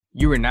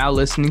You are now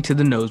listening to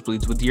The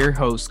Nosebleeds with your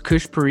hosts,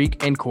 Kush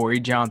Parikh and Corey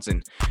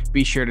Johnson.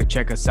 Be sure to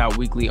check us out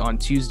weekly on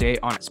Tuesday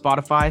on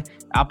Spotify,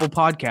 Apple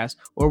Podcasts,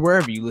 or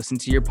wherever you listen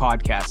to your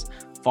podcasts.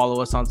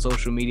 Follow us on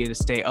social media to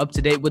stay up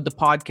to date with the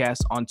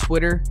podcast on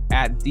Twitter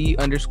at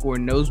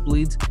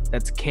 _nosebleeds.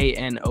 That's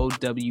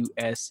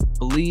KNOWS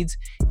bleeds.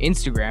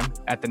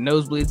 Instagram at The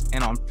Nosebleeds,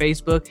 and on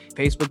Facebook,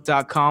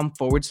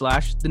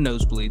 facebook.com/The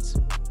Nosebleeds.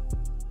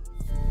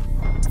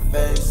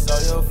 Face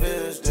all your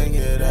fears, then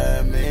get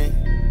at me.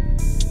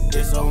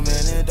 Get so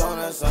many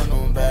donuts on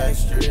them back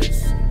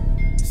streets.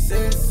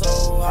 Sit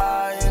so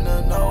high in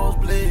the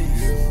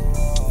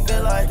nosebleeds.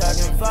 Feel like I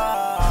can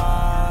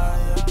fly.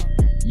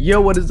 Yo,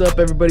 what is up,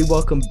 everybody?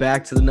 Welcome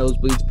back to the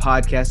Nosebleeds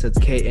podcast. That's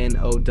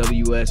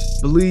KNOWS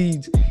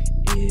bleeds.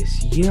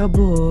 It's your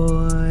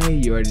boy.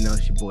 You already know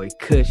it's your boy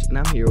Kush, and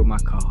I'm here with my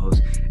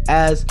co-host,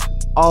 as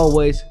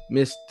always,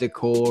 Mr.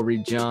 Corey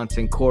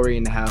Johnson. Corey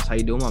in the house. How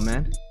you doing, my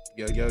man?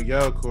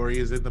 Yo, Corey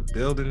is in the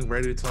building,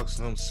 ready to talk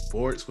some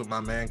sports with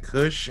my man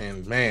Kush.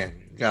 And man,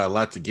 you got a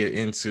lot to get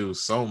into,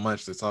 so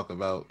much to talk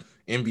about.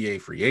 NBA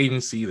free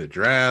agency, the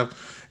draft,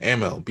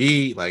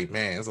 MLB. Like,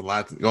 man, there's a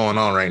lot going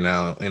on right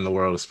now in the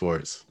world of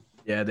sports.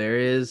 Yeah, there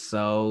is.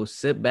 So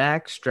sit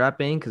back, strap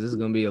in, because this is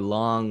going to be a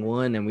long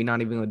one, and we're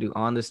not even going to do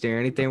on the steer or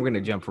anything. We're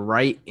going to jump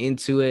right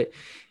into it.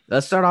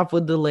 Let's start off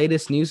with the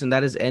latest news, and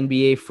that is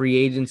NBA free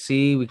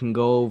agency. We can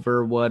go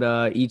over what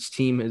each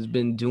team has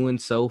been doing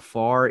so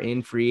far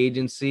in free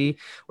agency.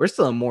 We're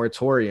still in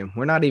moratorium.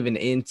 We're not even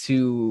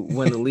into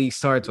when the league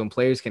starts, when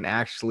players can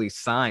actually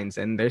sign.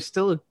 And there's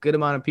still a good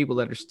amount of people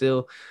that are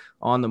still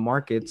on the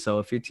market. So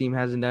if your team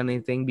hasn't done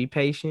anything, be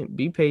patient.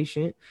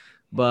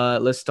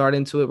 But let's start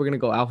into it. We're going to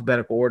go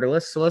alphabetical order.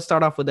 Let's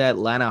start off with the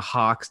Atlanta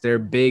Hawks. Their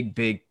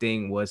big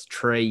thing was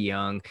Trae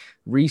Young,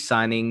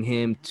 re-signing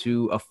him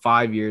to a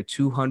 5-year,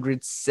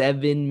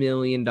 $207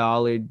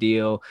 million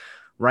deal,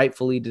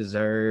 rightfully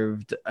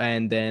deserved.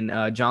 And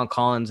then John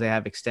Collins, they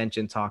have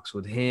extension talks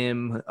with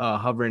him,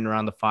 hovering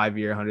around the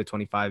 5-year,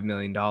 $125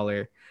 million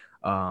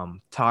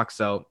talk.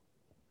 So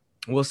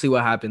we'll see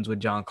what happens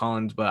with John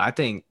Collins. But I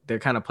think they're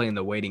kind of playing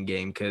the waiting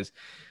game, because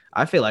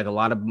I feel like a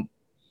lot of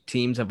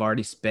teams have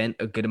already spent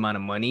a good amount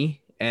of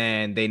money,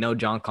 and they know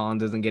John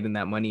Collins isn't getting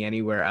that money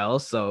anywhere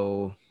else.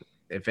 So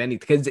if any,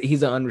 because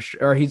he's a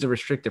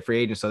restricted free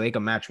agent, so they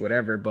can match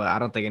whatever, but I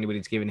don't think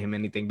anybody's giving him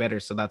anything better.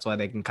 So that's why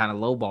they can kind of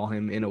lowball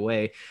him in a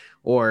way,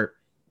 or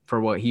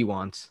for what he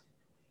wants.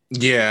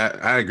 Yeah,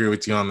 I agree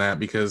with you on that,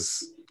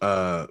 because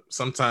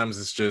sometimes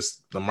it's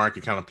just the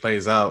market kind of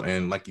plays out.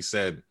 And like you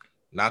said,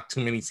 not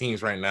too many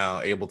teams right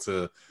now able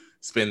to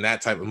spend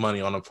that type of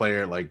money on a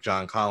player like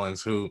John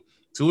Collins, who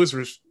to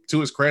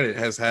his credit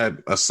has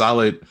had a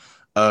solid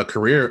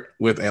career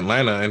with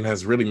Atlanta and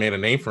has really made a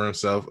name for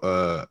himself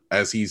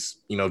as he's,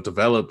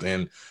 developed.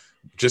 And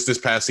just this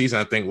past season,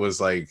 I think,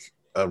 was like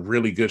a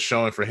really good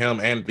showing for him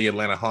and the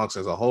Atlanta Hawks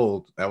as a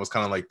whole. That was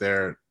kind of like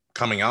their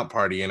coming out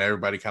party, and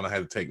everybody kind of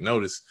had to take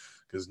notice,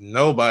 because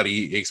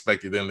nobody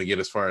expected them to get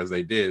as far as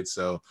they did.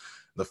 So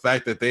the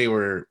fact that they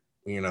were,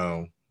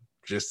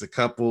 just a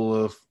couple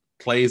of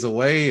plays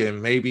away, and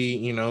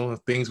maybe, if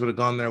things would have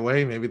gone their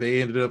way, maybe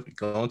they ended up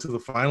going to the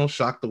final,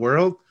 shocked the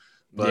world.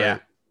 But yeah,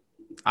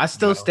 I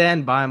still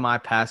stand by my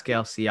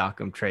Pascal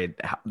Siakam trade.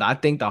 I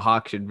think the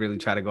Hawks should really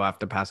try to go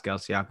after Pascal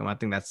Siakam. I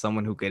think that's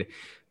someone who could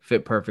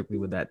fit perfectly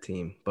with that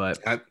team. But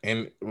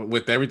and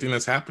with everything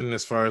that's happened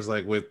as far as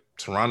like with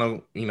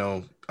Toronto,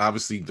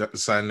 obviously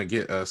deciding to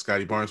get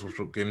Scotty Barnes, which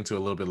we'll get into a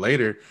little bit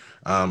later,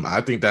 I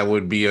think that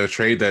would be a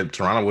trade that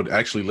Toronto would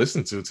actually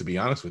listen to be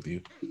honest with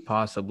you.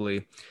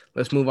 Possibly.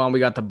 Let's move on. We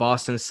got the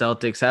Boston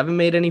Celtics. Haven't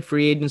made any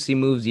free agency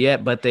moves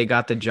yet, but they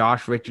got the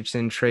Josh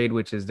Richardson trade,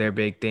 which is their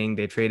big thing.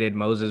 They traded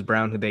Moses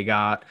Brown, who they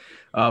got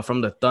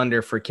from the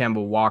Thunder, for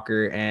Kemba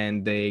Walker,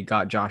 and they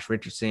got Josh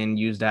Richardson,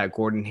 used that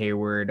Gordon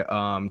Hayward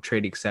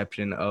trade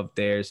exception of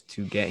theirs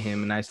to get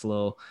him a nice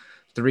little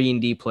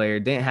 3-and-D player.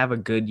 Didn't have a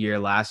good year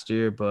last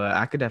year, but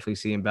I could definitely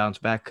see him bounce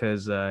back,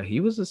 because he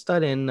was a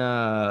stud in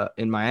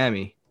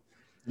Miami.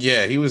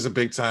 Yeah, he was a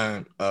big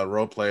time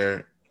role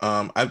player.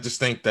 I just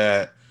think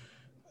that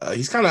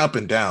he's kind of up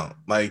and down.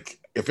 Like,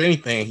 if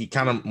anything, he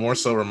kind of more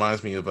so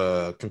reminds me of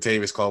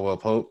Kentavious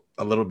Caldwell-Pope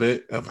a little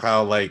bit, of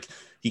how like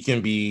he can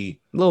be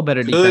a little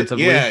better good.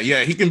 Defensively.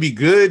 Yeah, he can be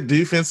good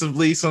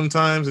defensively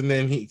sometimes, and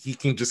then he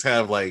can just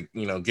have like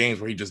games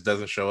where he just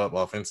doesn't show up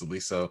offensively.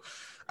 So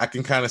I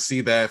can kind of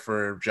see that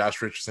for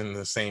Josh Richardson in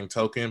the same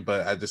token,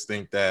 but I just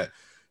think that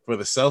for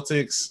the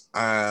Celtics,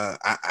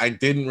 I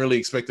didn't really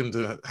expect them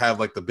to have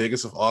like the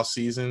biggest of off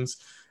seasons.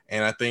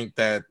 And I think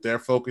that their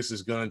focus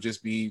is going to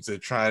just be to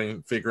try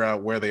and figure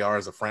out where they are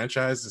as a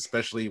franchise,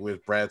 especially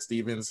with Brad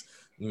Stevens,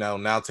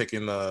 now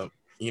taking the,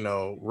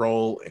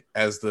 role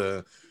as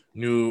the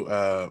new,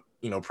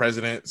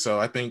 president. So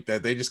I think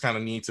that they just kind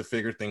of need to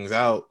figure things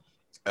out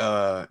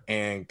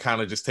and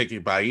kind of just take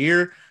it by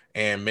ear.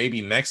 And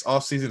maybe next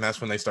offseason,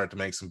 that's when they start to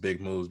make some big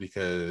moves,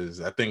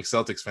 because I think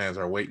Celtics fans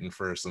are waiting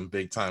for some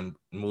big time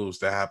moves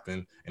to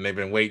happen. And they've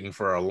been waiting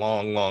for a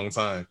long, long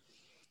time.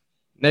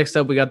 Next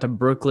up, we got the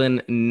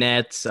Brooklyn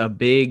Nets. A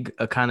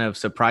kind of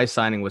surprise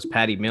signing was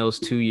Patty Mills,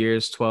 2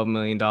 years, $12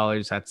 million.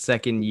 That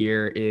second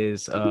year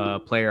is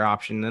a player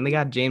option. Then they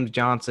got James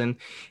Johnson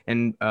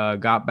and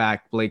got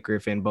back Blake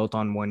Griffin, both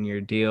on 1 year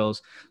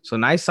deals. So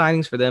nice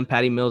signings for them.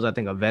 Patty Mills, I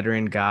think a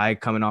veteran guy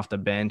coming off the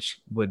bench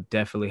would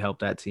definitely help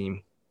that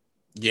team.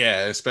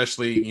 Yeah,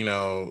 especially,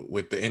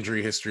 with the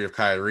injury history of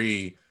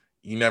Kyrie,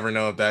 you never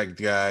know if that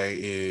guy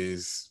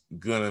is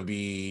going to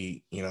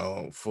be,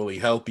 fully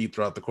healthy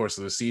throughout the course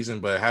of the season.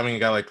 But having a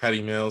guy like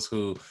Patty Mills,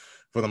 who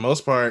for the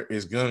most part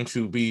is going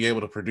to be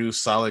able to produce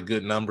solid,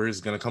 good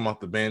numbers, going to come off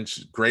the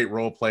bench, great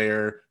role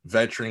player,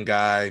 veteran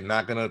guy,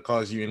 not going to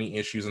cause you any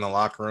issues in the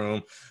locker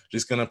room,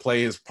 just going to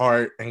play his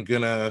part and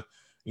going to,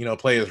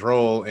 play his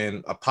role.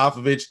 And a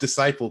Popovich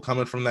disciple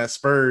coming from that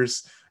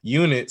Spurs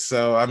unit.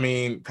 So, I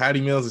mean,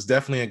 Patty Mills is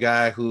definitely a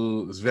guy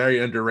who is very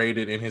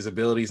underrated in his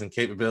abilities and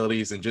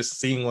capabilities, and just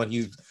seeing what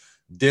he's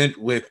did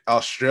with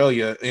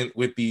Australia and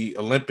with the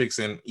Olympics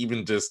and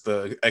even just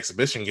the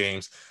exhibition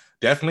games,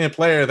 definitely a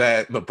player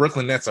that the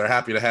Brooklyn Nets are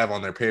happy to have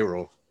on their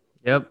payroll.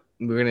 Yep.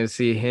 We're going to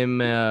see him,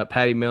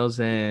 Patty Mills,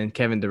 and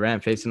Kevin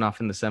Durant facing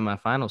off in the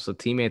semifinals. So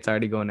teammates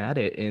already going at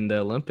it in the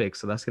Olympics.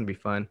 So that's going to be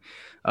fun.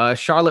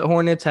 Charlotte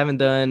Hornets haven't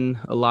made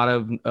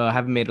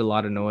a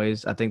lot of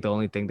noise. I think the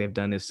only thing they've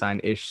done is sign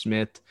Ish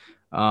Smith.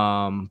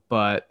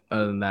 But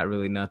other than that,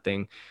 really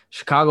nothing.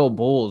 Chicago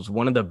Bulls,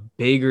 one of the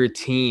bigger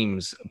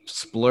teams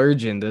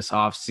splurging this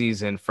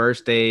offseason.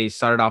 First, they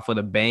started off with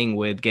a bang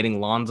with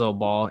getting Lonzo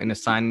Ball in a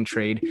signing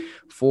trade,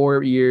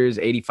 4 years,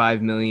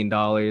 $85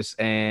 million.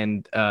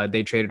 And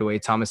they traded away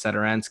Thomas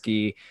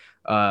Satoransky,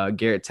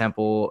 Garrett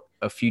Temple,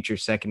 a future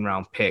second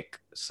round pick.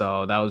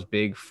 So that was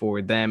big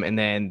for them. And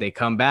then they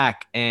come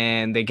back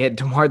and they get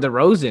DeMar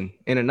DeRozan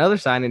in another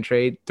sign and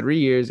trade, 3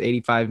 years,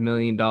 $85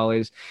 million.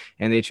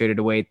 And they traded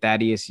away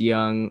Thaddeus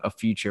Young, a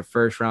future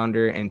first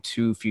rounder, and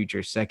 2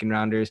 future second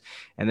rounders.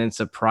 And then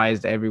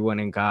surprised everyone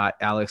and got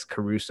Alex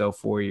Caruso,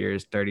 4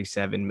 years,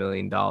 $37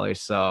 million.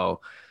 So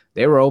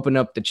they were opening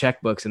up the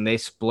checkbooks and they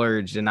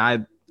splurged. And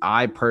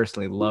I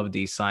personally love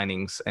these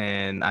signings.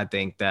 And I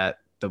think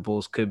that the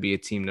Bulls could be a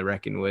team to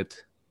reckon with.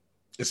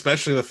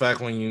 Especially the fact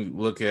when you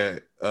look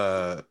at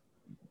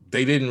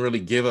they didn't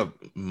really give up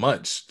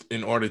much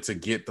in order to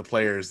get the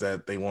players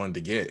that they wanted to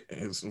get.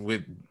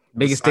 With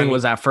biggest thing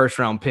was that first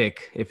round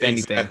pick, if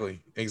anything.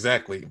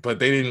 Exactly. But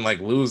they didn't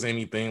lose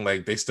anything.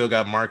 They still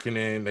got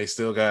Markkanen, they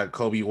still got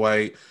Kobe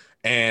White.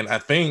 And I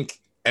think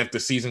if the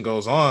season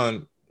goes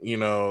on,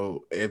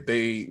 if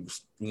they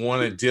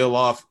want to deal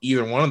off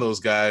either one of those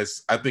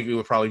guys, I think it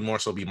would probably more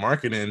so be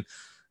Markkanen.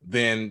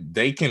 Then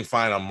they can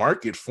find a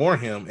market for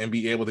him and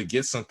be able to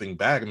get something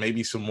back,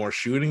 maybe some more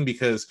shooting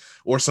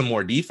or some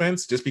more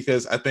defense, just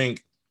because I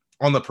think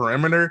on the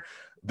perimeter,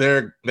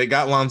 they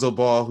got Lonzo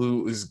Ball,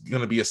 who is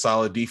going to be a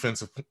solid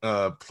defensive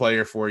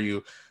player for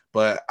you.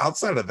 But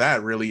outside of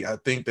that, really, I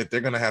think that they're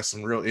going to have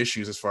some real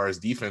issues as far as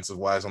defensive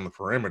wise on the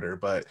perimeter.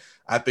 But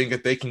I think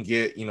if they can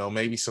get,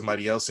 maybe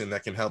somebody else in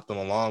that can help them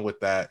along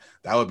with that,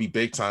 that would be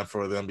big time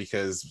for them,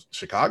 because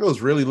Chicago's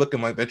really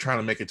looking like they're trying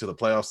to make it to the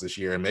playoffs this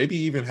year and maybe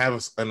even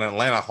have an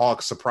Atlanta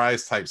Hawks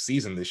surprise type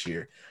season this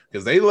year,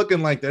 because they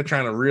looking like they're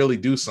trying to really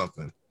do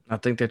something. I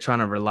think they're trying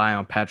to rely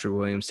on Patrick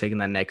Williams taking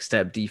that next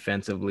step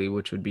defensively,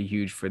 which would be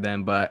huge for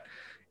them. But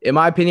in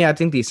my opinion, I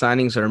think these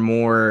signings are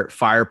more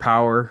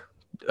firepower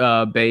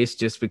based,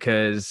 just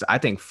because I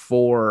think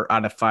 4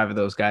 out of 5 of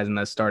those guys in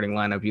that starting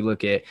lineup, you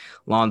look at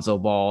Lonzo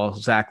Ball,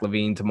 Zach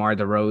LaVine, DeMar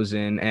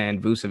DeRozan,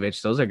 and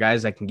Vucevic, those are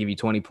guys that can give you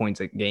 20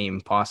 points a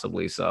game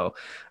possibly. So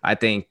I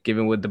think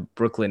given with the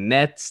Brooklyn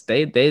Nets,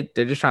 they're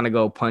just trying to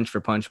go punch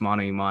for punch,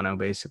 mano a mano,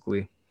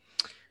 basically.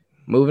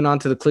 Moving on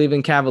to the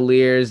Cleveland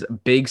Cavaliers,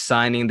 big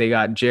signing. They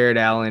got Jared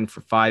Allen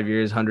for 5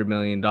 years, $100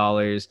 million.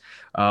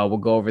 We'll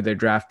go over their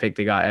draft pick.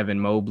 They got Evan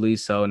Mobley.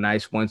 So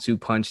nice 1-2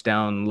 punch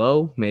down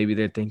low. Maybe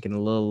they're thinking a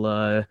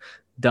little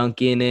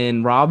Duncan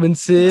and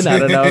Robinson. I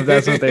don't know if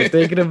that's what they're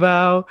thinking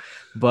about.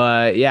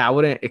 But yeah, I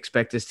wouldn't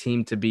expect this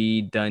team to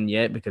be done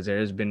yet, because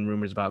there's been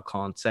rumors about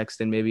Colin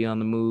Sexton maybe on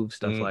the move,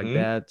 stuff like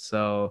that.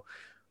 So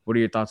what are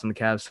your thoughts on the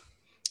Cavs?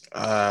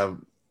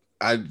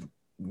 I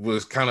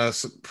was kind of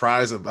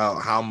surprised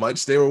about how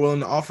much they were willing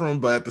to offer him,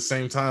 but at the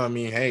same time, I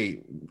mean,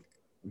 hey,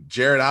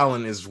 Jared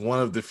Allen is one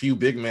of the few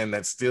big men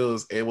that still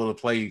is able to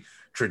play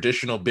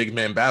traditional big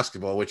man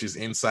basketball, which is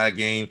inside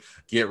game,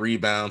 get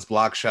rebounds,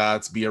 block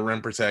shots, be a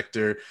rim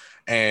protector.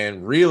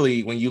 And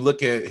really, when you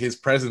look at his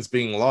presence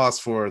being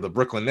lost for the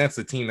Brooklyn Nets,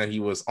 the team that he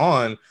was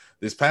on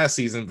this past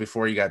season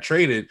before he got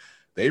traded,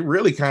 they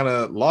really kind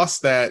of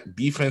lost that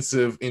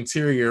defensive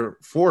interior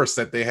force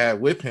that they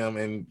had with him,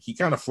 and he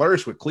kind of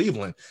flourished with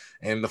Cleveland.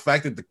 And the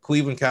fact that the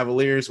Cleveland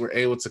Cavaliers were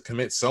able to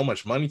commit so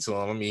much money to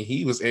him, I mean,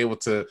 he was able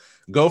to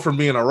go from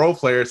being a role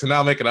player to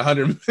now making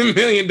 $100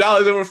 million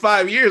over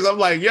 5 years. I'm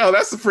like, yo,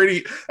 that's a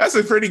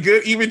pretty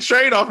good even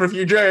trade off if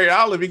you're Jerry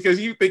Allen, because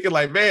you thinking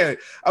like, man,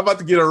 I'm about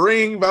to get a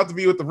ring, about to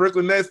be with the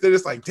Brooklyn Nets. They're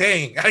just like,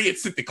 dang, I get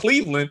sent to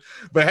Cleveland,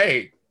 but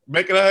hey,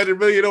 making $100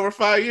 million over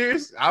 5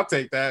 years, I'll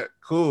take that.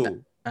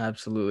 Cool.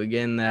 Absolutely.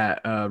 Again,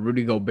 that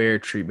Rudy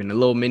Gobert treatment, a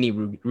little mini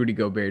Rudy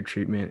Gobert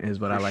treatment is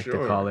what I For like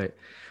to call sure. it.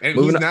 And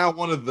Moving he's on. now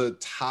one of the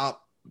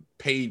top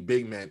paid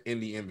big men in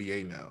the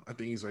NBA now. I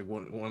think he's like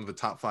one of the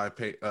top five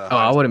Oh, I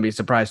highest. wouldn't be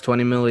surprised.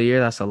 20 mil a year,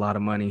 that's a lot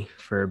of money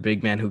for a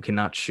big man who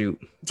cannot shoot.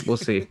 We'll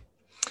see.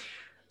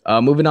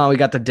 Moving on, we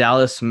got the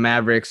Dallas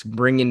Mavericks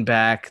bringing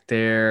back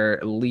their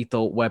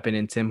lethal weapon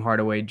in Tim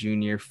Hardaway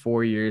Jr.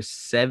 4 years,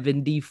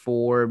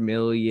 $74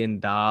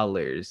 million.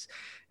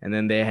 And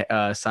then they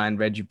signed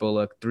Reggie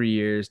Bullock 3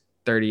 years,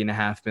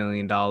 $30.5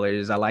 million.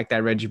 I like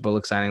that Reggie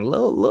Bullock signing.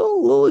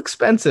 Little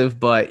expensive,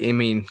 but I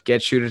mean,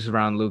 get shooters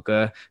around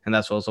Luca, and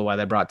that's also why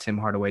they brought Tim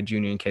Hardaway Jr.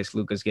 in case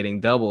Luca's getting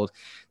doubled.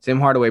 Tim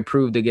Hardaway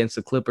proved against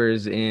the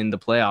Clippers in the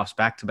playoffs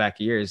back-to-back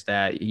years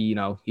that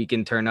he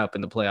can turn up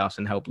in the playoffs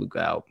and help Luca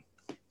out.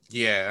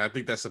 Yeah, I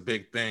think that's a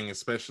big thing,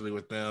 especially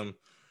with them,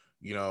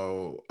 you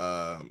know,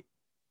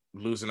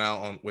 losing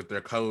out on with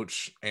their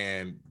coach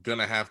and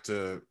gonna have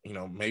to,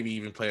 maybe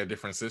even play a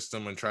different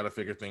system and try to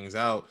figure things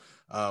out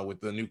with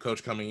the new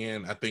coach coming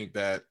in. I think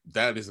that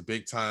is a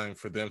big time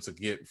for them to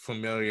get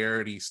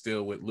familiarity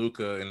still with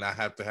Luka and not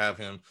have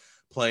him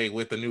play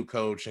with a new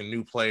coach and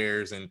new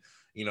players and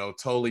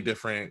totally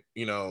different,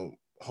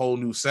 whole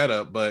new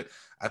setup. But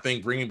I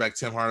think bringing back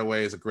Tim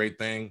Hardaway is a great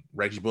thing.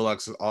 Reggie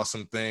Bullock's an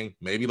awesome thing.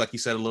 Maybe, like you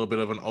said, a little bit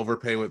of an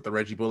overpay with the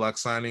Reggie Bullock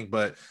signing.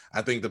 But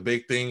I think the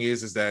big thing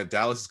is that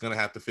Dallas is going to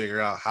have to figure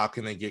out how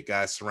can they get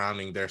guys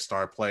surrounding their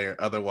star player.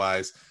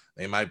 Otherwise,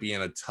 they might be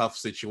in a tough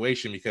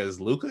situation because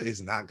Luka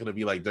is not going to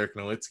be like Dirk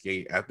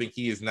Nowitzki. I think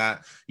he is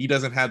not. He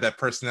doesn't have that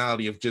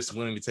personality of just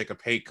willing to take a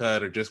pay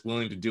cut or just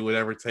willing to do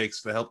whatever it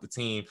takes to help the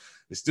team.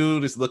 This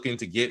dude is looking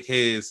to get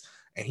his,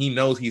 and he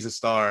knows he's a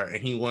star,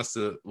 and he wants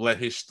to let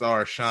his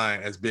star shine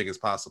as big as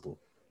possible.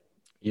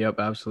 Yep,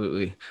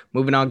 absolutely.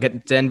 Moving on,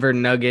 get Denver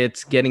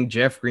Nuggets getting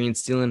Jeff Green,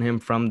 stealing him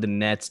from the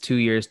Nets, 2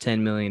 years, $10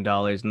 million,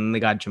 and then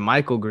they got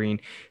JaMychal Green,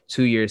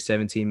 2 years,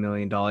 $17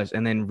 million,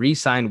 and then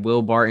re-signed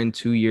Will Barton,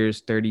 2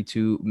 years,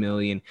 $32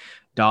 million.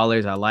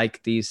 I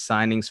like these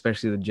signings,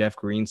 especially the Jeff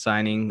Green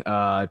signing.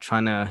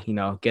 Trying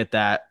to get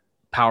that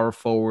power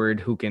forward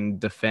who can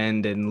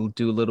defend and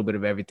do a little bit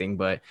of everything,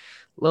 but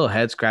a little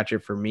head scratcher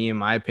for me, in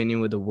my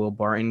opinion, with the Will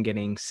Barton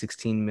getting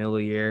 16 mil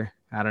a year.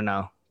 I don't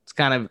know. It's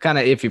kind of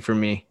iffy for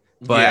me.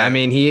 But I Yeah,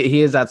 mean,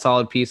 he is that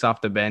solid piece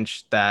off the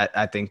bench that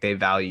I think they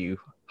value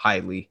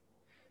highly.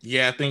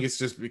 Yeah, I think it's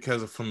just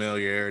because of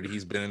familiarity.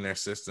 He's been in their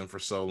system for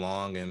so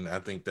long, and I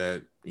think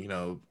that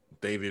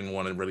they didn't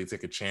want to really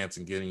take a chance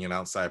in getting an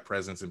outside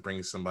presence and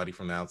bringing somebody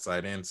from the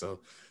outside in.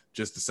 So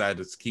just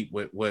decided to keep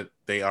with what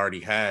they already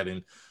had.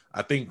 And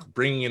I think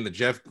bringing in the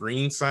Jeff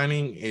Green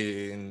signing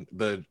and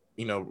the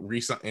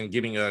and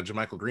getting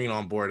JaMychal Green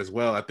on board as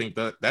well. I think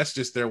that's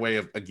just their way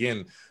of,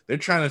 again, they're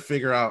trying to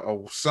figure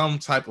out some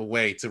type of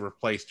way to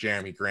replace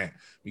Jeremy Grant,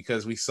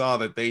 because we saw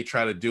that they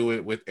try to do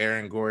it with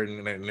Aaron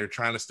Gordon and they're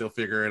trying to still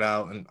figure it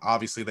out. And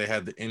obviously they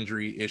had the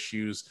injury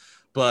issues,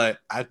 but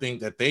I think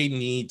that they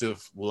need to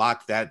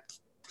lock that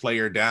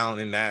player down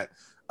in that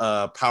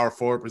power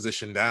forward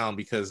position down,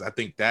 because I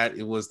think that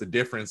it was the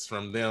difference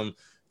from them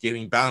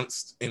getting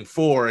bounced in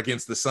 4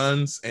 against the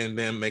Suns and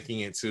then making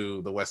it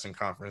to the Western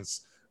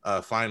Conference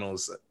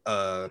finals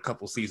a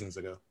couple seasons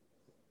ago.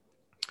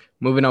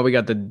 Moving on, we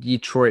got the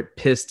Detroit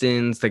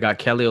Pistons. They got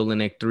Kelly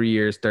Olynyk, 3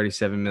 years,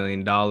 $37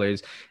 million,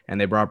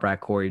 and they brought back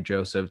Corey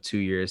Joseph, 2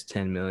 years,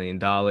 $10 million.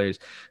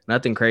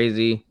 Nothing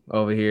crazy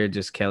over here,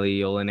 just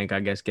Kelly Olynyk. I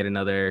guess get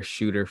another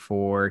shooter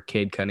for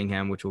Cade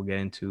Cunningham, which we'll get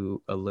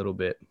into a little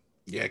bit.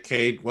 Yeah,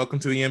 Cade, welcome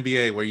to the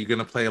NBA, where you're going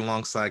to play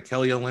alongside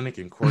Kelly Olynyk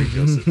and Corey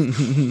Joseph.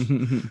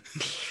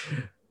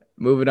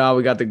 Moving on,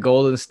 we got the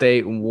Golden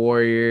State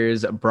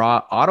Warriors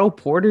brought Otto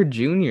Porter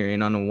Jr.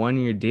 in on a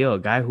 1-year deal, a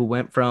guy who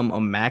went from a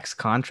max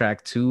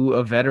contract to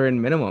a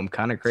veteran minimum.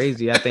 Kind of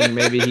crazy. I think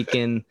maybe he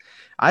can.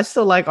 I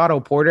still like Otto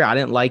Porter. I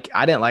didn't like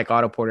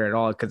Otto Porter at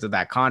all because of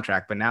that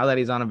contract, but now that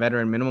he's on a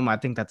veteran minimum, I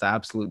think that's an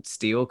absolute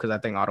steal because I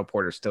think Otto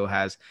Porter still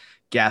has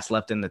gas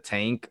left in the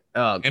tank.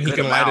 And he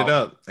can Amount. light it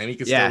up, and he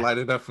can still light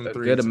it up from a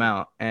 3. good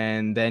amount.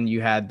 And then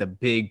you had the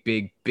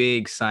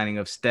big signing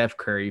of Steph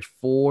Curry,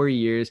 4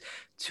 years,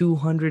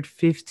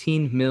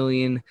 $215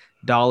 million,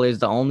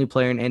 the only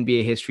player in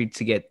NBA history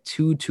to get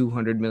two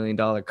 $200 million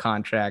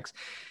contracts.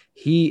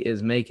 He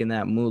is making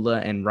that moolah,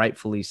 and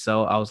rightfully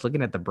so. I was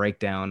looking at the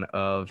breakdown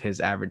of his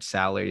average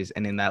salaries,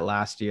 and in that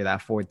last year,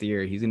 that 4th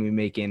year, he's going to be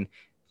making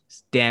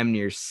damn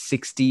near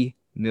 $60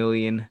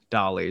 million.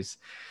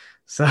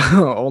 So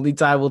only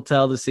time will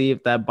tell to see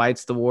if that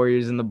bites the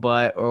Warriors in the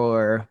butt,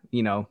 or,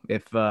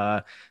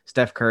 if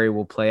Steph Curry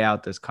will play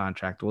out this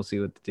contract. We'll see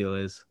what the deal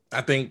is. I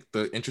think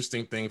the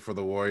interesting thing for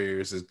the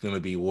Warriors is going to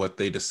be what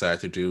they decide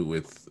to do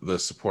with the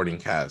supporting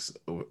cast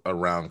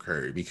around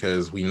Curry,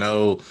 because we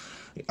know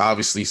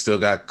obviously still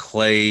got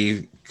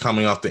Clay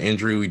coming off the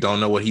injury. We don't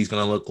know what he's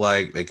going to look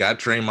like. They got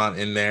Draymond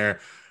in there.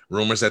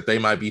 Rumors that they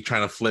might be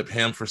trying to flip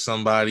him for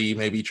somebody,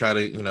 maybe try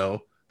to,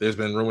 There's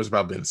been rumors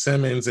about Ben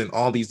Simmons and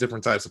all these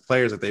different types of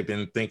players that they've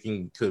been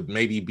thinking could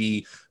maybe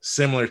be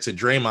similar to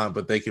Draymond,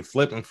 but they could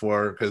flip him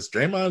for, because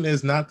Draymond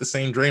is not the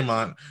same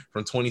Draymond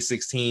from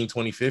 2016,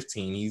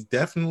 2015. He's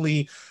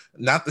definitely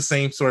not the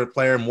same sort of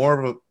player, more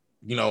of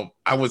a,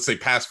 I would say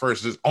pass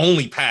first, just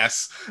only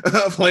pass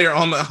player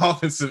on the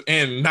offensive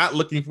end, not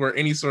looking for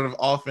any sort of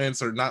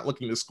offense or not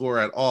looking to score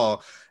at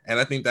all. And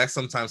I think that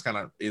sometimes kind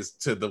of is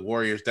to the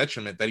Warriors'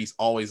 detriment, that he's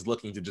always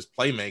looking to just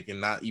play make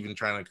and not even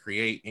trying to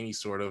create any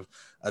sort of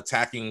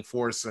attacking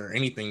force or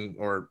anything,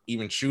 or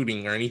even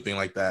shooting or anything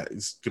like that.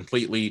 It's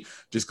completely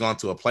just gone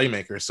to a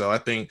playmaker. So I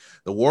think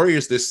the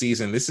Warriors this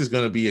season, this is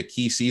going to be a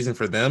key season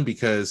for them,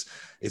 because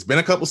it's been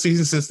a couple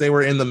seasons since they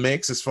were in the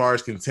mix as far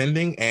as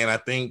contending. And I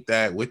think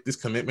that with this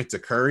commitment to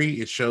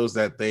Curry, it shows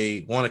that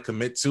they want to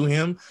commit to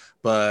him.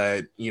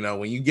 But,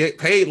 when you get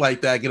paid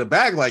like that, get a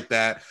bag like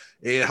that,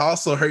 it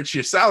also hurts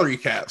your salary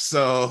cap.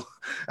 So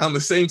on the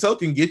same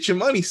token, get your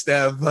money,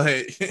 Steph,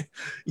 but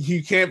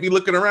you can't be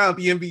looking around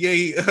the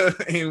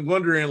NBA and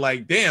wondering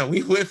like, damn,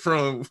 we went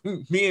from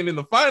being in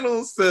the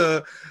finals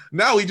to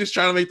now we just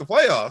trying to make the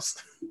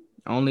playoffs.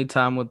 Only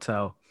time will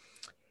tell.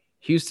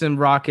 Houston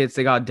Rockets,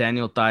 they got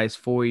Daniel Theis,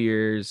 4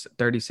 years,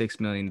 $36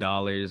 million.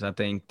 I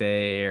think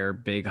their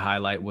big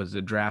highlight was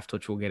the draft,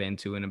 which we'll get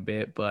into in a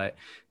bit. But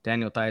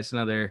Daniel Theis,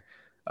 another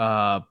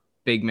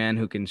big man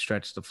who can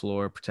stretch the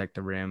floor, protect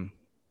the rim,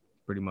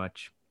 pretty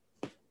much.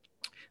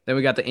 Then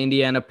we got the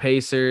Indiana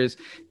Pacers.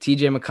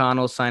 TJ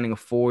McConnell signing a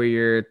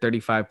 4-year,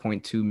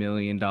 $35.2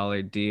 million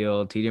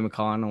deal. TJ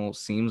McConnell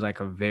seems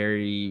like a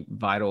very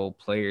vital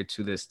player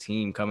to this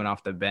team, coming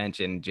off the bench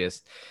and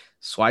just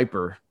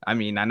swiper. I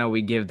mean, I know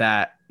we give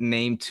that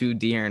name to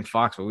De'Aaron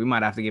Fox, but we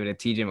might have to give it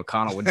to TJ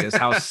McConnell with just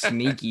how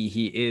sneaky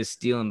he is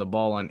stealing the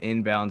ball on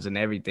inbounds and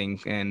everything.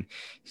 And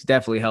he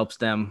definitely helps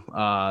them.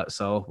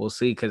 So we'll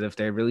see, because if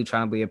they're really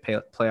trying to be a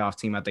playoff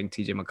team, I think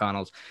TJ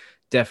McConnell's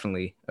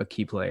definitely a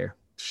key player.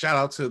 Shout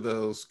out to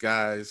those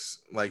guys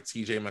like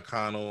TJ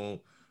McConnell,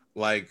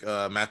 like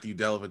Matthew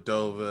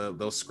Dellavedova,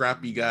 those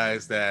scrappy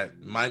guys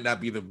that might not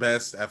be the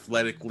best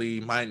athletically,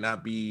 might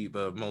not be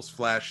the most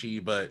flashy,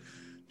 but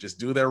just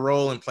do their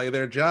role and play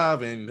their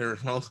job. And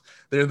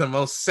they're the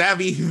most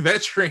savvy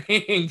veteran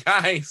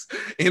guys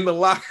in the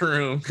locker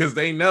room, because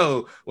they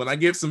know when I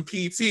give some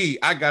PT,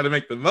 I got to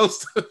make the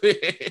most of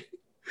it.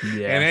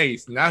 Yeah. And hey,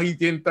 now he's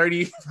getting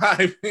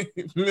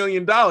 $35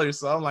 million.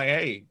 So I'm like,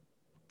 hey,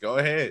 go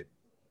ahead.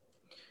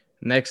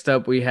 Next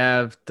up, we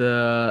have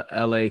the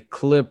LA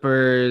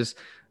Clippers.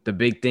 The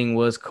big thing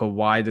was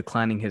Kawhi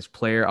declining his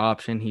player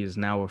option. He is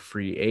now a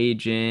free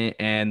agent.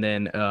 And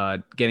then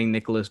getting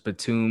Nicholas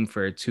Batum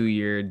for a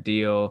 2-year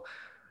deal.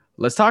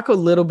 Let's talk a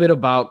little bit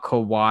about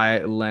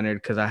Kawhi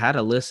Leonard, because I had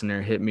a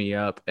listener hit me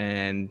up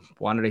and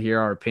wanted to hear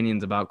our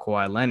opinions about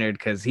Kawhi Leonard,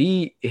 because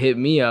he hit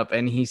me up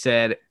and he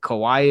said,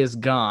 Kawhi is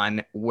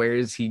gone. Where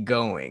is he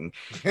going?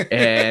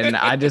 And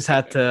I just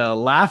had to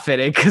laugh at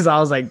it, because I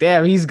was like,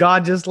 damn, he's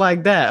gone just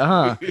like that,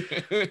 huh?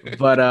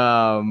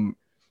 But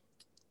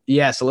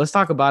yeah, so let's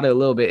talk about it a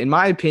little bit. In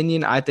my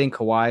opinion, I think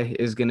Kawhi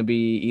is going to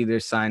be either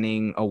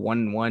signing a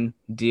 1-1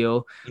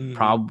 deal,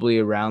 probably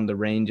around the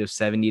range of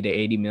 70 to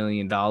 80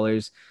 million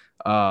dollars.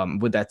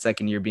 With that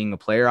second year being a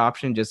player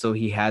option, just so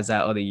he has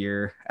that other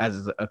year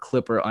as a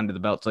Clipper under the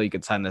belt, so he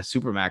could sign the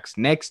Supermax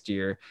next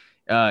year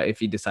if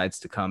he decides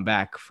to come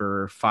back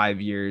for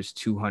 5 years,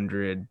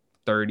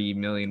 230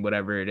 million,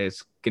 whatever it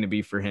is going to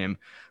be for him.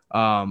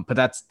 But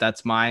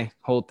that's my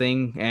whole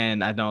thing,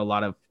 and I know a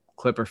lot of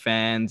Clipper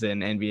fans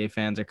and NBA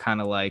fans are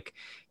kind of like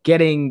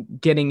getting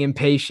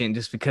impatient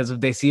just because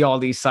they see all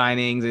these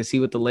signings, they see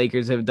what the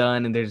Lakers have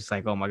done, and they're just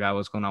like, oh my God,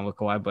 what's going on with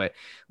Kawhi? But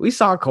we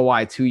saw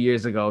Kawhi 2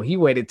 years ago. He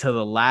waited till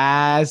the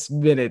last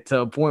minute,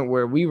 to a point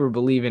where we were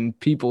believing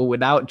people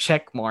without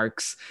check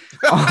marks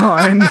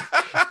on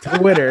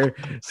Twitter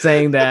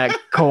saying that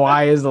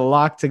Kawhi is the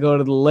lock to go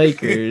to the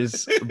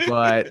Lakers.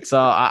 But so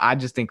I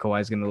just think Kawhi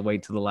is going to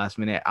wait till the last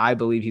minute. I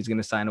believe he's going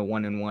to sign a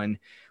 1-1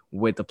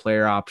 with the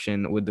player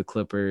option with the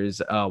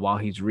Clippers while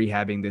he's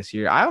rehabbing this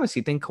year. I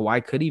honestly think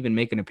Kawhi could even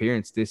make an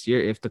appearance this year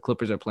if the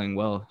Clippers are playing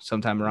well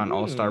sometime around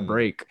All-Star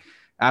break.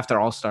 After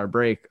All-Star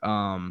break,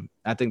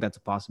 I think that's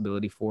a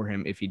possibility for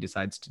him if he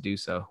decides to do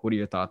so. What are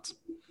your thoughts?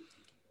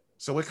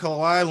 So with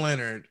Kawhi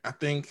Leonard, I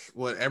think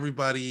what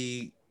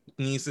everybody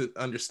needs to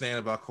understand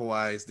about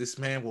Kawhi is this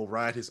man will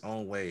ride his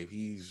own wave.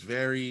 He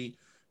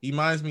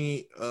reminds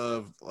me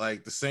of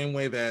like the same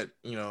way that,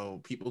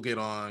 people get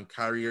on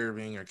Kyrie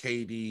Irving or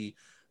KD,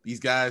 these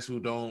guys who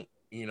don't,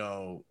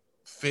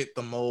 fit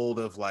the mold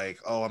of like,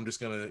 oh, I'm just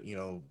going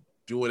to,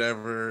 do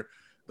whatever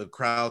the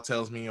crowd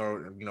tells me,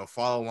 or,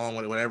 follow along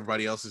with what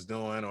everybody else is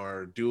doing,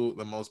 or do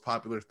the most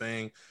popular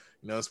thing,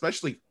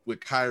 especially with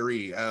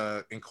Kyrie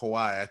and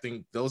Kawhi. I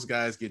think those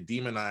guys get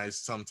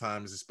demonized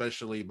sometimes,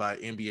 especially by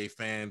NBA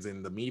fans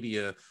and the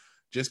media,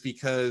 just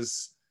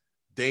because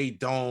they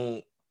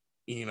don't,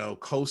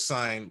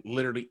 co-sign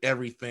literally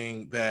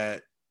everything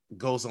that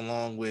goes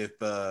along with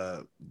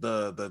the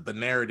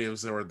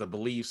narratives or the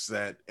beliefs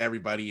that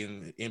everybody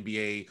in the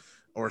NBA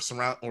or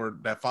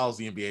that follows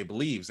the NBA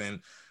believes.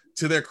 And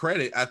to their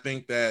credit, I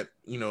think that,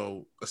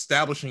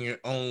 establishing your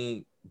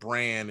own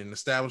brand and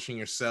establishing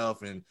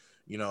yourself and,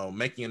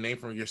 making a name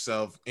for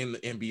yourself in the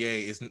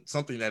NBA is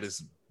something that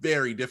is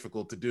very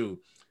difficult to do.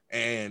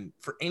 And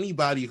for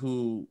anybody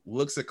who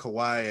looks at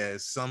Kawhi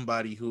as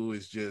somebody who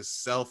is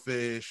just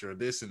selfish or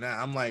this and that,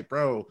 I'm like,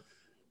 bro,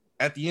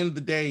 at the end of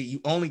the day,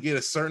 you only get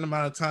a certain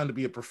amount of time to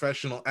be a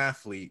professional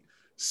athlete.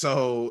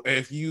 So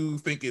if you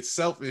think it's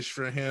selfish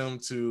for him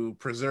to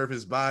preserve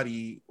his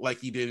body like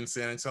he did in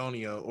San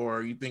Antonio,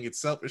 or you think it's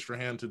selfish for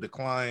him to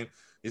decline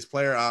his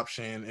player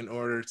option in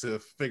order to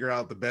figure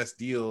out the best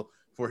deal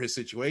for his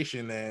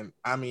situation, then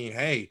I mean,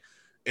 hey,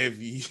 if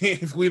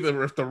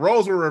the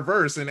roles were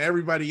reversed and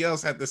everybody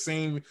else had the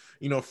same,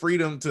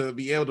 freedom to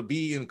be able to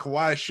be in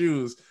Kawhi's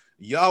shoes,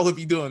 y'all would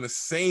be doing the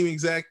same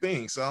exact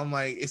thing. So I'm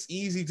like, it's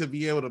easy to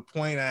be able to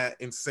point at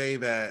and say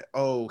that,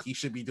 oh, he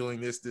should be doing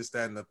this,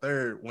 that, and the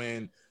third,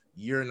 when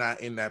you're not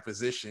in that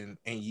position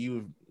and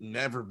you've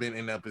never been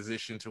in that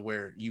position to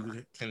where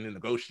you can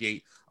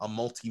negotiate a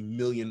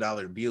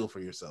multi-million-dollar deal for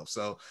yourself.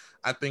 So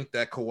I think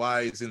that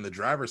Kawhi is in the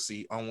driver's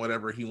seat on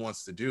whatever he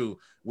wants to do,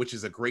 which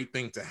is a great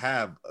thing to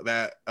have,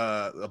 that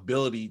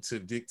ability to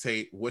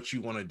dictate what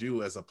you want to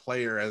do as a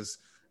player, as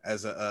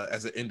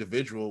an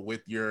individual,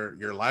 with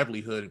your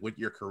livelihood, with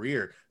your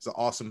career. It's an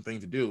awesome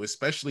thing to do,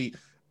 especially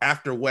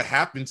after what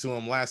happened to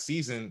him last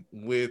season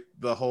with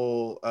the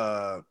whole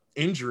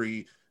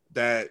injury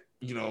that,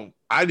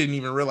 I didn't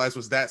even realize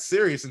was that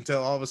serious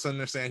until all of a sudden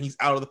they're saying he's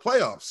out of the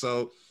playoffs.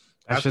 So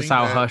That's I just think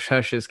how that, hush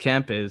hush his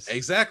camp is.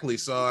 exactly.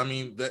 So I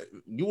mean, that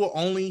you will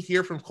only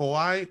hear from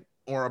Kawhi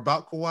or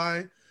about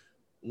Kawhi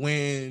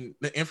when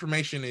the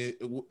information is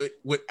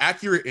with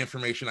accurate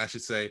information, I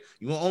should say.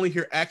 You will only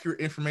hear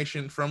accurate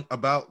information from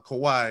about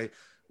Kawhi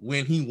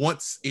when he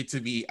wants it to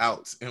be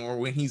out, and or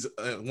when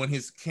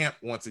his camp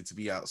wants it to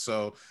be out.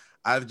 So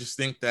I just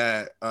think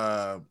that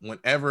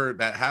whenever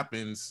that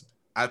happens,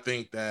 I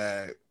think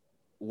that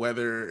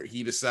whether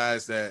he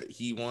decides that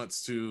he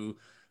wants to,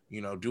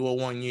 do a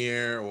 1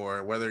 year,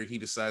 or whether he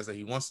decides that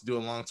he wants to do a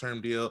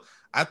long-term deal,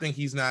 I think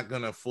he's not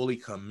going to fully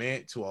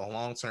commit to a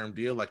long-term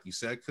deal. Like you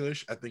said,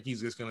 Kush, I think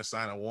he's just going to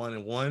sign a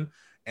 1-and-1.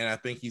 And I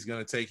think he's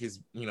going to take his,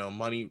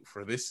 money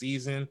for this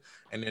season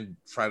and then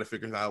try to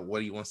figure out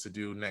what he wants to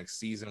do next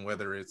season,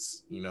 whether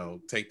it's,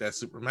 take that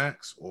super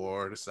max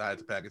or decide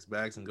to pack his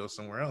bags and go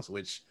somewhere else,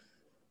 which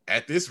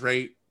at this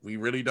rate, we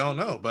really don't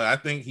know. But I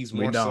think he's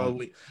more so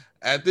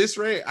at this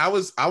rate. I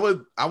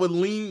would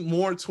lean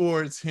more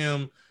towards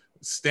him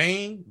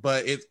staying,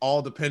 but it's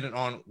all dependent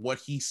on what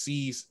he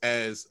sees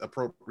as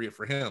appropriate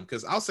for him.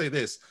 Because I'll say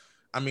this,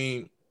 I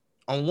mean,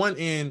 on one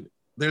end,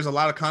 there's a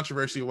lot of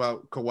controversy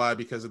about Kawhi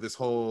because of this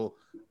whole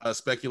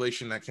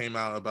speculation that came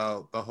out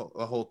about the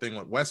whole thing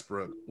with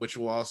Westbrook, which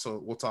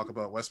we'll talk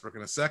about Westbrook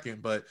in a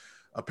second. But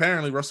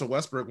apparently Russell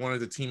Westbrook wanted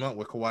to team up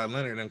with Kawhi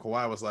Leonard, and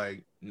Kawhi was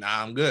like,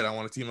 nah, I'm good. I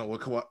want to team up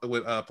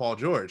with Paul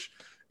George.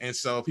 And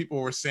so people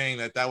were saying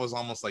that was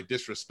almost like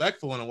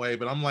disrespectful in a way,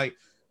 but I'm like,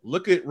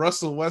 look at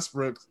Russell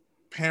Westbrook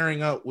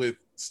pairing up with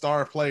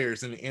star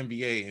players in the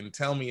NBA and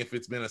tell me if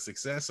it's been a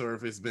success or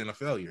if it's been a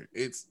failure.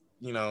 It's,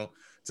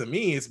 to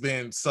me, it's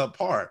been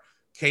subpar.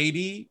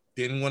 KD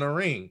didn't win a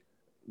ring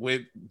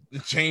with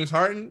James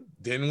Harden,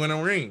 didn't win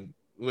a ring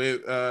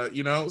with,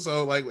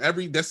 so like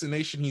every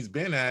destination he's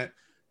been at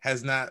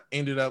has not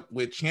ended up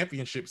with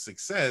championship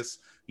success.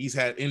 He's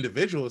had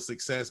individual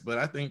success, but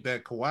I think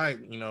that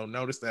Kawhi,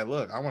 noticed that,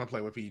 look, I want to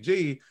play with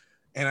PG,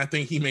 and I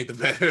think he made the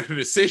better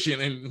decision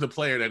in the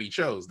player that he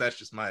chose. That's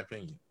just my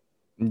opinion.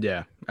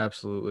 Yeah,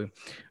 absolutely.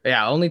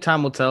 Yeah, only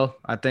time will tell.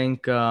 I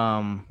think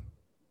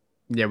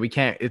we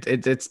can't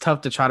it's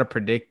tough to try to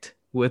predict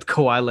with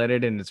Kawhi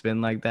Leonard, and it's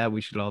been like that. We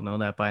should all know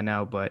that by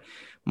now, but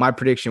my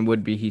prediction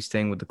would be he's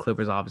staying with the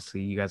Clippers.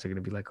 Obviously, you guys are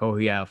going to be like, oh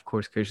yeah, of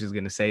course Chris is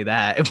going to say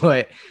that,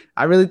 but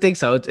I really think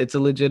so. It's a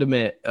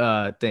legitimate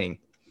thing.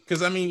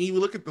 Because I mean, you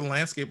look at the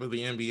landscape of the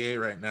NBA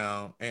right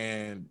now,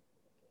 and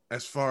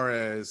as far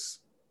as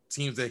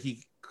teams that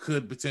he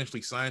could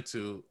potentially sign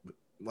to,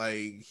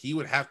 like, he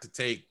would have to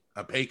take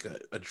a pay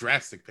cut, a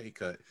drastic pay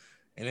cut.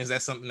 And is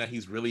that something that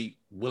he's really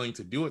willing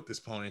to do at this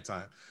point in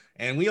time?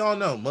 And we all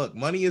know, look,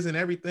 money isn't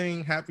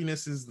everything.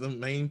 Happiness is the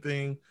main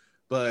thing.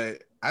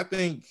 But I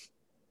think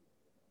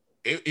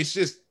it's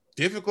just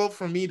difficult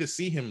for me to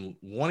see him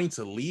wanting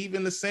to leave,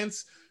 in the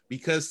sense,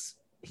 because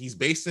he's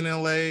based in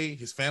LA,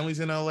 his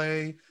family's in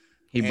LA.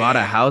 He bought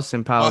a house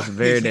in Palos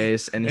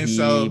Verdes, and he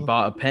so,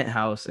 bought a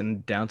penthouse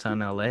in downtown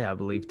LA, I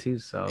believe, too.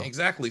 So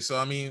exactly. So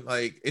I mean,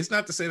 like, it's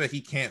not to say that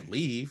he can't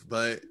leave,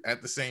 but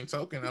at the same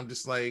token, I'm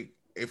just like,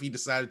 if he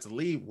decided to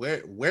leave,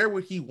 where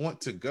would he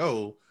want to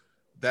go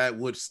that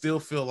would still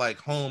feel like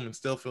home and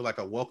still feel like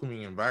a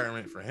welcoming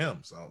environment for him?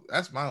 So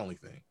that's my only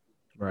thing.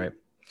 Right.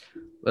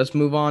 Let's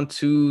move on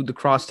to the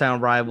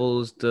crosstown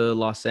rivals, the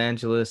Los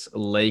Angeles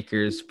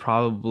Lakers,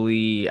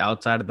 probably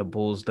outside of the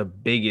Bulls, the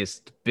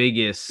biggest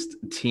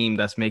team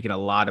that's making a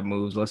lot of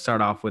moves. Let's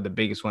start off with the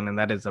biggest one, and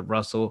that is the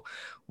Russell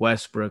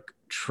Westbrook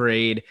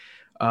trade.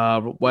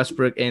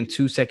 Westbrook and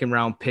 2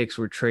 second-round picks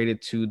were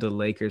traded to the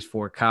Lakers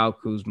for Kyle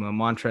Kuzma,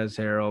 Montrezl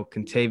Harrell,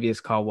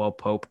 Kentavious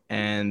Caldwell-Pope,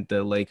 and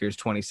the Lakers'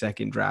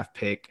 22nd draft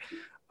pick.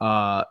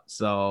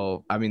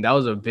 So I mean, that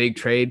was a big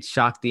trade,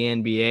 shocked the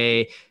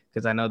NBA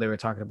because I know they were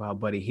talking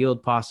about Buddy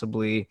Hield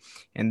possibly.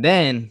 And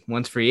then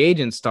once free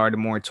agents started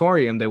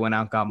moratorium, they went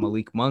out and got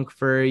Malik Monk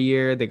for a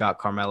year. They got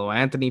Carmelo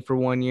Anthony for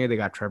 1 year. They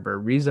got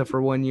Trevor Ariza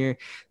for 1 year.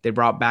 They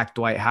brought back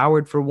Dwight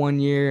Howard for 1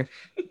 year.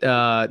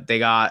 They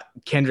got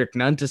Kendrick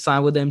Nunn to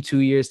sign with them 2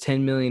 years,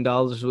 $10 million,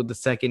 with the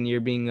second year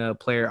being a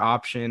player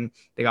option.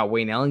 They got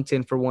Wayne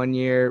Ellington for 1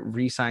 year,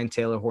 re-signed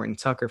Taylor Horton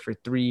Tucker for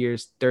 3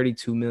 years,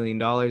 $32 million,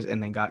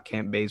 and then got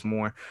Kent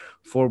Bazemore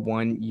for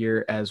 1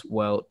 year as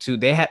well too.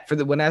 They had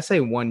when I say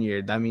 1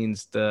 year, that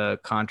means the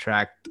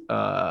contract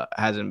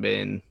hasn't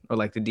been, or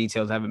like the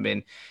details haven't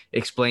been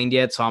explained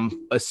yet. So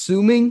I'm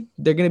assuming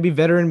they're going to be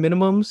veteran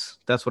minimums.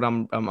 That's what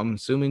I'm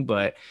assuming.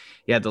 But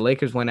yeah, the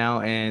Lakers went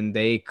out and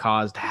they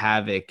caused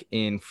havoc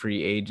in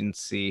free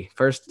agency.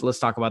 First, let's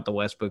talk about the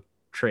Westbrook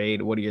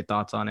trade. What are your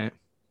thoughts on it?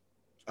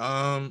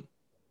 On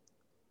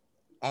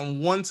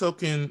one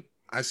token,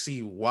 I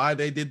see why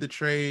they did the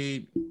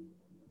trade,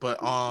 but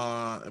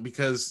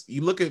because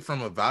you look at it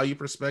from a value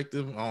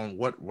perspective on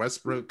what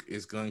Westbrook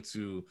is going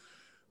to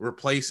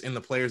replace in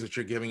the players that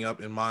you're giving up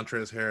in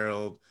Montrezl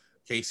Harrell,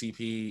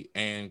 KCP,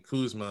 and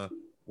Kuzma.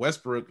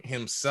 Westbrook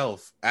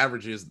himself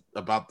averages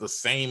about the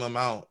same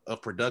amount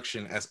of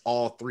production as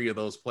all three of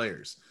those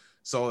players.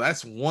 So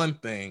that's one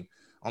thing.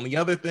 On the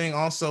other thing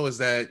also is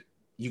that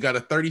you got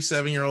a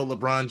 37-year-old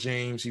LeBron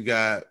James, you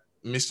got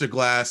Mr.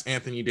 Glass,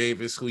 Anthony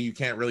Davis, who you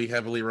can't really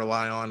heavily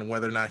rely on, and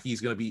whether or not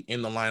he's going to be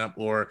in the lineup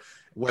or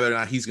whether or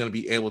not he's going to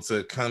be able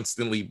to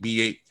constantly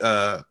be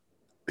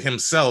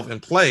himself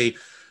and play.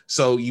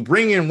 So you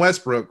bring in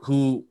Westbrook,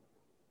 who,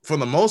 for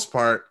the most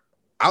part,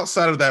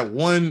 outside of that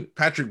one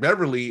Patrick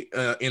Beverly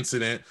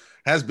incident,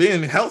 has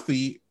been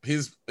healthy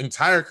his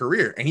entire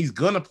career, and he's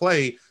going to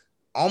play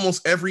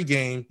almost every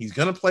game. He's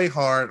going to play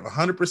hard,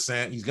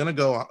 100%. He's going to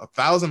go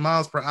 1,000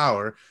 miles per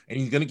hour, and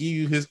he's going to give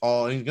you his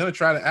all, and he's going to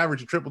try to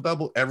average a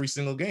triple-double every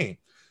single game.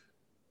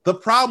 The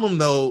problem,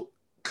 though,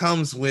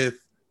 comes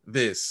with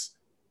this,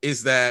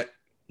 is that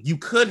you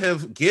could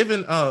have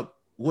given up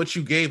what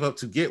you gave up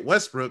to get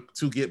Westbrook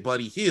to get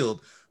Buddy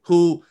Hield,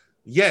 who,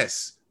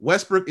 yes,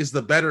 Westbrook is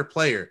the better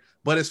player.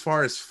 But as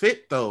far as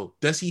fit, though,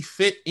 does he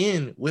fit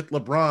in with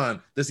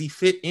LeBron? Does he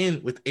fit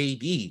in with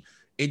AD?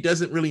 It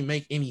doesn't really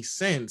make any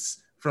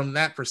sense from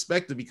that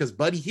perspective, because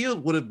Buddy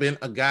Hield would have been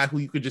a guy who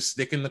you could just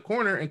stick in the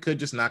corner and could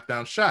just knock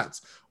down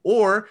shots.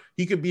 Or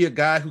he could be a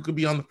guy who could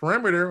be on the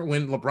perimeter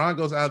when LeBron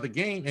goes out of the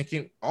game and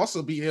can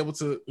also be able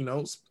to,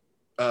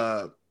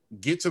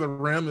 get to the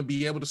rim and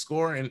be able to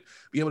score and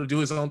be able to do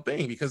his own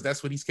thing, because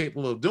that's what he's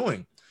capable of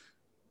doing.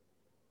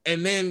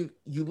 And then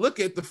you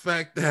look at the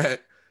fact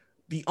that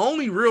the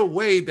only real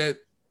way that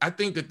I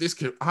think that this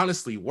could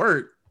honestly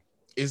work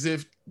is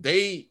if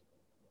they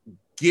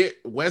get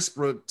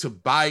Westbrook to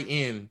buy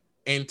in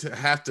and to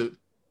have to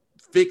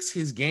fix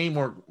his game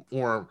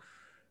or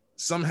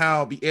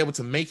somehow be able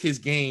to make his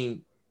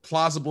game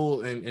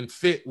plausible and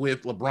fit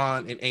with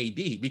LeBron and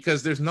AD,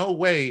 because there's no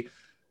way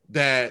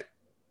that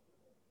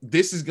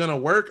this is going to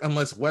work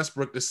unless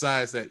Westbrook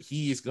decides that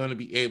he is going to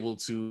be able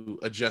to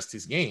adjust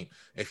his game.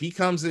 If he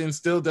comes in and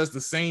still does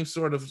the same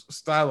sort of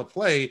style of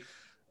play,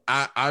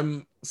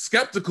 I'm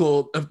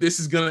skeptical if this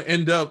is going to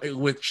end up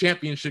with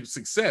championship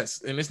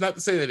success. And it's not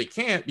to say that it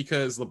can't,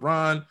 because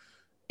LeBron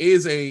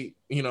is a,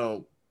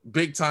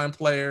 big time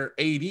player.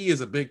 AD is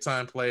a big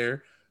time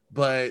player,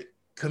 but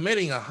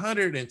committing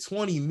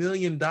 $120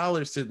 million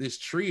to this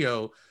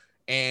trio,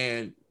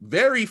 and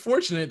very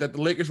fortunate that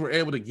the Lakers were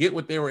able to get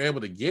what they were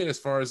able to get as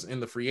far as in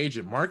the free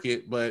agent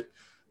market. But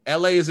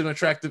LA is an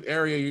attractive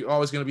area. You're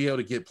always going to be able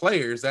to get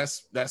players.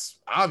 That's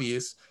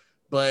obvious.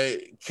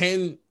 But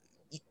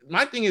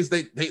my thing is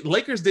that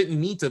Lakers didn't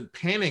need to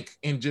panic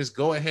and just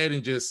go ahead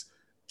and just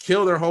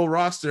kill their whole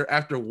roster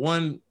after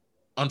one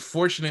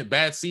unfortunate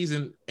bad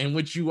season in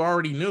which you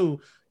already knew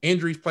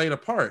injuries played a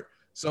part.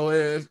 So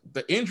if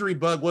the injury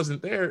bug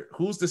wasn't there,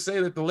 who's to say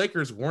that the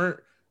Lakers weren't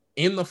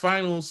in the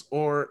finals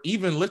or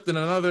even lifting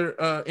another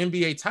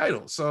NBA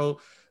title? So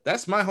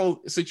that's my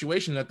whole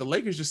situation, that the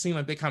Lakers just seemed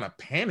like they kind of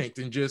panicked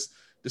and just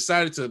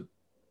decided to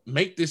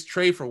make this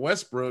trade for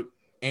Westbrook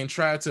and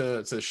try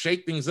to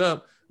shake things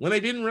up when they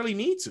didn't really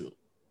need to.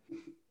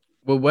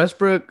 Well,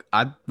 Westbrook,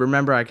 I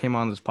remember I came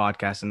on this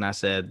podcast and I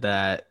said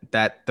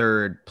that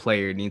third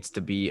player needs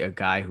to be a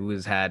guy who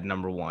has had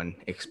number one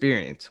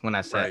experience. When I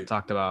said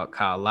talked about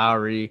Kyle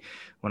Lowry,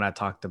 when I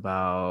talked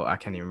about, I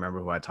can't even remember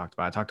who I talked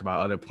about. I talked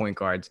about other point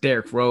guards.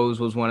 Derrick Rose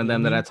was one of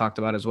them that I talked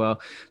about as well.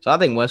 So I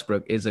think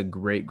Westbrook is a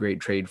great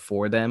trade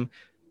for them.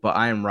 But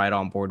I am right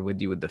on board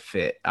with you with the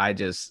fit. I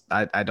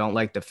don't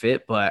like the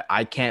fit, but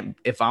I can't,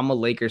 if I'm a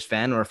Lakers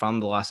fan or if I'm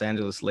the Los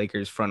Angeles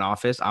Lakers front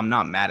office, I'm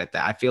not mad at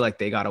that. I feel like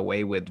they got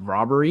away with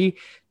robbery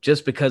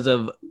just because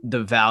of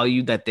the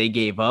value that they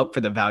gave up for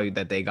the value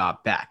that they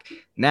got back.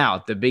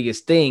 Now, the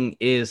biggest thing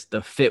is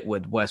the fit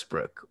with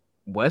Westbrook.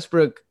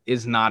 Westbrook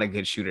is not a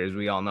good shooter, as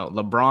we all know.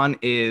 LeBron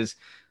is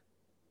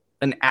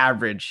an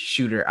average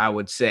shooter, I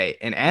would say.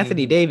 And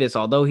Anthony Mm-hmm. Davis,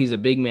 although he's a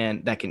big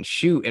man that can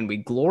shoot and we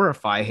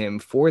glorify him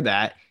for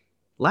that,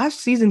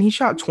 last season he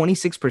shot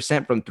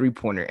 26% from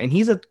three-pointer and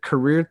he's a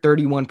career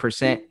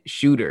 31%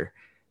 shooter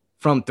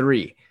from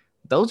three.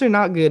 Those are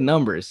not good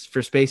numbers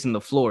for spacing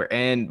the floor.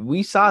 And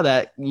we saw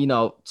that,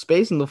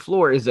 spacing the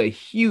floor is a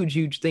huge,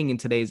 huge thing in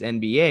today's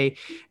NBA.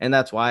 And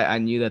that's why I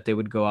knew that they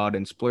would go out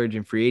and splurge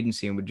in free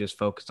agency and would just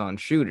focus on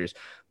shooters.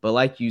 But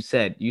like you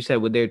said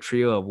with their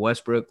trio of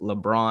Westbrook,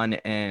 LeBron,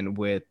 and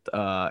with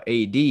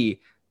AD,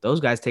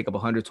 those guys take up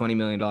 $120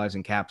 million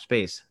in cap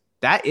space.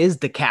 That is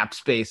the cap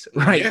space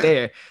right Yeah.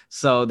 there.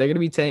 So they're going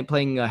to be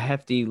playing a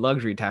hefty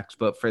luxury tax.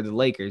 But for the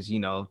Lakers,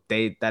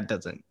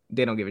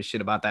 they don't give a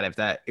shit about that if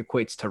that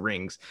equates to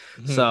rings.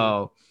 Mm-hmm.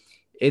 So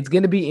it's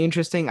going to be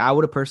interesting. I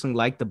would have personally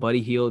liked the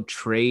Buddy Hield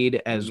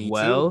trade as Me too.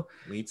 well,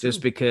 Me just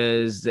too.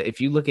 because if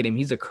you look at him,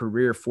 he's a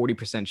career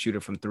 40%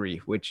 shooter from three,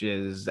 which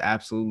is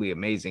absolutely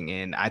amazing.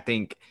 And I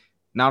think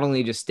not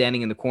only just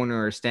standing in the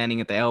corner or standing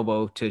at the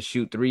elbow to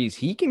shoot threes,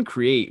 he can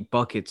create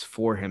buckets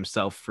for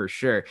himself for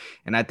sure.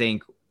 And I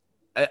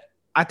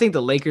I think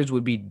the Lakers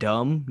would be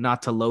dumb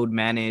not to load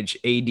manage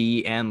AD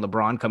and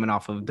LeBron coming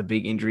off of the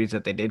big injuries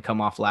that they did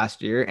come off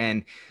last year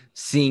and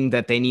seeing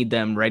that they need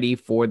them ready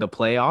for the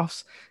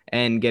playoffs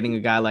and getting a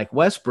guy like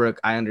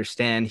Westbrook. I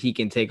understand he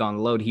can take on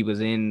the load. He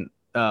was in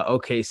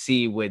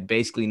OKC with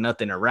basically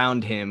nothing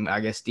around him. I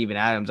guess Steven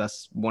Adams,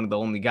 that's one of the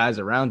only guys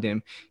around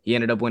him. He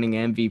ended up winning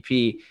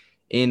MVP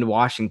in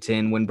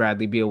Washington when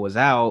Bradley Beal was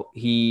out.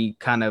 He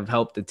kind of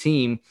helped the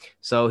team,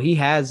 so he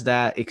has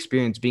that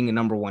experience being a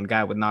number one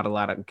guy with not a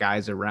lot of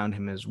guys around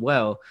him as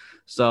well.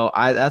 So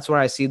that's where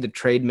I see the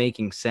trade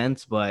making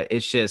sense, but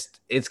it's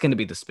going to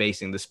be the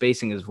spacing. The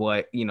spacing is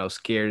what,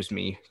 scares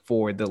me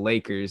for the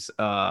Lakers.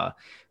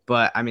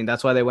 But I mean,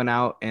 that's why they went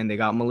out and they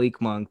got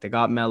Malik Monk, they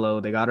got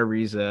Melo, they got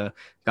Ariza,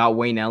 got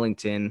Wayne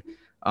Ellington.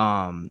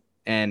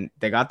 And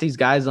they got these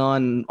guys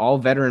on all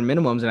veteran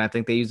minimums, and I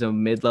think they used a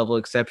mid-level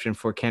exception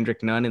for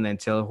Kendrick Nunn, and then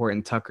Taylor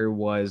Horton Tucker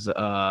was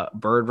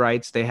bird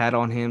rights they had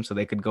on him, so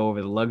they could go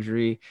over the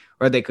luxury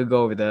or they could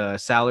go over the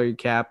salary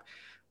cap.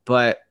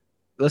 But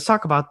let's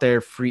talk about their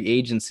free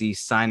agency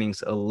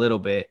signings a little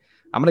bit.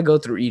 I'm gonna go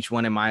through each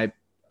one in my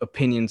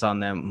opinions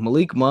on them.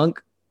 Malik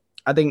Monk,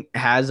 I think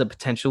has a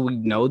potential. We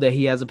know that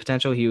he has a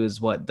potential. He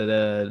was what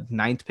the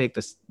ninth pick,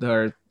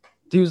 or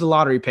he was a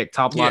lottery pick,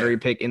 top Yeah. lottery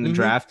pick in the Mm-hmm.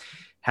 draft.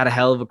 Had a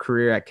hell of a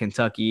career at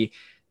Kentucky.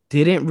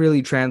 Didn't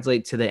really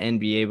translate to the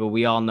NBA, but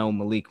we all know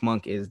Malik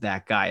Monk is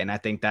that guy, and I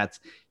think that's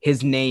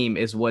his name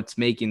is what's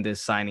making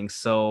this signing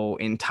so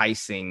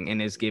enticing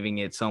and is giving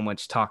it so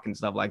much talk and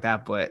stuff like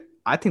that. But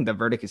I think the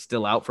verdict is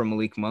still out for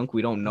Malik Monk.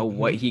 We don't know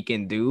what Mm-hmm. he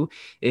can do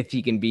if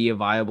he can be a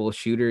viable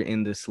shooter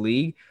in this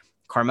league.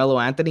 Carmelo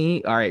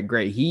Anthony, all right,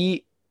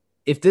 great.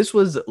 If this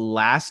was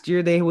last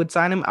year they would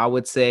sign him, I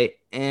would say,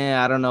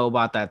 I don't know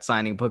about that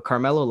signing. But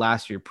Carmelo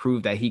last year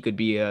proved that he could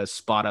be a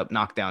spot up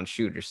knockdown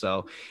shooter.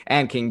 So,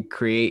 and can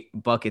create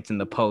buckets in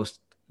the post.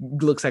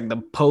 Looks like the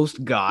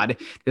post god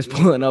is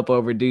pulling up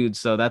over dudes.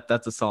 So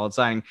that's a solid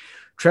signing.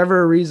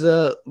 Trevor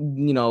Ariza,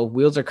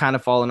 wheels are kind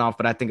of falling off,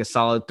 but I think a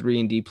solid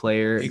 3-and-D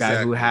player, a guy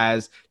who Exactly.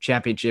 has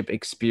championship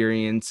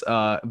experience,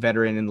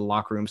 veteran in the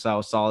locker room,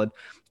 so solid.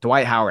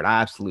 Dwight Howard,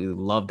 I absolutely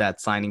love that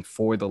signing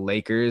for the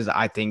Lakers.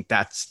 I think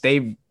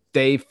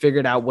they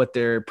figured out what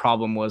their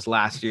problem was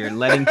last year,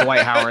 letting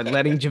Dwight Howard,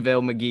 letting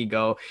JaVale McGee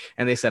go,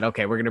 and they said,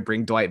 okay, we're gonna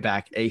bring Dwight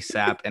back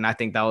ASAP. And I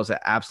think that was an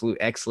absolute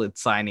excellent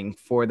signing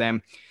for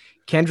them.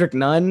 Kendrick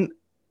Nunn,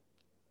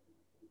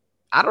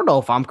 I don't know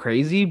if I'm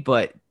crazy,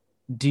 but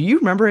do you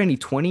remember any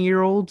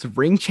 20-year-olds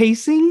ring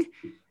chasing?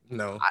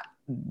 No.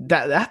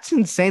 That's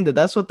insane.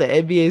 That's what the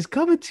NBA is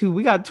coming to.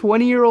 We got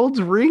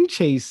 20-year-olds ring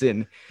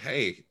chasing.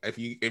 Hey, if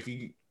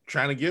you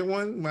trying to get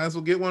one, might as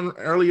well get one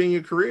early in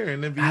your career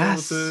and then be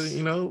able to,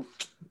 Yes.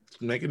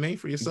 make a name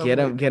for yourself Get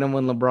him, later. get him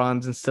when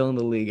LeBron's still in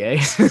the league,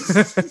 eh?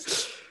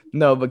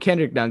 No, but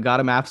Kendrick Nunn got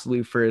him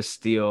absolutely for a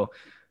steal.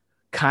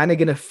 Kind of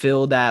going to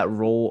fill that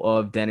role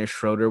of Dennis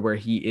Schroeder, where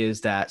he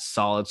is that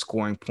solid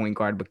scoring point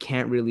guard, but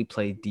can't really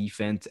play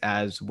defense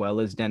as well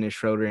as Dennis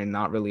Schroeder and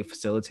not really a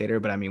facilitator.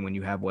 But I mean, when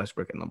you have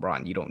Westbrook and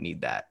LeBron, you don't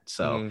need that.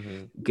 So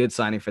Mm-hmm. good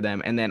signing for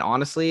them. And then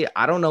honestly,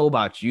 I don't know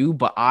about you,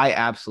 but I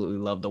absolutely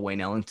love the Wayne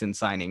Ellington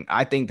signing.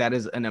 I think that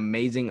is an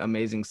amazing,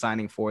 amazing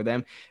signing for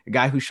them. A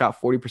guy who shot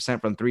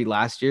 40% from three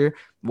last year.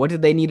 What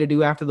did they need to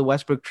do after the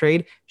Westbrook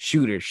trade?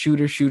 Shooters,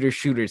 shooters, shooters,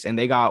 shooters. And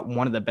they got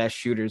one of the best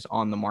shooters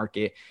on the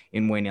market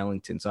in Wayne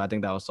Ellington. So I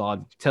think that was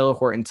solid. Taylor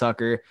Horton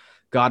Tucker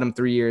got him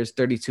 3 years,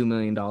 $32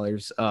 million,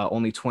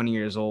 only 20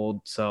 years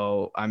old.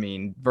 So, I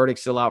mean,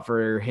 verdict's still out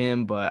for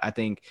him, but I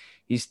think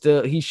he's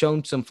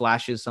shown some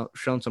flashes,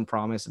 shown some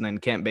promise. And then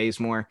Kent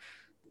Bazemore,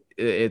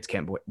 it's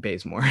Kent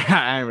Bazemore.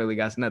 I ain't really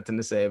got nothing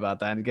to say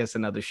about that. I guess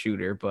another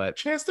shooter, but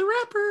Chance the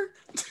Rapper.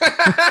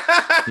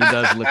 he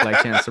does look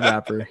like Chance the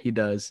Rapper. He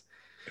does.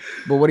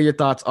 But what are your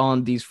thoughts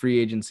on these free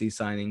agency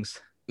signings?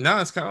 No,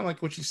 it's kind of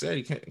like what you said.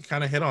 You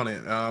kind of hit on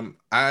it.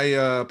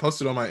 I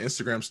posted on my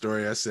Instagram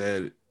story. I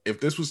said, if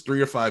this was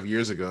 3 or 5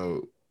 years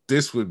ago,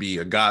 this would be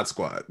a god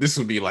squad. This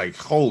would be like,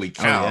 holy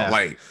Oh cow. yeah.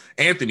 Like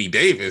Anthony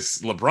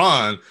Davis,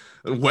 LeBron,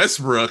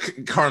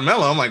 Westbrook,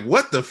 Carmelo. I'm like,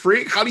 what the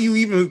freak? How do you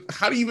even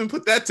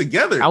put that I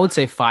together? would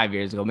say 5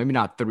 years ago, maybe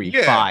not three,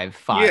 Yeah.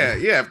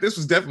 five. Yeah. This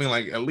was definitely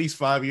like at least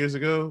 5 years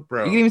ago, You can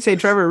bro. even say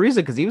Trevor Ariza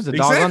because he was a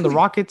dog on the Exactly.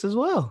 Rockets as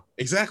well.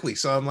 Exactly.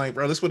 So I'm like,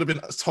 bro, this would have been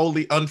a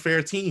totally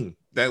unfair team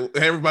that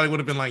everybody would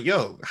have been like,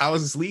 yo, how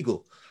is this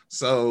legal?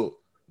 So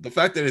the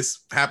fact that it's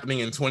happening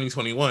in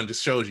 2021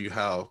 just shows you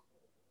how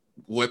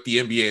what the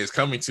NBA is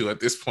coming to at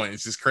this point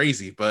is just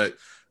crazy. But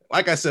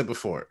like I said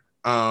before,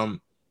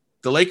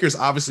 the Lakers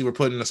obviously were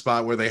put in a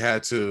spot where they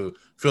had to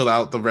fill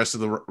out the rest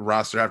of the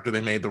roster after they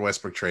made the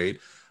Westbrook trade.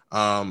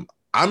 I'm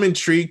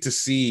intrigued to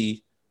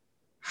see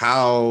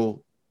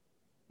how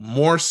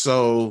more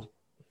so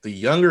the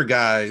younger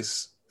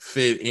guys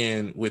fit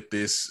in with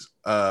this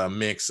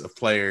mix of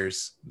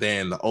players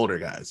than the older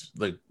guys,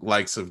 like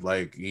likes of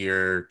like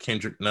your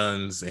Kendrick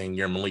Nuns and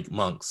your Malik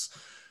Monks.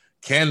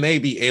 Can they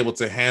be able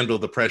to handle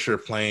the pressure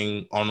of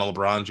playing on the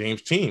LeBron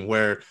James team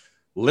where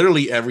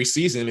literally every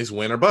season is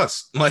win or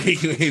bust? Like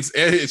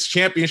it's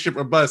championship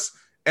or bust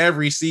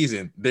every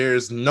season.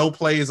 There's no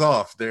plays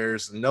off.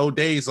 There's no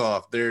days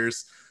off.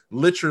 There's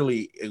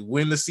literally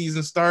when the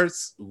season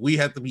starts, we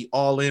have to be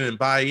all in and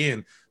buy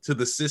in to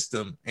the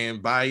system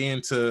and buy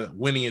into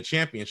winning a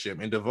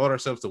championship and devote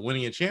ourselves to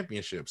winning a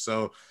championship.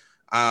 So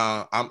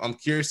I'm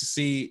curious to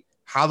see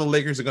how the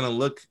Lakers are going to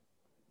look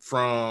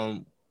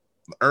from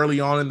early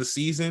on in the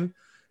season.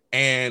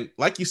 And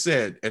like you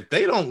said, if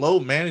they don't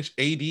load manage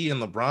AD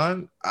and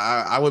LeBron,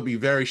 I would be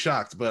very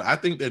shocked. But I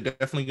think they're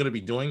definitely going to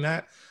be doing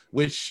that,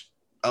 which,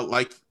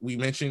 like we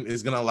mentioned,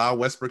 is going to allow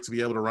Westbrook to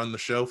be able to run the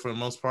show for the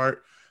most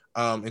part,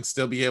 and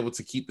still be able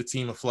to keep the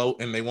team afloat.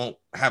 And they won't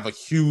have a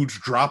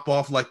huge drop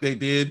off like they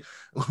did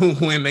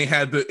when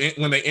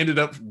they ended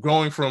up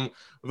going from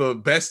the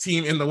best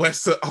team in the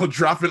West to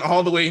dropping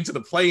all the way into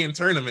the play-in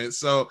tournament.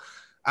 So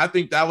I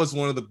think that was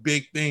one of the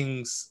big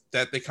things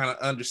that they kind of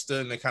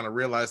understood, and they kind of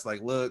realized,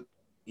 like, look,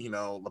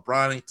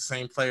 LeBron ain't the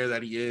same player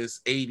that he is.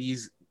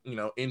 80s,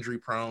 injury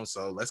prone.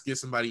 So let's get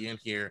somebody in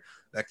here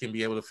that can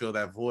be able to fill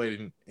that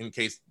void in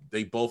case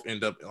they both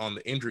end up on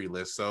the injury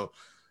list. So,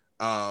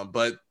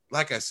 but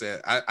like I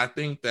said, I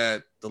think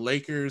that the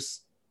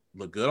Lakers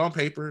look good on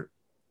paper.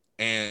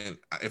 And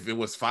if it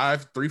was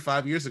 5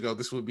 years ago,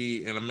 this would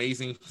be an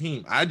amazing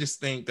team. I just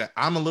think that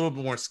I'm a little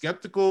bit more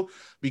skeptical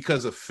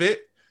because of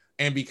fit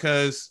and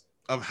because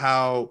of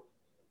how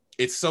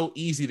it's so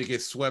easy to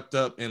get swept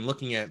up in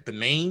looking at the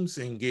names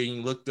and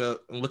getting looked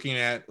up and looking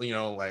at,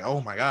 like,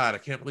 oh my God, I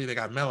can't believe they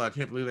got Melo. I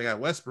can't believe they got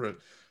Westbrook.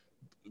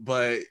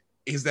 But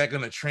is that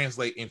going to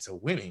translate into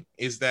winning?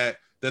 Does that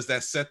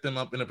set them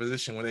up in a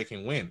position where they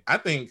can win? I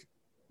think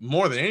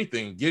more than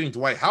anything, getting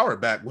Dwight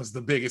Howard back was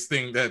the biggest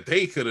thing that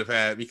they could have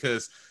had,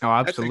 because Oh,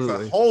 that takes a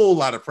absolutely. whole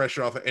lot of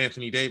pressure off of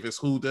Anthony Davis,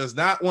 who does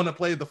not want to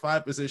play the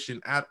 5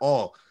 position at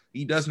all.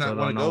 He does Still not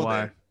want don't to know go why.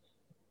 there.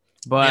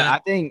 But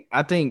And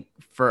I think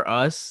for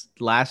us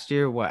last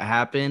year, what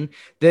happened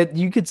that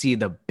you could see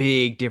the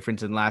big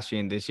difference in last year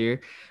and this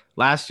year.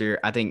 Last year,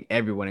 I think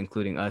everyone,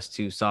 including us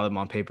too, saw them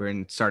on paper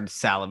and started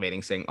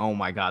salivating, saying, "Oh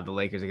my God, the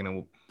Lakers are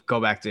gonna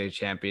go back to the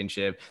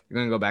championship. They're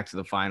gonna go back to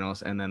the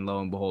finals." And then lo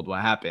and behold,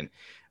 what happened?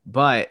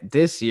 But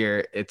this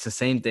year, it's the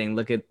same thing.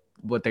 Look at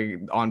what they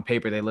on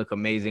paper, they look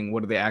amazing.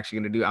 What are they actually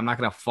gonna do? I'm not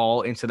gonna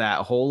fall into that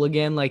hole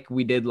again like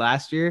we did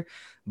last year.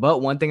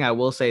 But one thing I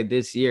will say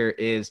this year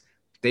is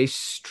they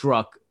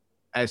struck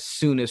as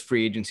soon as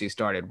free agency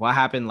started. What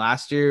happened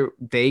last year?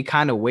 They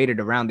kind of waited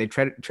around. They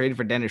traded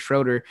for Dennis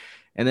Schroeder,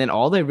 and then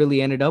all they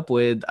really ended up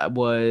with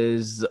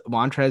was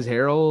Montrezl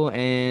Harrell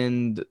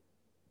and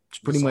it's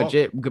pretty much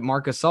Gasol. it.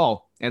 Marcus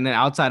Gasol. And then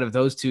outside of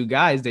those two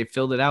guys, they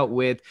filled it out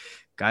with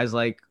guys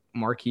like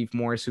Markieff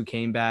Morris, who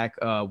came back,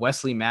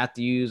 Wesley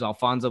Matthews,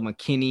 Alfonso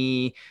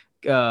McKinney,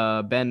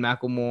 Ben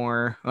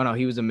McLemore. Oh no,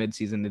 he was a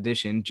midseason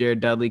addition. Jared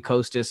Dudley,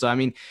 Costas. So I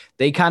mean,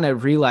 they kind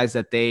of realized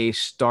that they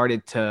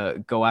started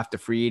to go after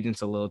free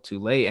agents a little too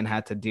late and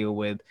had to deal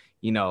with,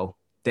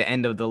 the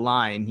end of the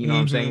line, you know what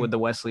I'm saying, with Mm-hmm. the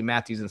Wesley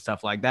Matthews and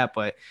stuff like that.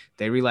 But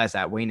they realized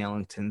that Wayne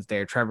Ellington's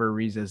there, Trevor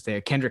Ariza's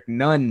there, Kendrick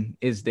Nunn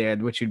is there,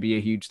 which would be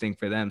a huge thing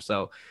for them.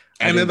 So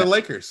I And then think the that,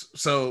 Lakers.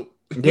 So,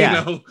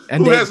 yeah.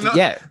 And who has not?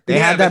 they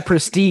Yeah. have that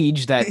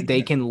prestige that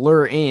they can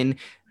lure in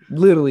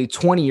literally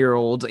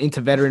 20-year-olds into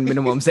veteran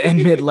minimums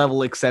and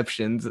mid-level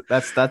exceptions.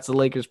 That's the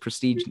Lakers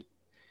prestige.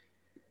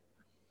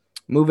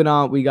 Moving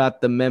on, we got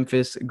the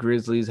Memphis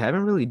Grizzlies.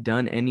 Haven't really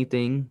done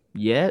anything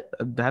yet,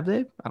 have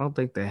they? I don't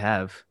think they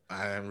have.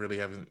 I really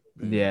haven't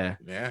been, Yeah.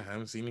 yeah, I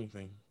haven't seen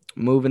anything.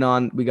 Moving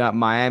on, we got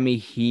Miami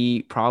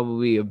Heat,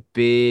 probably a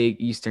big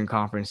Eastern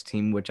Conference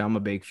team, which I'm a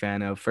big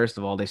fan of. First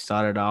of all, they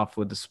started off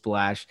with a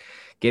splash,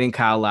 getting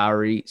Kyle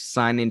Lowry,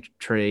 sign and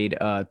trade,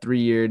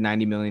 3-year,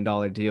 $90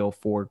 million deal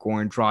for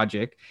Goran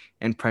Dragic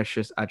and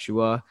Precious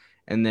Achua.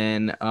 And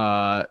then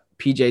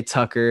PJ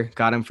Tucker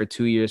got him for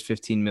 2 years,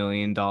 $15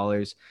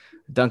 million.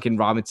 Duncan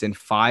Robinson,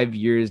 5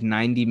 years,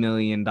 $90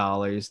 million.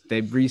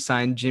 They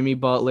re-signed Jimmy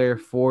Butler,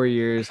 4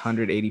 years,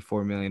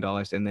 $184 million.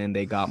 And then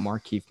they got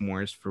Markieff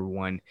Morris for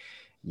 1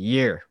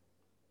 year.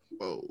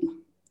 Whoa.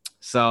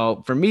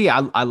 So for me,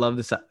 I love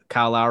this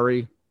Kyle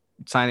Lowry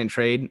sign and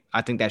trade.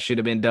 I think that should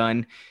have been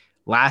done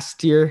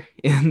last year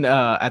in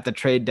at the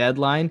trade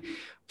deadline.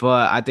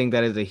 But I think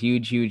that is a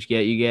huge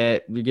get. You're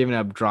giving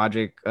up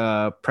Drogic,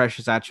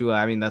 Precious Achiuwa.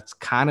 I mean, that's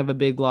kind of a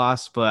big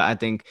loss, but I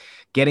think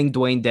getting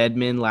Dwayne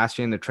Dedman last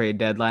year in the trade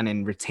deadline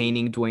and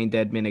retaining Dwayne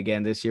Dedman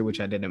again this year, which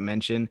I didn't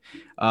mention,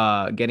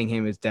 getting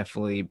him is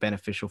definitely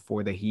beneficial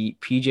for the Heat.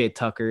 PJ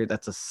Tucker,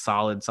 that's a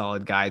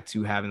solid guy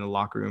to have in the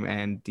locker room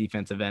and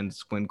defensive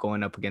ends when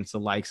going up against the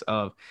likes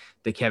of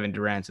the Kevin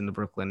Durant's and the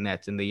Brooklyn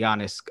Nets and the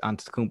Giannis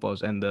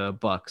Antetokounmpos and the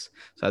Bucks.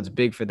 So that's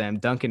big for them.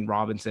 Duncan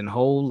Robinson,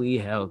 holy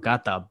hell,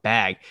 got the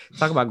bag.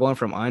 Talk about going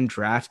from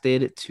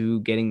undrafted to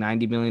getting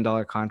 $90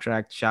 million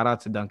contract. Shout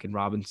out to Duncan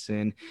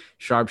Robinson,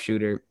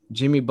 sharpshooter.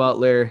 Jimmy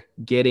Butler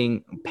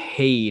getting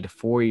paid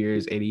 4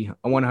 years,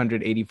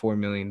 $184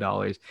 million.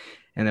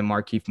 And then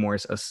Markieff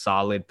Morris, a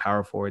solid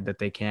power forward that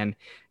they can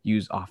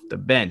use off the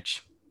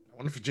bench. I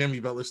wonder if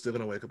Jimmy Butler's still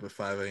gonna wake up at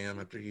 5 a.m.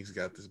 after he's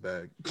got this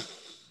bag.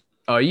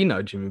 Oh, you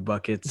know Jimmy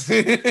Buckets.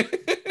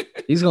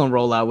 He's gonna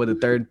roll out with a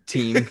third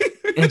team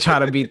and try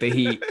to beat the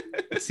Heat.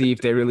 See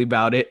if they really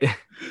bout it.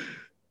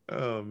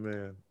 Oh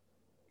man.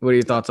 What are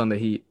your thoughts on the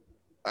Heat?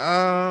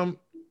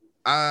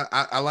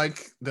 I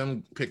like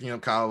them picking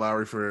up Kyle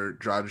Lowry for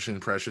Dragic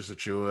and Precious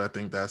Achiuwa. I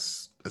think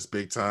that's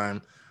big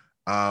time.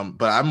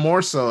 But I'm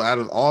more so out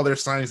of all their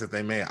signings that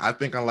they made, I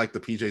think I like the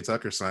PJ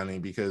Tucker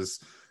signing because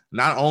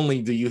not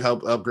only do you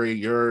help upgrade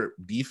your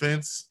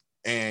defense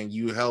and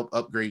you help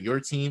upgrade your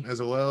team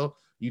as well,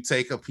 you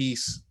take a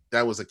piece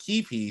that was a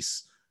key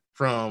piece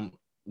from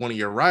one of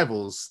your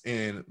rivals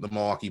in the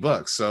Milwaukee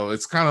Bucks. So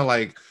it's kind of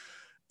like,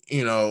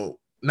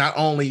 not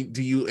only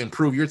do you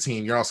improve your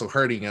team, you're also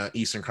hurting an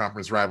Eastern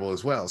Conference rival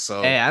as well.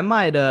 So hey, I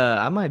might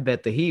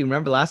bet the Heat.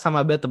 Remember last time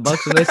I bet the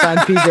Bucks when they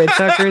signed PJ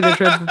Tucker, they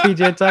traded for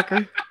PJ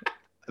Tucker.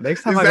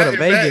 Next time I go to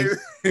Vegas,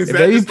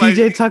 baby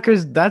PJ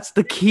Tucker's that's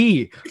the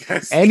key.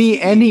 Any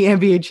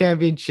NBA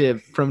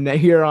championship from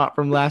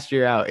last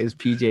year out is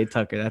PJ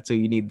Tucker. That's who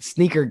you need.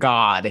 Sneaker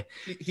god.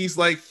 He's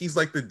like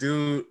the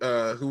dude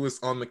who was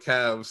on the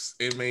Cavs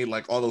and made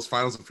like all those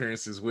finals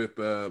appearances with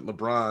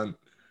LeBron.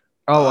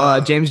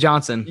 James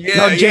Johnson. Yeah,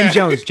 no, James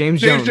Jones.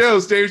 James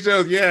Jones.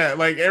 Yeah,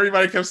 like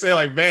everybody kept saying,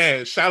 like,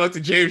 man, shout out to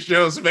James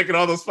Jones for making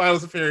all those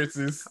finals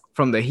appearances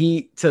from the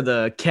Heat to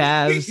the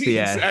Cavs.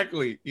 Yeah,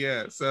 exactly.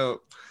 Yeah.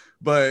 So,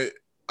 but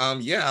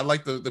yeah, I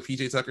like the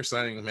PJ Tucker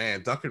signing.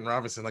 Man, Duncan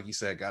Robinson, like you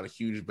said, got a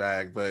huge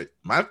bag. But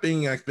my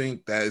thing, I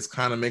think that is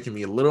kind of making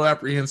me a little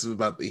apprehensive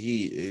about the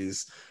Heat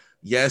is,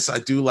 yes, I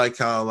do like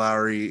Kyle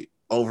Lowry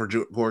over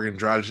Goran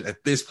Dragic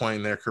at this point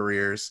in their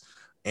careers,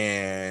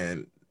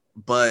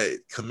 but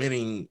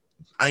committing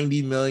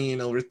 $90 million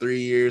over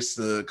 3 years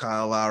to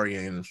Kyle Lowry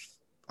and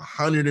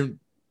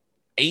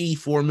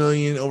 $184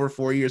 million over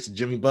 4 years to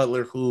Jimmy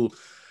Butler, who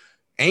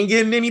ain't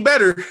getting any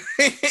better,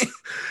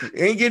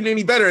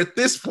 at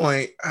this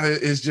point,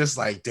 is just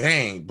like,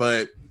 dang.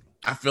 But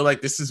I feel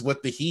like this is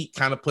what the Heat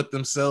kind of put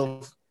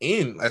themselves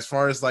in, as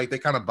far as like they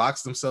kind of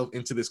boxed themselves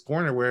into this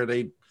corner where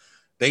they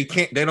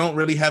don't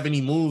really have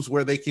any moves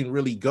where they can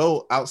really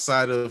go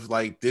outside of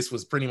like, this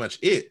was pretty much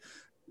it.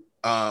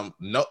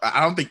 No, I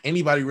don't think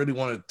anybody really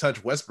wanted to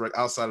touch Westbrook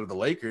outside of the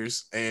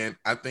Lakers, and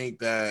I think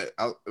that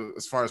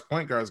as far as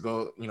point guards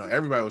go,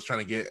 everybody was trying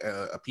to get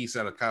a piece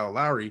out of Kyle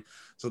Lowry,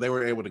 so they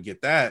were able to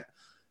get that.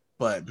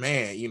 But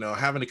man,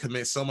 having to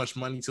commit so much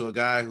money to a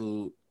guy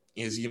who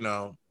is, in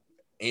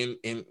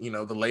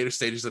the later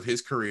stages of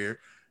his career,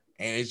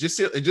 and it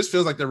just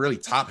feels like they're really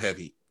top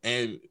heavy.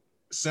 And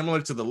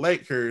similar to the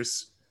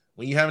Lakers,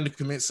 when you're having to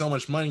commit so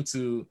much money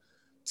to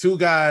two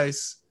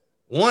guys.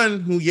 One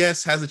who,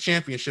 yes, has a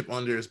championship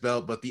under his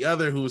belt, but the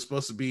other who is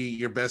supposed to be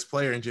your best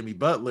player in Jimmy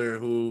Butler,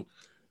 who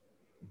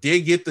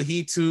did get the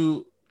Heat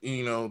to,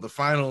 the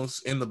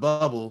finals in the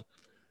bubble.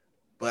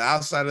 But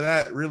outside of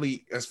that,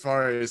 really, as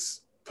far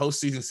as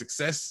postseason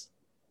success,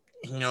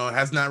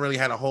 has not really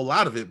had a whole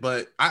lot of it.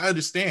 But I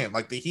understand,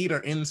 like, the Heat are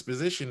in this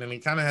position and they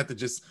kind of have to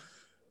just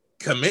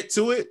commit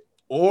to it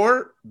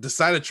or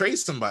decide to trade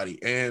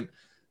somebody. And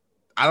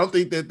I don't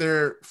think that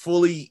they're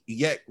fully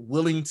yet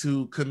willing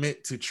to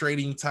commit to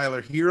trading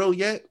Tyler Hero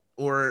yet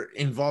or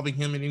involving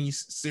him in any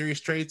serious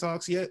trade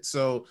talks yet.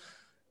 So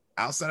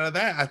outside of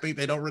that, I think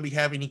they don't really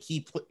have any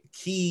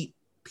key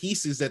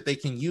pieces that they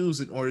can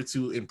use in order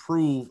to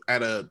improve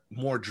at a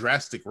more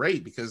drastic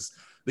rate, because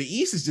the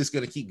East is just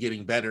going to keep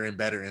getting better and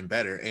better and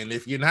better. And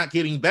if you're not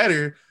getting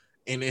better,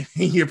 and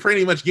you're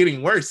pretty much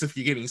getting worse if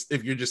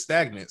you're just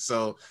stagnant.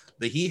 So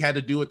the Heat had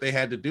to do what they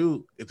had to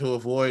do to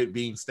avoid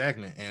being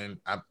stagnant, and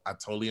I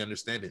totally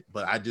understand it.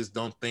 But I just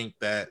don't think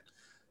that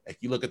if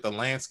you look at the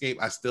landscape,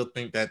 I still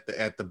think that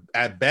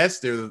at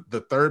best they're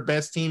the third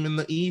best team in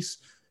the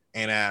East,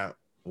 and at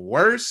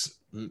worst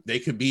they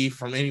could be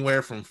from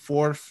anywhere from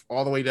fourth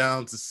all the way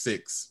down to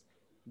sixth.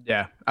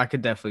 Yeah, I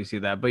could definitely see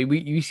that. But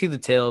you see the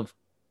tale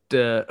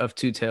of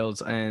two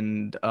tales,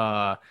 and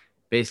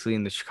basically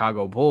in the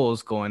Chicago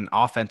Bulls going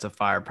offensive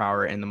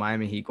firepower and the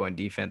Miami Heat going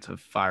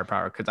defensive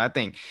firepower. Because I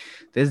think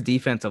this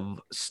defensive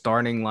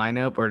starting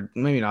lineup, or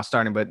maybe not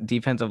starting, but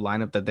defensive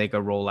lineup that they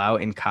could roll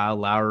out in Kyle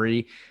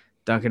Lowry,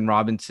 Duncan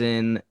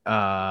Robinson,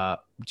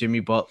 Jimmy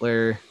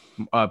Butler,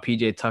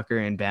 PJ Tucker,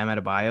 and Bam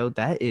Adebayo,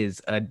 that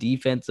is a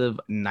defensive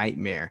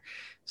nightmare.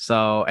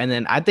 So, and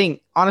then I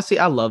think honestly,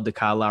 I love the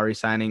Kyle Lowry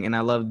signing and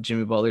I love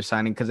Jimmy Butler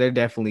signing because they're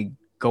definitely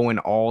going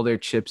all their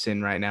chips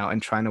in right now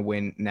and trying to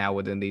win now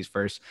within these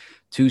first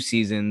 2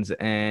 seasons.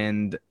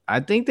 And I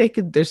think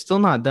they're still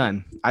not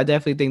done. I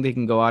definitely think they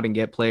can go out and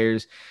get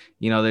players.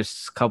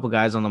 There's a couple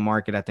guys on the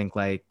market. I think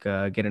like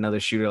get another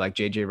shooter like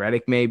JJ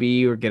Redick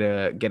maybe, or get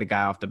a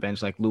guy off the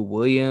bench like Lou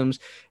Williams,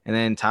 and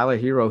then Tyler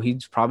Hero.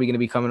 He's probably going to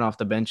be coming off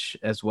the bench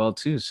as well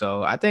too.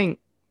 So I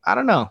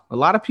don't know. A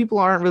lot of people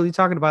aren't really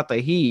talking about the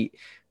Heat,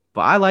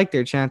 but I like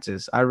their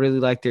chances. I really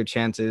like their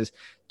chances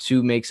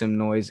to make some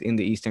noise in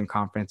the Eastern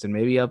Conference and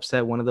maybe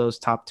upset one of those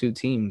top two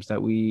teams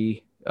that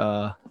we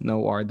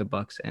know are the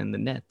Bucks and the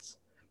Nets.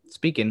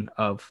 Speaking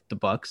of the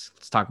Bucks,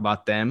 let's talk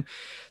about them.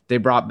 They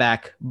brought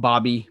back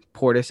Bobby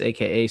Portis,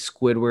 aka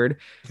Squidward,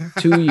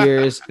 2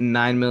 years,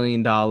 $9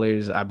 million.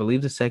 I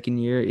believe the second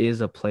year is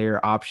a player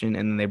option,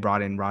 and then they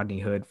brought in Rodney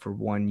Hood for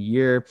 1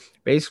 year.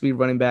 Basically,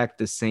 running back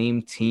the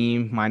same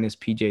team minus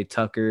PJ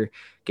Tucker,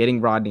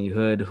 getting Rodney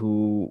Hood,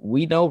 who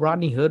we know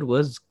Rodney Hood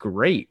was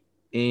great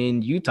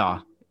in Utah,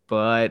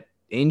 but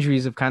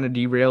injuries have kind of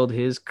derailed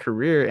his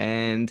career,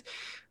 and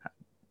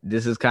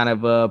this is kind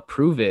of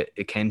prove it.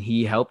 Can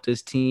he help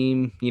this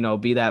team,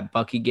 be that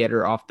bucket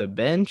getter off the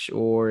bench,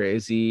 or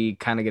is he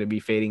kind of going to be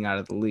fading out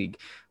of the league?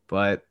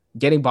 But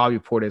getting Bobby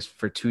Portis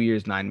for 2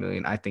 years, $9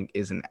 million, I think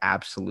is an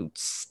absolute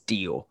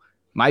steal.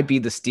 Might be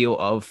the steal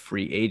of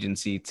free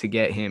agency to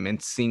get him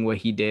and seeing what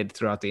he did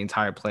throughout the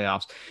entire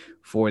playoffs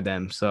for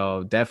them.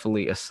 So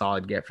definitely a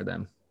solid get for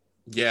them.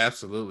 Yeah,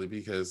 absolutely.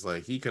 Because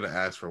like he could have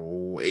asked for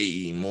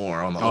way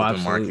more on the Oh,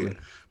 open market, absolutely.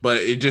 but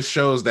it just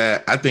shows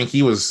that I think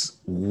he was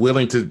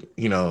willing to,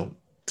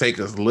 take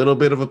a little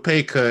bit of a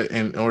pay cut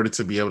in order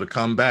to be able to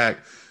come back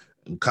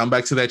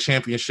to that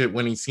championship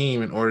winning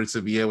team in order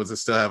to be able to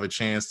still have a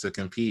chance to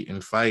compete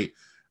and fight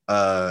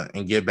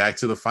and get back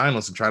to the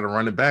finals and try to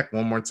run it back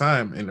one more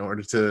time in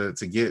order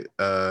to get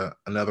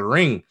another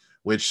ring,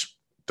 which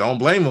don't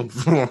blame him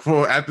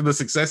for after the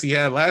success he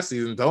had last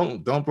season.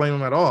 Don't blame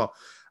him at all.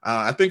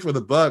 I think for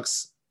the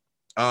Bucks,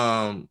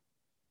 um,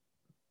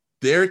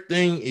 their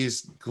thing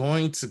is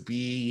going to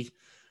be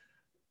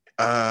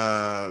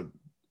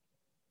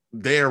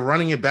they're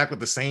running it back with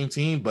the same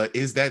team, but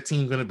is that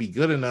team going to be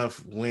good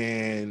enough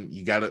when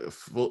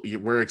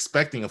we're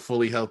expecting a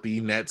fully healthy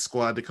net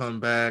squad to come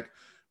back?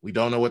 We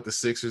don't know what the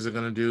Sixers are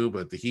going to do,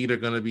 but the Heat are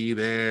going to be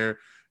there.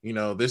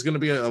 There's going to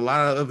be a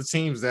lot of other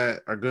teams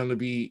that are going to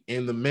be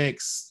in the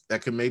mix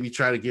that could maybe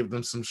try to give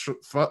them some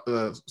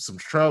troubles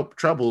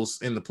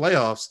in the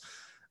playoffs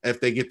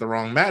if they get the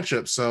wrong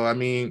matchup. So, I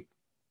mean,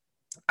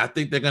 I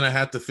think they're going to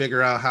have to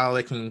figure out how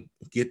they can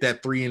get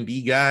that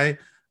 3-and-D guy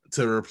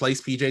to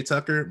replace PJ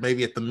Tucker,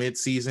 maybe at the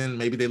mid-season.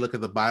 Maybe they look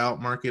at the buyout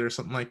market or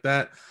something like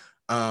that.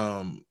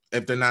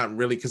 If they're not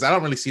really, because I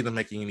don't really see them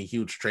making any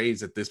huge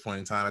trades at this point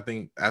in time. I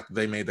think after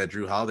they made that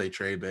Drew Holiday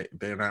trade,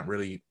 they're not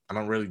really, I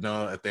don't really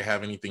know if they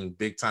have anything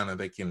big time that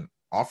they can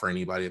offer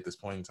anybody at this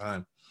point in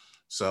time.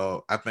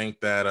 So I think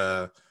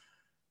that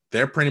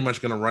they're pretty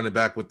much going to run it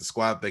back with the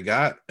squad they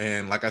got.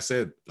 And like I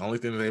said, the only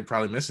thing that they're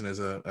probably missing is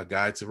a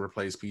guy to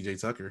replace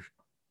PJ Tucker.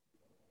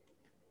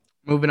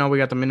 Moving on, we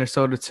got the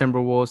Minnesota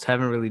Timberwolves.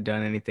 Haven't really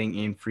done anything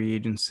in free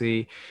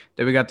agency.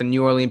 Then we got the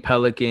New Orleans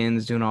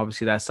Pelicans doing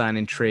obviously that sign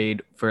and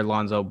trade for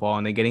Lonzo Ball,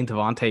 and they're getting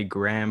Devontae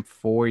Graham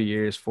 4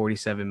 years,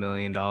 $47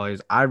 million.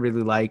 I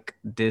really like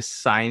this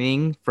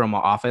signing from an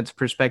offense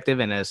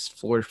perspective and a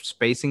floor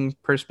spacing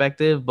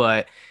perspective,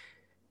 but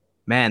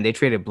man, they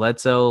traded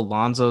Bledsoe.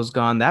 Lonzo's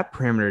gone. That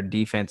perimeter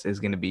defense is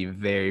going to be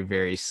very,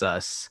 very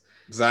sus.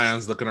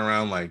 Zion's looking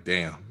around like,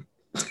 damn.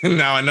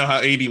 Now I know how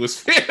AD was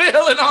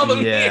feeling all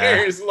them Yeah.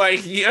 years.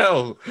 Like,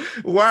 yo,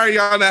 why are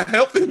y'all not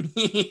helping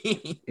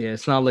me? Yeah,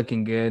 it's not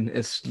looking good.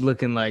 It's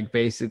looking like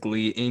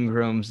basically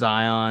Ingram,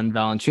 Zion,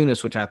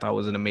 Valanciunas, which I thought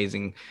was an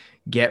amazing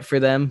get for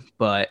them.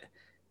 But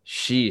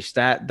sheesh,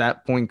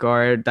 that point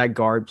guard, that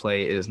guard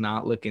play is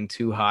not looking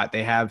too hot.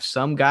 They have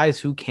some guys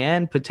who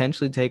can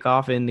potentially take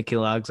off in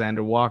Nickeil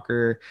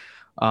Alexander-Walker,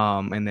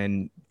 and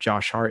then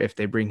Josh Hart if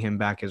they bring him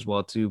back as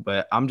well too.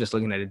 But I'm just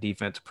looking at a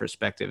defensive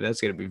perspective. That's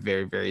going to be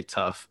very, very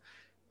tough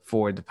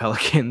for the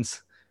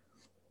Pelicans.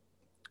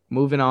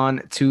 Moving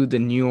on to the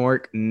New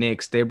York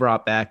Knicks. They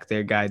brought back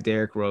their guy,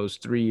 Derrick Rose,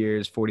 3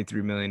 years,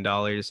 $43 million.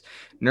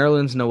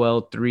 Nerlens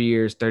Noel, 3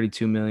 years,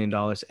 $32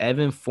 million.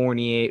 Evan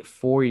Fournier,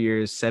 4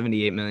 years,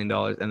 $78 million.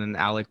 And then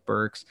Alec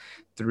Burks,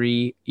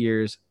 3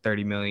 years,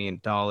 $30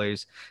 million.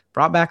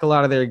 Brought back a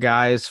lot of their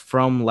guys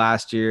from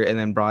last year and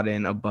then brought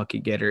in a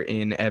bucket getter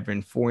in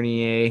Evan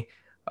Fournier,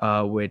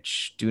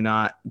 which do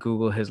not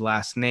Google his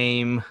last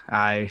name.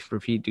 I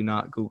repeat, do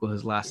not Google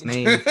his last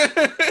name.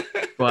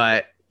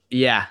 But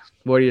yeah,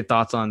 what are your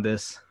thoughts on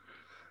this?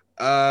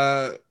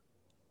 uh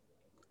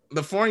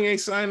the Fournier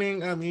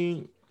signing, I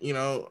mean,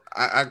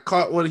 I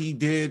caught what he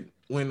did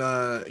when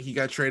he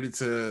got traded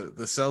to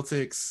the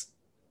Celtics.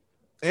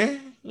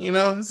 It's Yeah,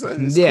 cool.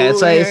 it's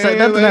Yeah,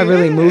 nothing that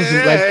really moves me.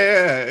 Like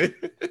yeah.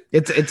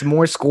 it's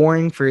more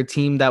scoring for a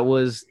team that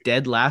was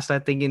dead last, I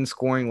think, in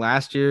scoring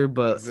last year,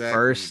 but Exactly.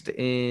 first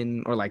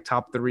in or like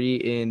top three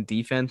in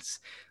defense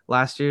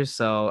last year.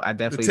 So I The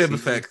definitely Tibbs see.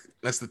 effect.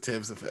 That's the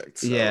Tibbs effect.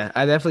 So Yeah,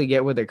 I definitely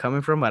get where they're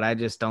coming from, but I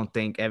just don't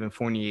think Evan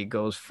Fournier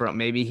goes from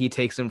maybe he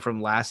takes him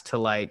from last to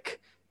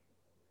like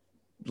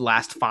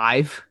last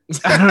five.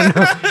 I don't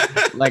know.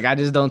 Like I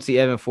just don't see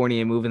Evan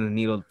Fournier moving the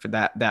needle for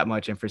that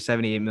much, and for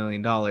 $78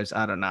 million,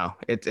 I don't know.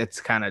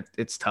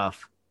 It's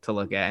tough to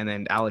look at. And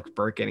then Alex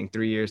Burke getting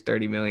 3 years,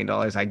 $30 million.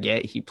 I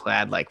get he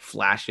had like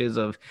flashes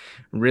of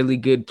really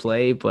good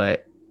play,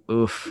 but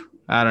oof,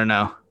 I don't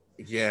know.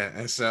 yeah,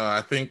 and so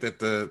I think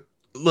that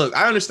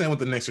I understand what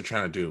the Knicks are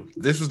trying to do.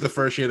 This was the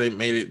first year they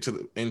made it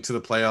into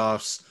the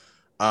playoffs,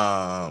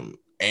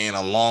 and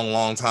a long,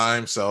 long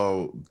time.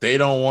 So they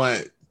don't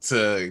want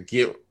to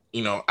get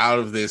out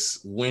of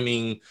this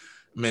winning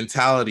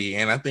mentality.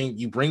 And I think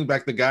you bring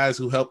back the guys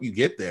who help you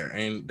get there,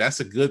 and that's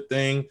a good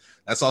thing.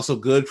 That's also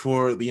good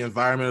for the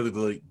environment of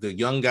the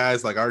young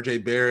guys like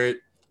RJ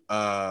Barrett,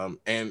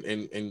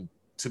 and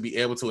to be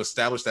able to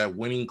establish that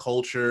winning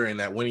culture and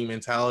that winning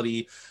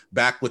mentality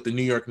back with the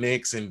New York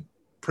Knicks and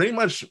pretty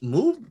much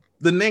move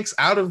the Knicks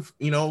out of,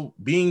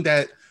 being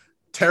that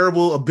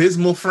terrible,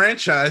 abysmal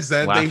franchise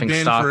that they've Laughing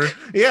been for. stock.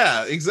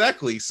 Yeah,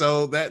 exactly.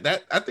 So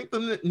that I think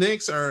the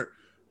Knicks are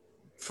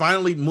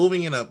finally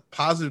moving in a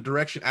positive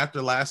direction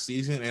after last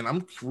season. And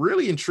I'm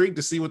really intrigued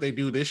to see what they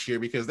do this year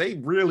because they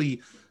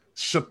really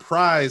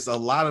surprised a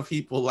lot of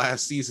people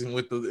last season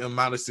with the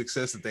amount of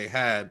success that they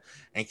had.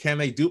 And can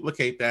they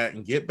duplicate that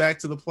and get back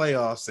to the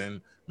playoffs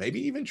and maybe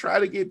even try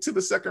to get to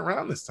the second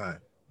round this time?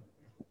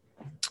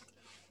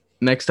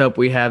 Next up,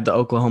 we have the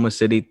Oklahoma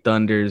City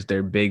Thunders.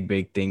 Their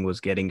big thing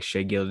was getting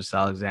Shai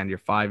Gilgeous-Alexander,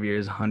 5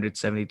 years,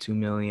 $172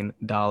 million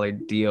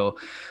deal.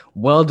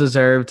 Well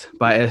deserved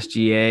by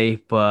SGA,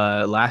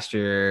 but last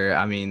year,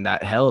 I mean,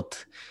 that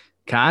health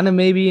kind of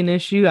maybe an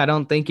issue. I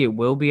don't think it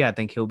will be. I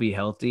think he'll be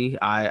healthy.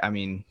 I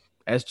mean,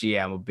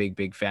 SGA, I'm a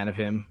big fan of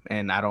him,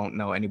 and I don't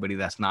know anybody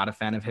that's not a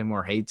fan of him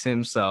or hates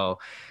him. So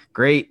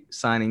great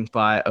signing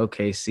by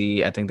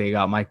OKC. I think they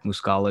got Mike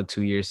Muscala,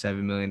 2 years,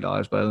 $7 million.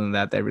 But other than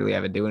that, they really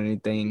haven't doing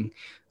anything.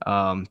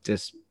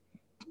 Just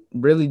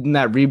really in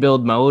that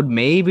rebuild mode.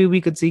 Maybe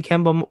we could see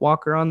Kemba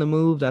Walker on the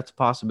move. That's a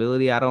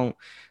possibility. I don't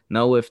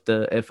know if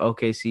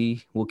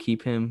OKC will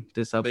keep him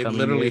this They upcoming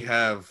literally year.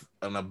 have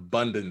an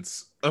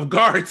abundance of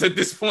guards at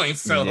this point.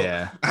 So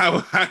Yeah.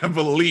 I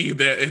believe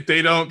that if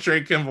they don't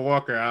trade Kemba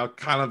Walker, I'll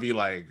kind of be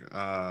like,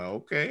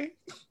 okay.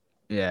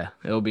 Yeah,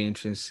 it'll be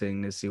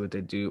interesting to see what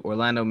they do.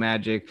 Orlando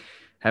Magic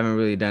haven't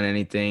really done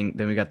anything.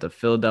 Then we got the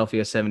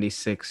Philadelphia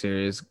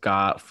 76ers,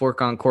 got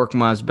Furkan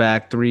Korkmaz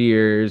back, 3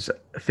 years,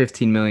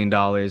 $15 million,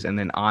 and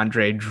then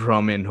Andre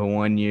Drummond, a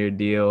 1 year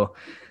deal.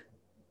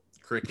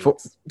 For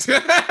Crickets.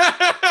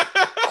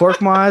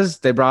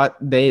 Korkmaz,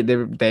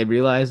 they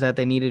realized that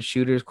they needed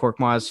shooters.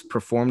 Korkmaz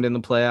performed in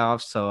the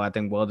playoffs, so I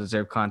think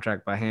well-deserved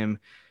contract by him.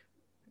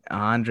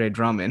 Andre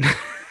Drummond.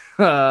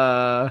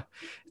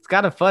 It's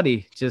kind of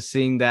funny just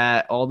seeing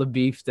that all the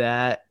beef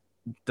that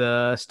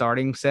the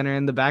starting center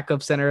and the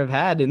backup center have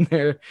had in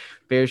their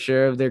fair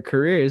share of their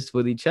careers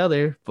with each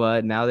other,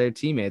 but now they're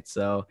teammates.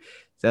 So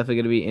it's definitely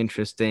going to be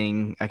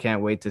interesting. I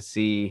can't wait to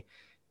see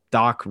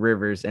Doc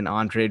Rivers and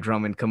Andre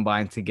Drummond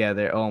combined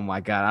together. Oh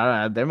my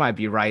God. There might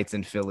be riots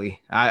in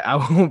Philly. I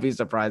won't be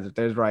surprised if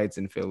there's riots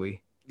in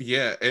Philly.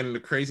 Yeah, and the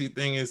crazy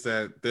thing is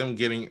that them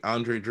getting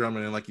Andre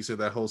Drummond and like you said,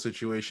 that whole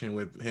situation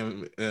with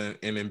him and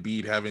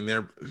Embiid having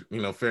their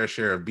fair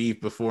share of beef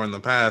before in the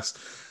past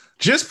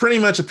just pretty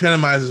much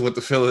epitomizes what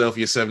the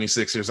Philadelphia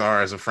 76ers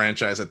are as a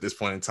franchise at this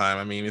point in time.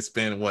 I mean, it's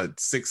been what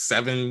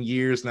 6-7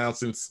 years now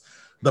since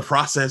the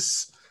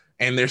process,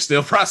 and they're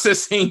still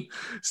processing,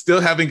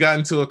 still haven't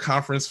gotten to a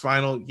conference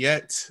final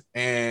yet.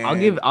 And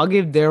I'll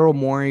give Daryl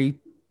Morey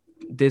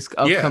this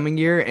yeah, upcoming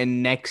year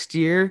and next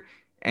year,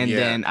 and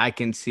yeah. then I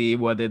can see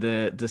whether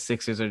the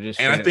Sixers are just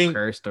And I straight up think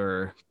cursed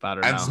or I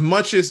don't as know.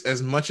 much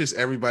as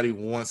everybody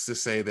wants to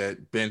say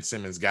that Ben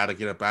Simmons got to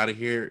get up out of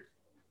here,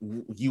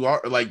 you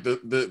are like the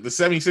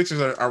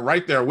 76ers are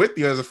right there with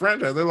you as a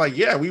franchise. They're like,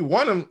 yeah, we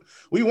want him,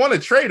 we want to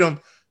trade him,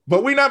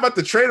 but we're not about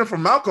to trade him for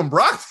Malcolm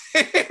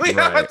Brogdon. We're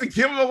not Right, about to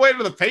give him away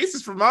to the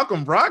Pacers for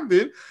Malcolm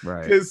Brogdon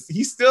right. because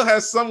he still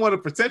has somewhat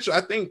of potential.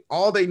 I think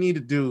all they need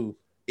to do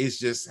is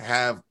just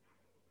have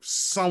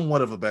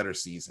somewhat of a better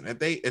season.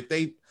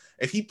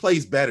 If he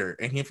plays better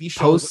and if he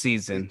shows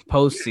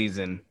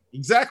Postseason.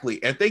 exactly,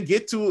 if they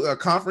get to a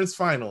conference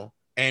final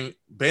and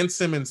Ben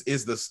Simmons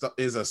is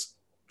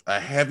a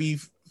heavy,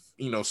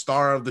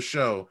 star of the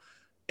show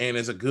and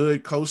is a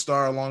good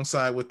co-star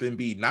alongside with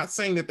Embiid. Not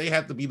saying that they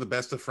have to be the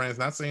best of friends,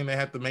 not saying they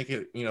have to make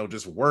it,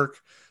 just work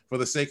for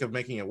the sake of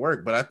making it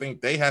work, but I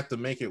think they have to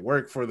make it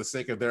work for the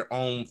sake of their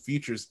own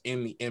futures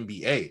in the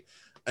NBA.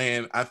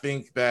 And I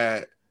think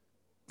that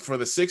for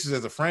the Sixers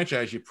as a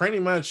franchise, you're pretty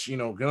much,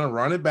 gonna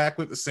run it back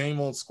with the same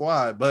old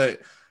squad.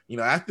 But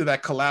after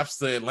that collapse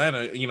to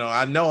Atlanta,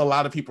 I know a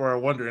lot of people are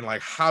wondering,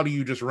 like, how do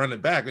you just run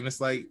it back? And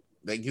it's like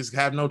they just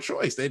have no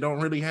choice. They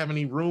don't really have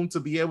any room to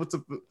be able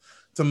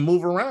to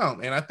move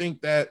around. And I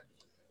think that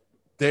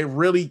they're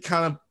really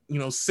kind of,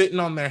 sitting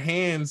on their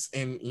hands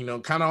and,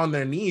 kind of on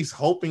their knees,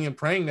 hoping and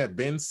praying that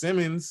Ben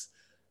Simmons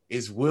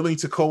is willing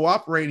to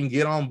cooperate and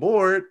get on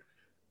board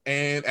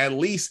and at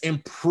least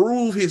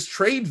improve his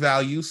trade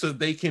value so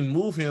they can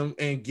move him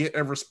and get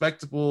a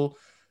respectable,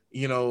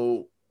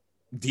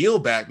 deal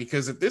back.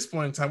 Because at this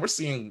point in time, we're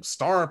seeing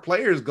star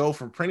players go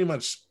for pretty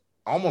much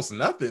almost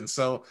nothing.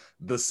 So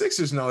the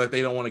Sixers know that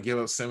they don't want to give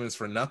up Simmons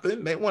for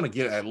nothing. They want to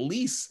get at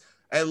least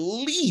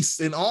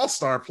an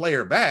all-star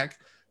player back.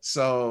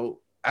 So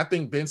I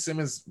think Ben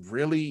Simmons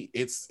really,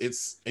 it's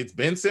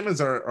Ben Simmons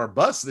or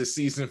bust this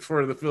season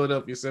for the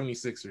Philadelphia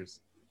 76ers.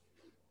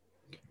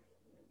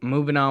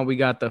 Moving on, we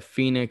got the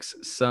Phoenix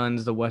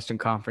Suns, the Western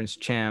Conference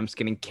champs,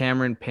 getting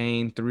Cameron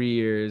Payne 3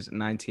 years,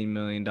 $19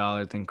 million,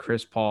 and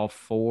Chris Paul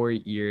 4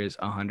 years,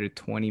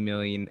 $120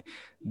 million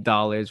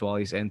while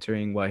he's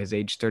entering his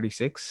age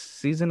 36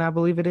 season, I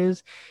believe it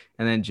is.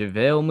 And then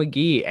JaVale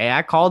McGee. Hey,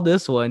 I called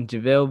this one.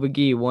 JaVale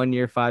McGee, 1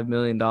 year, $5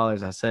 million.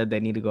 I said they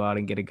need to go out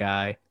and get a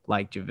guy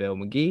like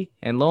JaVale McGee.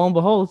 And lo and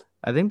behold,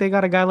 I think they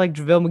got a guy like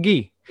JaVale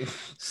McGee.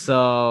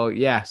 So,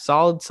 yeah,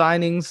 solid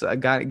signings.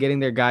 Getting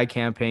their guy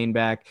campaign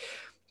back.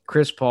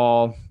 Chris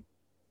Paul,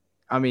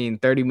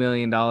 $30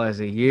 million a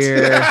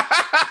year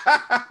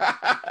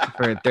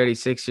for a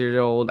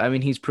 36-year-old.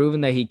 He's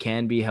proven that he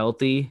can be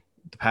healthy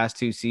the past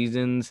 2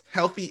 seasons.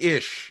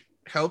 Healthy-ish,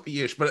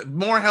 but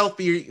more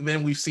healthy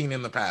than we've seen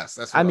in the past.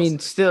 That's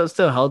what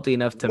still healthy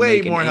enough to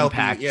make an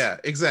impact. Yeah,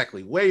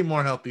 exactly. Way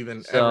more healthy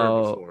than ever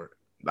before.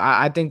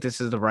 I think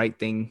this is the right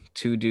thing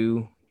to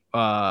do.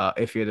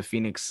 If you're the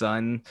Phoenix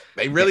Suns,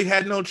 they really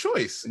had no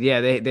choice.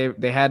 Yeah,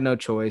 they had no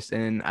choice,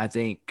 and I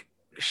think,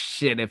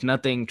 if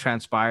nothing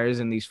transpires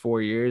in these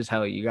 4 years,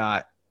 hell, you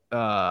got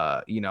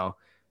a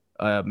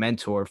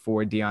mentor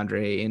for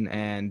DeAndre Ayton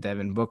and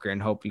Devin Booker,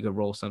 and hope you could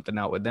roll something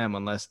out with them.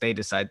 Unless they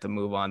decide to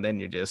move on, then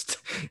you're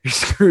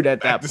screwed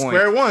at that point.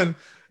 Square one.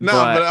 No,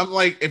 but I'm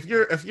like, if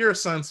you're a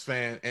Suns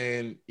fan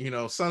and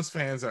Suns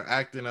fans are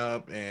acting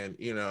up and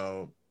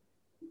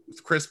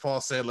Chris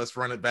Paul said, let's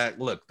run it back.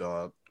 Look,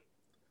 dog,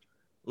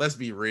 let's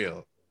be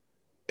real.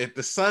 If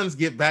the Suns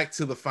get back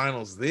to the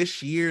finals this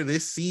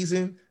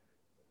season,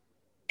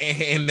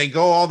 and they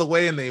go all the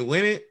way and they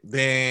win it,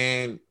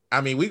 then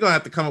we're gonna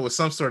have to come up with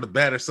some sort of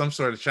bet or some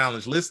sort of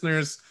challenge.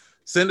 Listeners,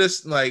 send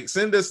us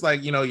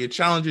your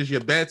challenges, your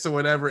bets, or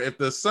whatever. If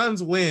the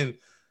Suns win,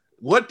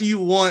 what do you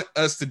want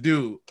us to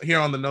do here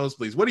on the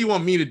Nosebleeds? What do you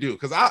want me to do?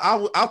 Because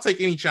I'll take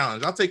any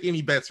challenge. I'll take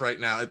any bets right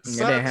now. If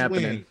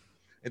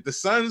the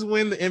Suns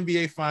win the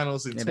NBA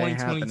Finals in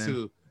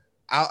 2022.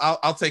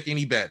 I'll take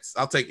any bets.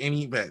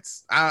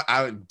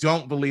 I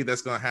don't believe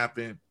that's going to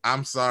happen.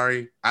 I'm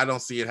sorry. I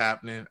don't see it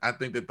happening. I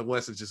think that the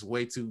West is just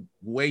way too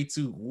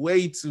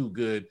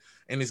good.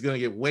 And it's going to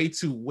get way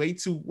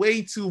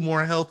too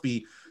more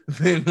healthy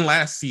than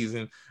last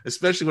season,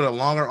 especially with a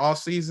longer off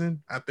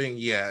season. I think,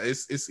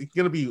 it's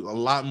going to be a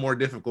lot more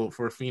difficult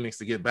for Phoenix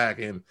to get back.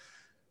 And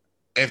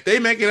if they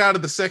make it out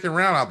of the second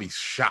round, I'll be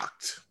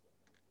shocked.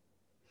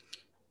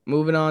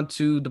 Moving on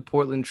to the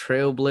Portland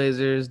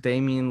Trailblazers,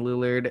 Damian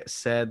Lillard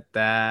said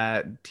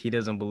that he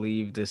doesn't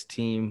believe this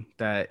team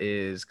that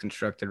is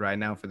constructed right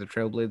now for the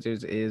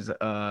Trailblazers is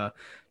a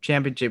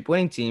championship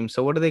winning team.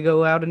 So what do they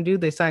go out and do?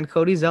 They signed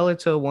Cody Zeller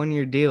to a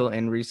 1-year deal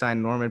and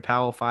re-signed Norman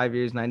Powell 5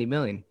 years, $90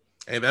 million.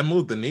 Hey, that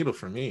moved the needle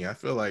for me. I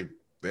feel like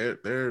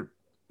they're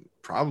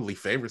probably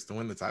favorites to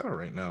win the title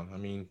right now.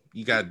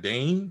 You got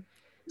Dame,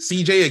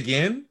 CJ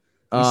again.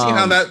 You see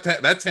how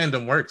that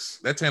tandem works.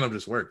 That tandem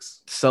just works.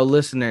 So,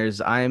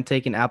 listeners, I am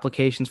taking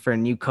applications for a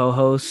new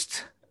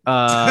co-host.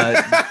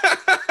 I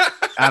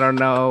don't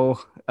know.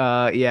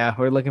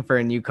 We're looking for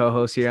a new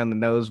co-host here on the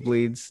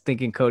Nosebleeds.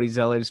 Thinking Cody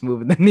Zeller is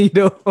moving the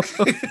needle.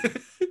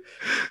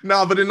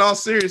 No, but in all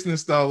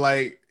seriousness, though,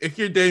 like, if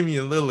you're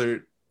Damian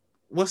Lillard,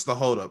 what's the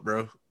holdup,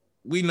 bro?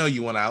 We know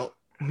you want out.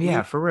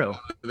 Yeah, for real.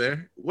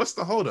 There. What's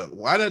the holdup?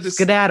 Why not just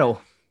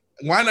skedaddle?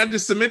 Why not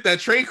just submit that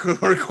trade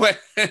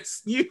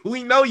request?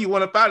 We know you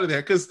want up out of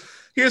there. Because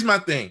here's my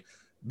thing.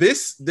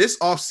 This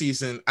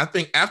offseason, I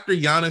think after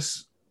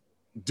Giannis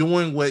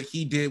doing what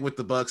he did with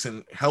the Bucks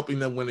and helping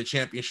them win the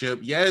championship,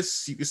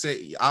 yes, you could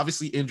say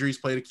obviously injuries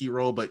played a key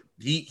role, but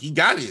he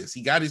got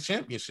his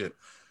championship.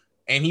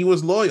 And he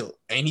was loyal.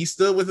 And he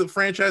stood with the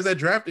franchise that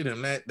drafted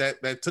him,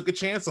 that took a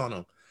chance on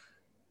him.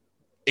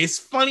 It's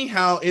funny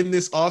how in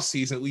this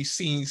offseason we've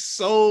seen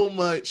so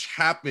much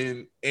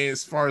happen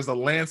as far as the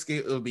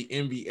landscape of the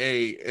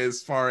NBA,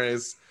 as far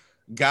as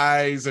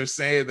guys are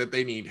saying that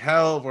they need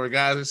help, or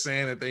guys are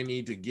saying that they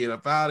need to get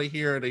up out of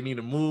here, or they need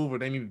to move, or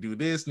they need to do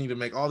this, need to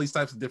make all these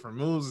types of different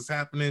moves is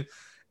happening.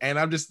 And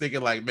I'm just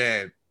thinking like,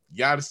 man,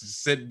 y'all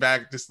just sitting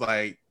back just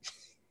like,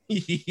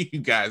 you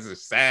guys are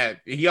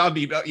sad. Y'all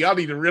need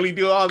to really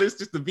do all this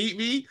just to beat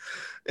me.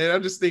 And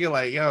I'm just thinking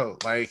like, yo,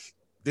 like,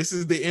 this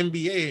is the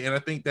NBA, and I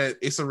think that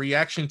it's a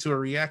reaction to a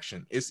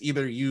reaction. It's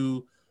either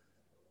you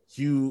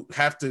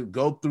have to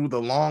go through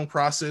the long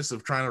process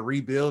of trying to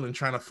rebuild and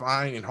trying to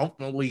find and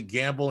hopefully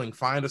gamble and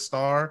find a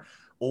star,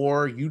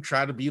 or you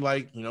try to be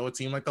like, a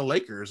team like the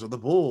Lakers or the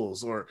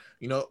Bulls, or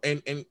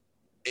and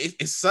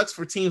it sucks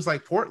for teams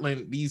like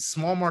Portland, these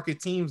small market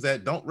teams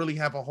that don't really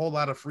have a whole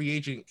lot of free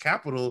agent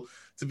capital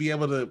to be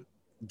able to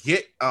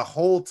get a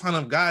whole ton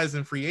of guys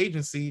in free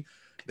agency.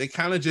 They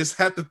kind of just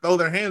have to throw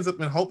their hands up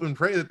and hope and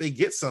pray that they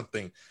get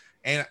something.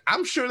 And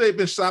I'm sure they've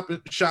been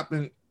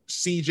shopping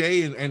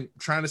CJ and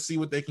trying to see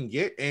what they can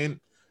get. And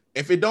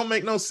if it don't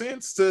make no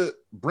sense to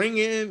bring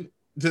in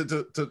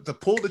to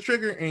pull the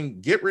trigger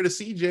and get rid of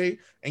CJ,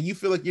 and you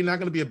feel like you're not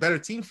going to be a better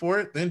team for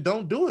it, then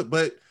don't do it.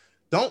 But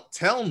don't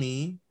tell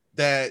me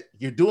that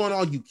you're doing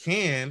all you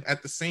can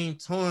at the same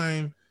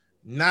time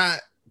not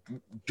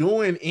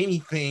doing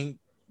anything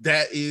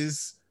that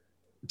is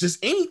just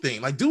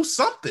anything. Like, do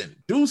something.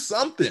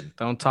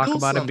 Don't talk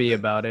about it, be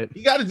about it.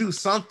 You got to do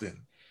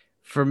something.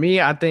 For me,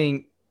 I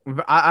think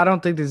I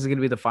don't think this is going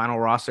to be the final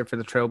roster for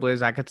the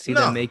Trailblazers. I could see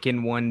them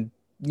making one,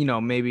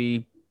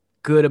 maybe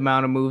good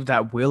amount of moves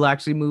that will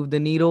actually move the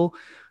needle.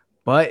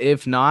 But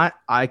if not,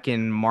 I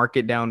can mark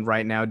it down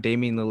right now.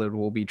 Damian Lillard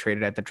will be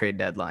traded at the trade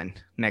deadline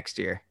next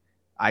year.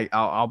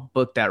 I'll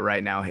book that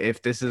right now.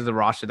 If this is the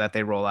roster that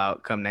they roll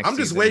out come next season. I'm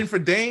just season. waiting for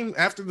Dame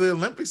after the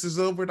Olympics is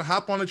over to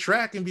hop on the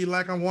track and be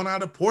like, I want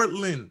out of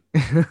Portland.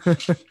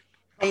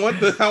 I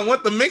want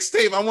the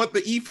mixtape. I want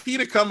the EP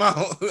to come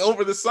out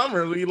over the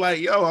summer. Be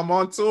like, yo, I'm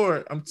on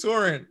tour. I'm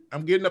touring.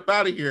 I'm getting up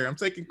out of here. I'm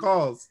taking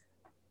calls.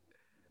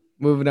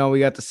 Moving on, we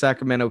got the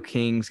Sacramento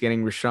Kings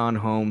getting Richaun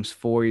Holmes,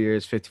 4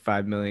 years,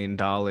 $55 million.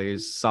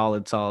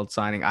 Solid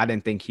signing. I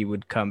didn't think he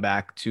would come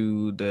back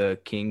to the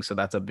Kings, so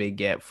that's a big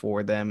get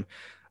for them.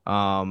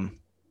 Nah,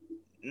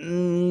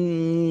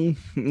 the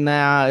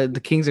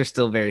Kings are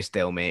still very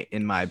stalemate,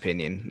 in my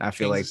opinion. I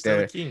feel like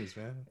they're Kings,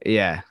 man.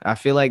 Yeah, I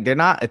feel like they're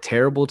not a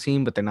terrible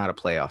team, but they're not a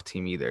playoff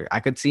team either. I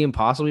could see them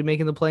possibly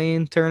making the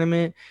play-in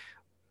tournament,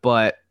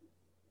 but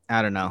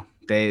I don't know.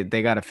 They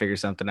got to figure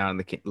something out in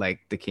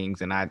the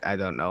Kings, and I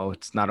don't know.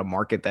 It's not a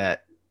market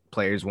that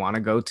players want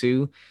to go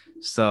to,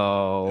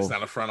 so it's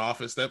not a front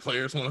office that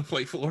players want to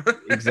play for.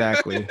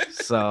 Exactly.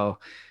 So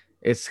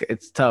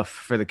it's tough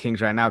for the Kings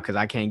right now because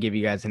I can't give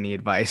you guys any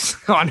advice.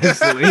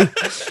 Honestly,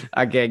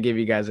 I can't give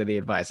you guys any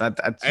advice. Hey,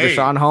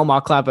 Richaun Holmes, I'll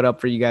clap it up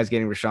for you guys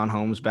getting Richaun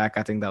Holmes back.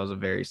 I think that was a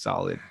very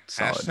solid.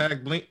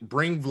 Hashtag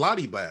bring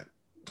Vladdy back.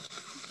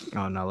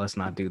 Oh no, let's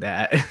not do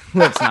that.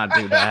 Let's not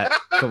do that.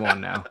 Come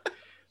on now.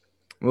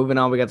 Moving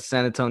on, we got the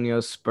San Antonio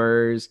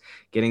Spurs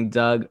getting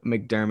Doug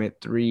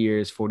McDermott, 3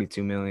 years,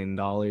 $42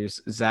 million.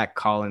 Zach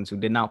Collins, who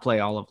did not play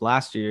all of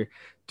last year,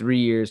 3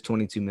 years,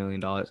 $22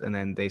 million. And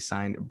then they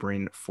signed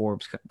Bryn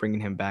Forbes,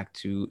 bringing him back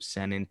to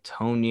San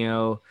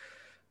Antonio.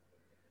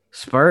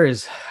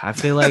 Spurs, I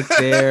feel like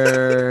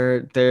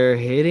they're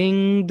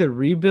hitting the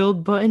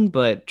rebuild button,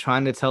 but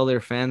trying to tell their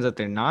fans that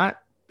they're not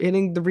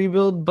hitting the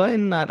rebuild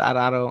button.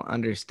 I don't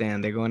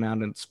understand. They're going out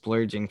and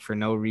splurging for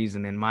no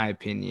reason, in my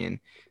opinion.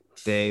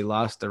 They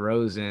lost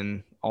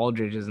DeRozan.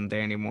 Aldridge isn't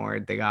there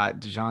anymore. They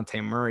got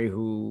DeJounte Murray,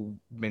 who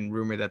been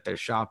rumored that they're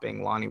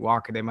shopping. Lonnie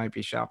Walker, they might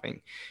be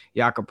shopping.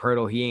 Jakob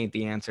Poeltl, he ain't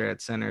the answer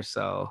at center.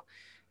 So,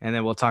 and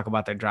then we'll talk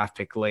about their draft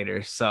pick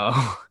later. So,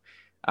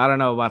 I don't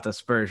know about the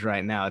Spurs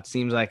right now. It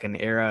seems like an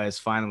era is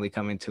finally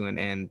coming to an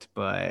end,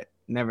 but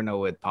never know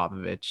with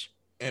Popovich.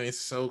 And it's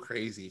so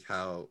crazy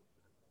how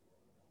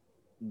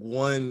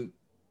one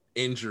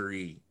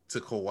injury to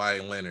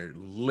Kawhi Leonard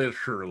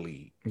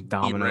literally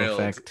domino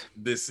effect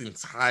this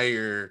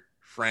entire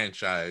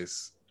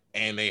franchise,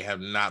 and they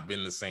have not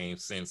been the same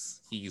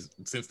since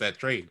that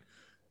trade.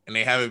 And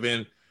they haven't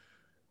been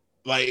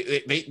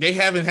like they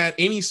haven't had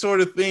any sort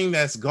of thing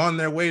that's gone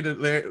their way to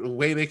their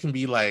way they can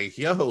be like,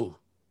 yo,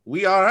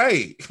 we all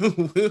right.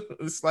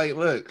 It's like,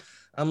 look,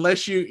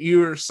 unless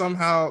you're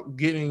somehow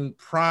getting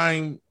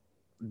prime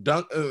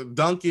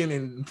Duncan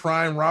and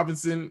prime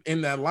Robinson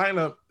in that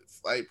lineup,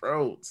 like,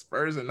 bro,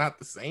 Spurs are not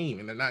the same,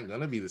 and they're not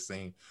gonna be the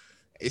same.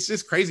 It's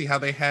just crazy how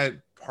they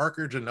had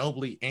Parker,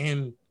 Ginobili,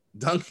 and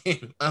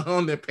Duncan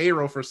on their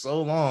payroll for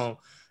so long,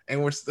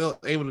 and we're still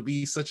able to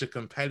be such a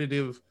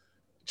competitive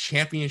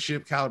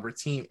championship caliber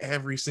team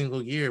every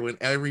single year. When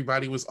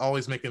everybody was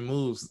always making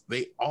moves,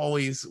 they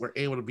always were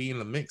able to be in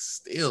the mix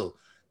still,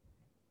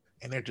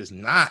 and they're just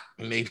not,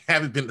 and they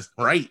haven't been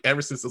right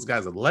ever since those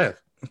guys have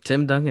left.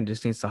 Tim Duncan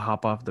just needs to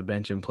hop off the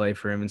bench and play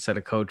for him instead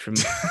of coach him.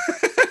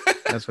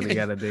 That's what he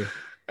got to do.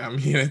 I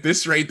mean, at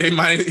this rate, they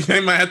might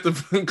have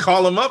to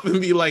call him up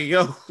and be like,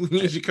 "Yo, we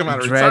need you to come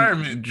out of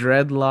retirement."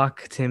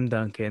 Dreadlock Tim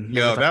Duncan.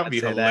 Yo, that would be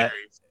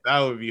hilarious.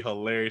 That would be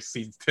hilarious.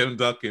 See Tim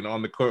Duncan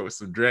on the court with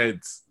some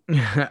dreads.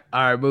 All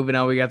right, moving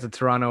on. We got the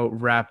Toronto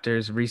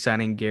Raptors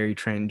re-signing Gary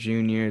Trent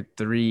Jr.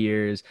 3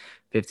 years,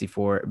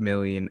 $54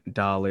 million,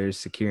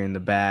 securing the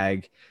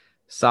bag.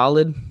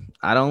 Solid.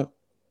 I don't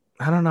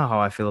know how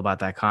I feel about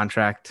that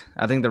contract.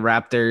 I think the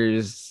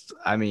Raptors,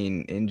 I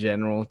mean, in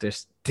general, they're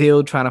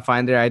still trying to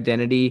find their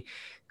identity.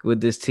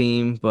 with this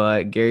team,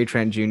 but Gary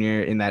Trent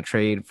Jr. in that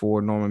trade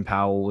for Norman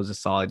Powell was a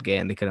solid get,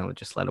 and they couldn't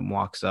just let him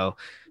walk. So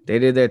they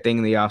did their thing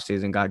in the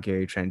offseason, got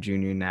Gary Trent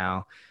Jr.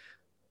 Now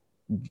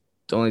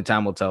the only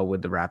time will tell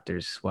with the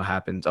Raptors what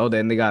happens. Oh,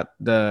 then they got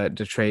the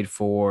trade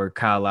for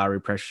Kyle Lowry,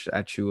 Precious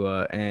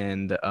Achua,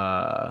 and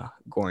Goran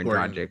Gordon,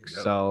 Dragic.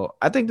 yep. So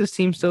I think this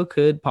team still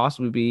could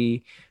possibly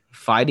be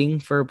fighting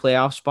for a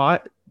playoff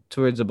spot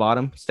towards the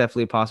bottom. It's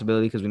definitely a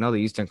possibility because we know the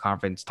Eastern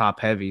Conference top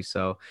heavy,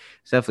 so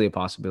it's definitely a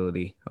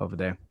possibility over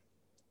there.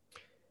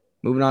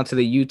 Moving on to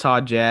the Utah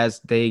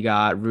Jazz, they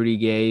got Rudy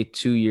Gay,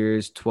 2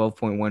 years,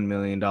 $12.1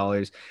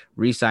 million.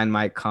 Re-signed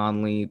Mike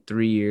Conley,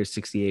 3 years,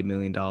 $68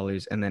 million.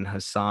 And then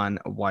Hassan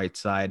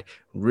Whiteside.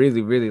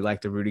 Really, really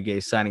like the Rudy Gay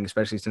signing,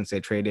 especially since they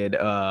traded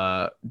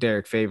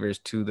Derek Favors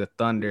to the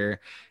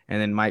Thunder. And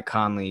then Mike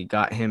Conley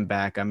got him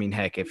back. I mean,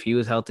 heck, if he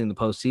was healthy in the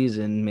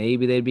postseason,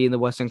 maybe they'd be in the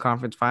Western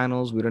Conference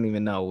Finals. We don't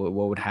even know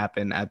what would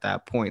happen at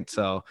that point.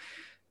 So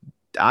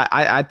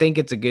I think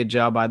it's a good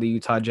job by the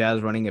Utah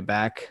Jazz running it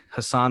back.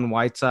 Hassan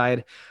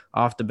Whiteside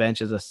off the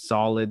bench is a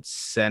solid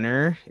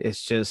center.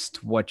 It's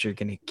just what you're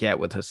gonna get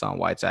with Hassan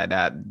Whiteside.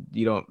 That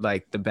you don't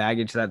like the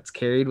baggage that's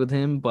carried with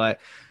him, but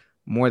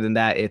more than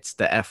that, it's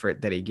the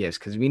effort that he gives.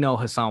 Because we know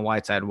Hassan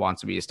Whiteside wants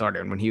to be a starter,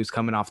 and when he was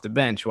coming off the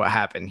bench, what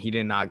happened? He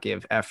did not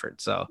give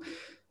effort. So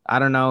I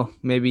don't know.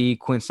 Maybe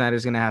Quinn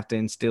Snyder's gonna have to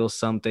instill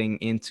something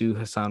into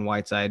Hassan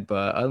Whiteside,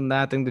 but other than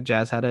that, I think the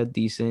Jazz had a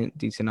decent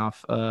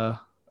off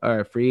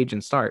or free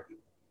agent start.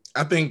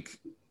 I think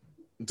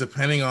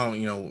depending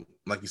on,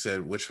 like you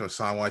said, which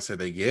Hassan Whiteside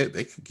they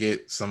could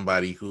get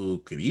somebody who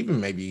could even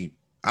maybe,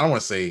 I don't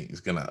want to say is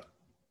gonna,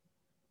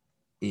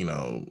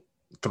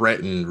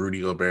 threaten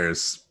Rudy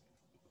Gobert's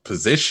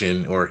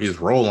position or his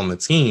role on the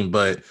team,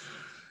 but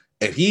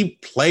if he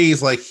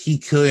plays like he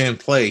couldn't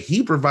play,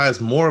 he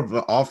provides more of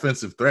an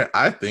offensive threat,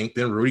 I think,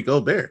 than Rudy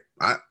Gobert.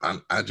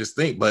 I just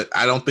think, but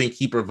I don't think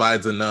he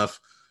provides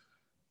enough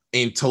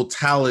in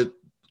totality.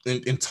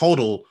 In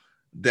total,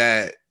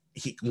 that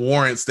he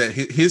warrants that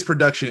his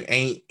production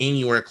ain't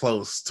anywhere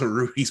close to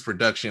Rudy's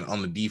production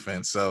on the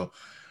defense. So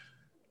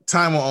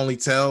time will only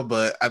tell,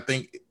 but I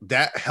think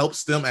that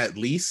helps them at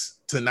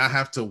least to not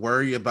have to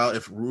worry about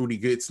if Rudy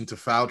gets into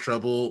foul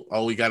trouble.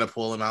 Oh, we got to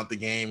pull him out the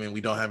game, and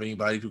we don't have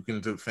anybody who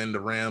can defend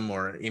the rim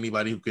or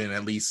anybody who can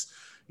at least,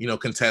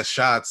 contest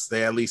shots.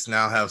 They at least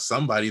now have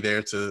somebody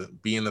there to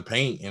be in the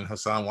paint in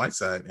Hassan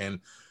Whiteside.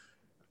 And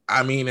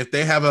I mean, if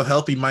they have a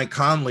healthy Mike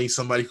Conley,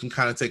 somebody can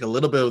kind of take a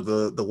little bit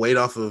of the weight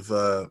off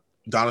of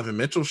Donovan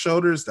Mitchell's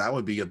shoulders. That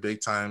would be a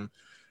big time.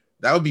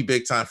 That would be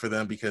big time for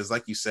them because,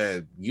 like you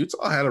said,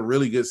 Utah had a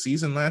really good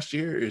season last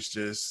year. It's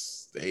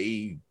just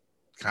they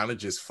kind of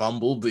just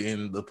fumbled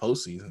in the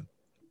postseason.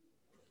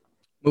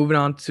 Moving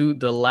on to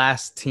the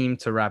last team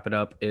to wrap it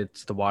up,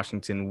 it's the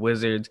Washington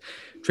Wizards.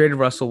 Traded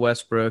Russell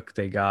Westbrook.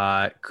 They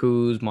got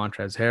Kuz,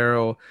 Montrezl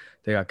Harrell.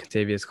 They got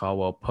Kentavious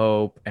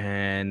Caldwell-Pope.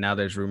 And now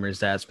there's rumors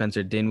that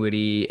Spencer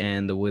Dinwiddie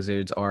and the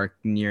Wizards are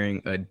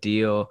nearing a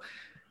deal.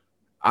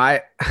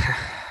 I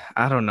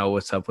don't know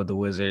what's up with the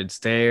Wizards.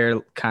 They're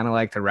kind of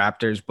like the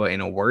Raptors, but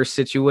in a worse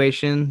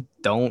situation.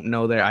 Don't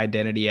know their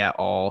identity at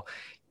all.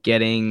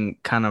 Getting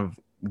kind of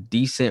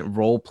decent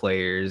role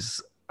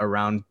players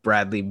around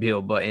Bradley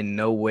Beal, but in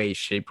no way,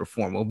 shape, or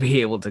form will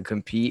be able to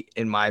compete,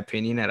 in my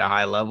opinion, at a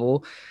high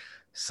level.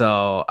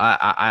 So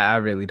I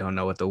really don't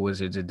know what the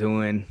Wizards are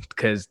doing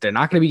because they're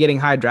not going to be getting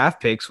high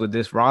draft picks with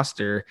this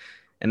roster.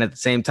 And at the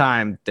same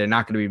time, they're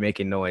not going to be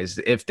making noise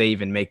if they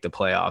even make the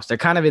playoffs. They're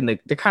kind of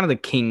the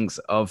kings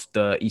of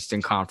the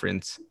Eastern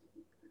Conference.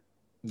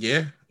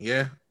 Yeah.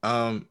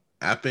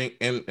 I think,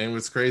 and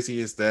what's crazy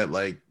is that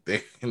like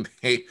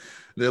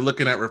they're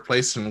looking at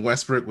replacing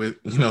Westbrook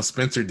with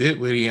Spencer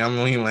Dinwiddie. I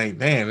mean, like,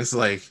 man, it's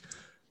like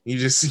you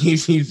just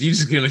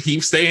gonna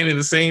keep staying in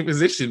the same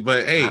position.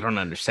 But hey, I don't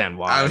understand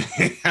why.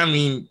 I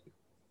mean,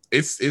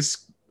 it's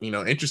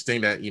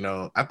interesting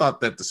that I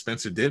thought that the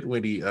Spencer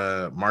Dinwiddie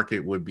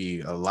market would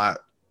be a lot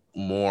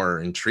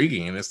more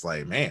intriguing, and it's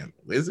like, man,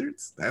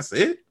 Wizards, that's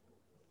it.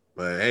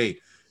 But hey.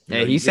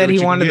 Yeah, he said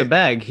he wanted the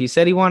bag. He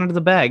said he wanted the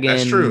bag.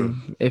 That's true.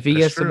 If he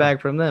gets the bag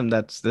from them,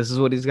 this is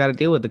what he's got to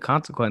deal with, the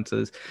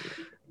consequences.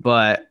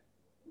 But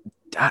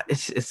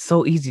it's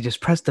so easy. Just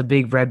press the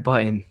big red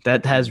button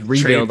that has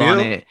rebuild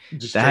on it.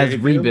 That has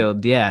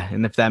rebuild, yeah.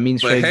 And if that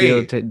means trade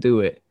Beal to do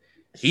it,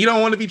 he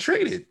don't want to be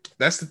traded.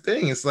 That's the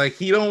thing. It's like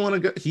he don't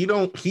want to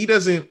go. He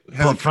doesn't.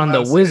 But from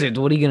the Wizards,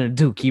 what are you gonna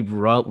do? Keep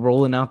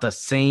rolling out the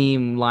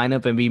same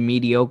lineup and be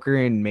mediocre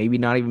and maybe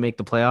not even make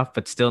the playoff,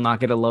 but still not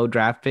get a low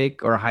draft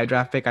pick or a high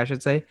draft pick, I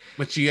should say.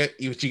 But you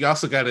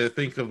also got to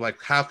think of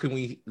like how can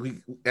we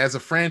as a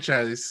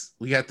franchise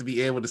we have to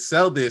be able to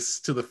sell this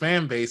to the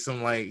fan base.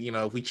 I'm like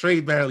if we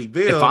trade Bradley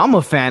Beal. If I'm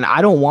a fan,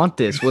 I don't want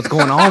this. What's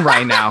going on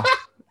right now?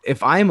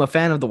 If I am a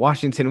fan of the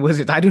Washington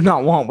Wizards, I do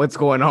not want what's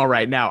going on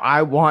right now.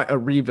 I want a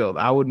rebuild.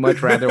 I would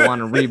much rather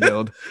want a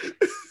rebuild.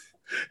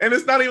 And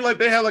it's not even like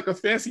they have like a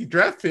fancy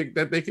draft pick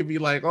that they could be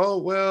like, oh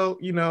well,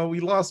 we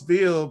lost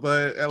Bill,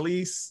 but at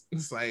least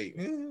it's like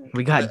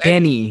We got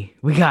Denny.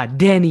 We got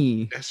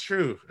Denny. That's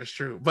true. That's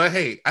true. But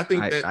hey, I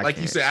think that, I like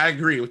you can't. said, I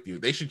agree with you.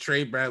 They should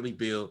trade Bradley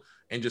Beal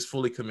and just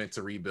fully commit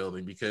to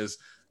rebuilding, because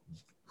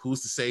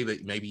who's to say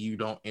that maybe you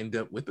don't end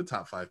up with the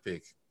top 5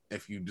 pick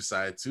if you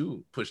decide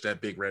to push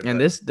that big red And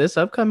button. this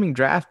upcoming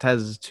draft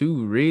has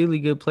 2 really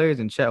good players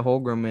in Chet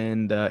Holmgren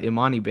and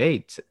Imani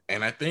Bates.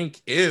 And I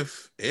think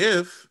if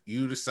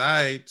you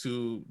decide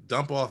to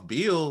dump off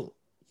Beal,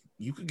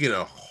 you could get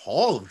a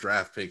haul of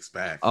draft picks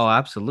back. Oh,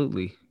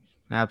 absolutely.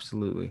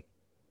 Absolutely.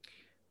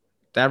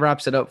 That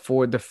wraps it up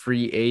for the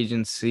free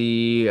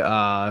agency.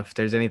 If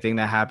there's anything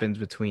that happens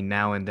between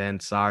now and then,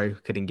 sorry,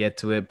 couldn't get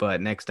to it. But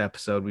next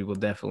episode, we will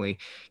definitely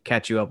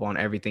catch you up on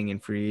everything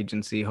in free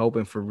agency,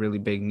 hoping for really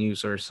big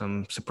news or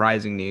some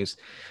surprising news.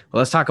 Well,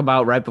 let's talk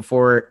about right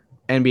before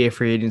NBA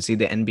free agency,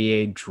 the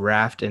NBA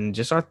draft, and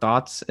just our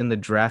thoughts in the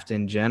draft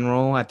in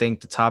general. I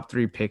think the top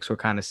 3 picks were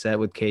kind of set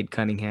with Cade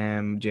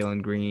Cunningham,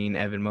 Jalen Green,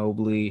 Evan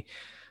Mobley.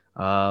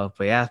 But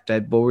yeah,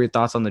 what were your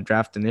thoughts on the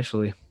draft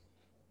initially?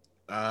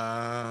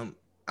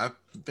 I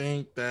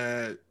think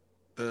that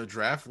the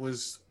draft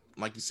was,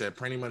 like you said,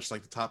 pretty much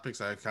like the top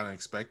picks I kind of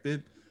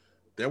expected.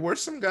 There were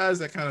some guys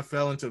that kind of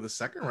fell into the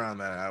second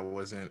round that I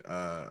wasn't,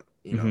 I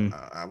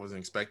wasn't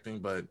expecting,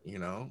 but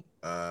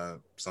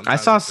sometimes I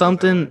saw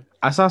something.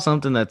 I saw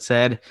something that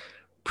said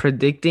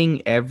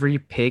predicting every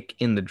pick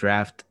in the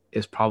draft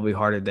is probably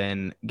harder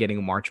than getting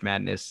a March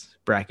Madness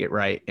bracket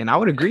right, and I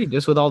would agree.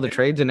 Just with all the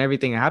trades and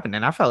everything that happened,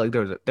 and I felt like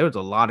there was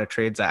a lot of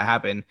trades that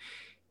happened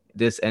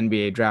this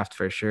NBA draft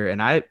for sure.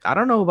 And I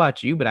don't know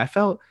about you, but I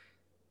felt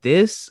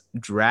this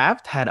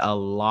draft had a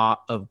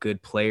lot of good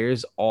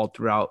players all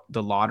throughout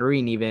the lottery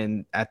and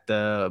even at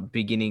the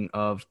beginning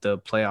of the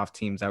playoff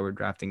teams that were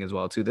drafting as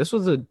well too. This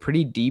was a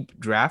pretty deep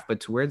draft, but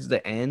towards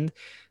the end,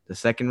 the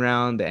second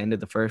round, the end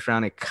of the first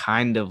round, it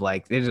kind of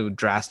like there's a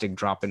drastic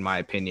drop in my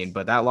opinion.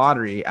 But that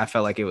lottery, I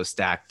felt like it was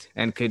stacked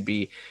and could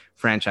be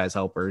franchise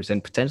helpers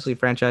and potentially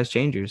franchise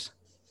changers.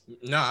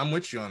 No, I'm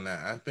with you on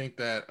that. I think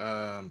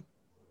that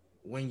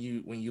when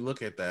you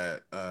look at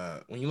that,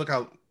 when you look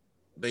how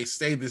they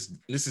say this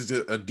is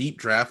a deep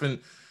draft, and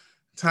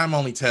time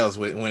only tells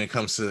when it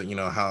comes to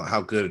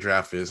how good a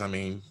draft is. I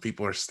mean,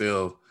 people are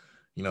still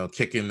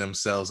kicking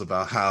themselves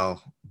about how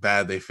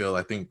bad they feel.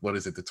 I think, what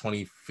is it, the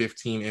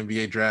 2015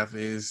 NBA draft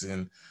is,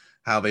 and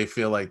how they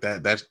feel like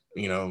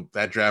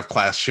that draft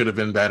class should have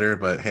been better.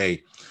 But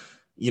hey,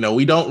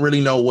 we don't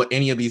really know what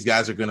any of these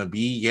guys are going to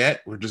be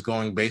yet. We're just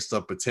going based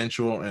on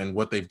potential and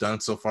what they've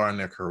done so far in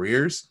their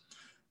careers.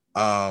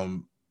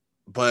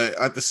 But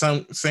at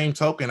the same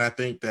token, I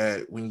think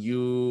that when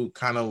you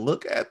kind of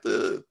look at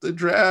the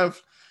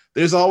draft,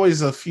 there's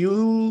always a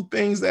few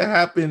things that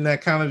happen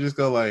that kind of just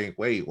go like,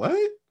 wait, what?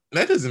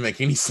 That doesn't make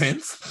any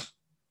sense.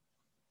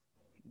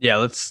 Yeah,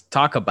 let's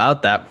talk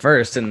about that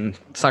first, and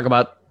let's talk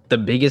about the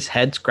biggest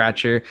head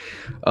scratcher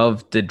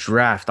of the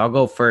draft. I'll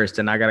go first,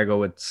 and I got to go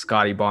with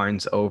Scotty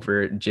Barnes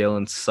over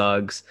Jalen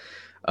Suggs.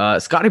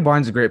 Scotty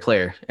Barnes is a great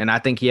player, and I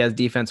think he has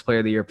defense player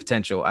of the year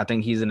potential. I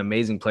think he's an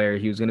amazing player.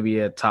 He was going to be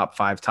a top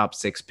 5, top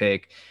 6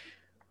 pick.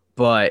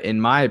 But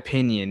in my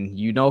opinion,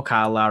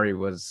 Kyle Lowry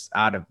was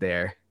out of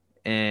there,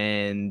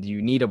 and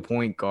you need a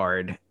point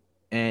guard,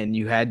 and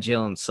you had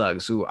Jalen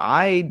Suggs, who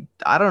I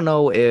don't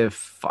know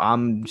if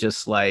I'm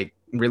just like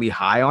really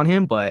high on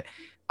him, but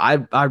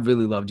I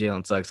really love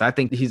Jalen Suggs. I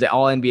think he's an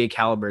all NBA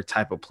caliber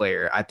type of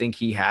player. I think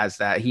he has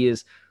that. He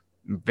is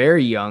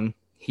very young.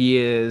 He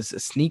is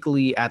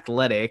sneakily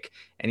athletic,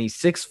 and he's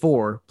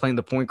 6'4", playing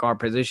the point guard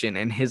position,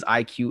 and his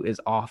IQ is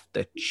off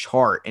the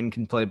chart and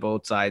can play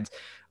both sides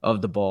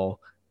of the ball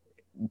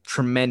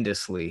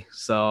tremendously.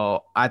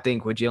 So I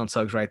think with Jalen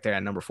Suggs right there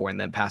at number 4, and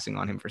then passing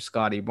on him for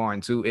Scotty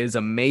Barnes, who is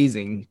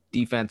amazing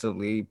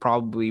defensively,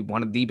 probably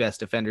one of the best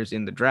defenders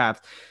in the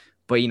draft.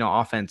 But,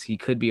 offense, he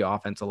could be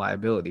offensive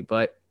liability.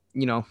 But,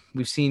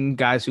 we've seen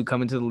guys who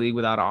come into the league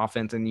without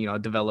offense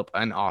and, develop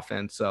an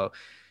offense. So,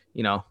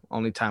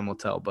 only time will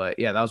tell. But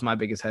yeah, that was my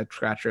biggest head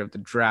scratcher of the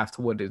draft.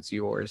 What is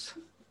yours?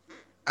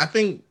 I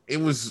think it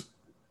was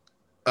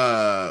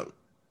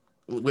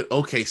with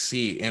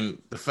OKC,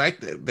 and the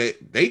fact that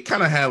they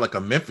kind of had like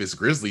a Memphis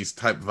Grizzlies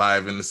type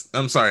vibe in this.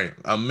 I'm sorry,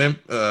 a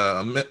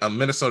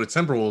Minnesota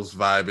Timberwolves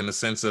vibe, in the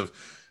sense of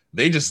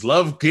they just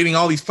love getting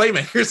all these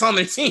playmakers on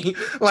their team.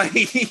 Like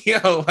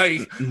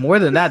more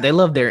than that, they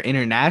love their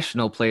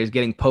international players.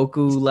 Getting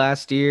Poku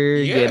last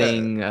year,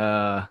 getting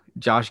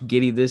Josh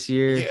Giddey this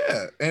year.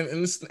 Yeah, and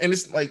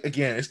it's like,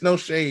 again, it's no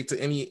shade to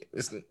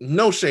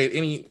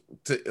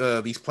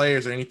these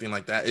players or anything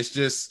like that. It's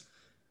just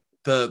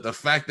the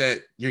fact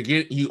that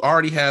you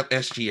already have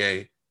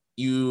SGA,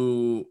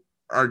 you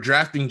are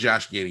drafting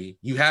Josh Giddey,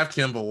 you have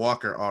Kemba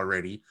Walker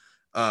already.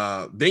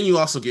 Then you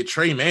also get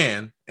Trey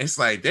Mann. It's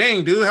like,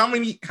 dang, dude, how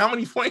many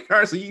point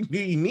guards do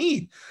you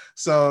need?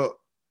 So,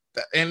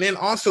 and then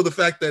also the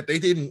fact that they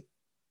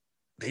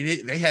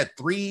had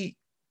 3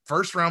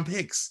 first-round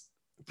picks,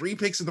 3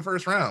 picks in the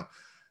first round.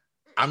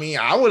 I mean,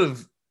 I would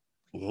have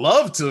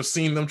loved to have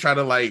seen them try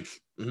to like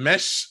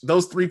mesh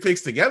those 3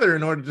 picks together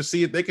in order to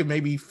see if they could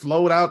maybe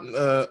float out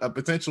a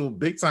potential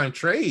big time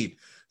trade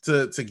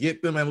to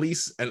get them at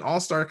least an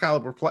all-star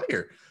caliber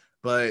player.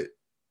 But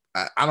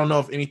I don't know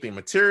if anything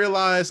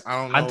materialized.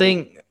 I don't I know.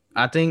 think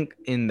I think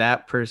in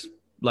that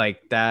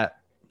that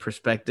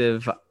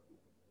perspective,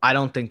 I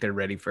don't think they're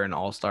ready for an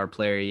all-star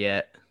player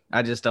yet.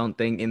 I just don't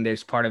think in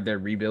this part of their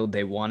rebuild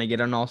they want to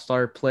get an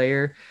all-star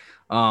player.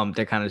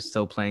 They're kind of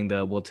still playing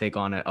the we'll take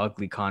on an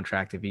ugly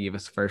contract if you give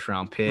us a first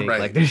round pick. Like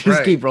Right, they just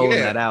right, keep rolling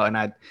that yeah, out.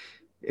 And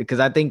because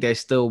I think they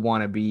still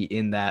want to be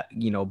in that,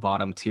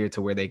 bottom tier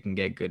to where they can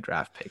get good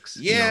draft picks.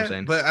 You know what I'm yeah.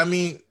 saying? But I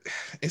mean,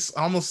 it's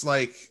almost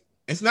like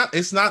it's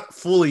not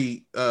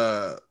fully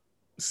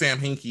Sam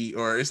Hinkie,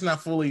 or it's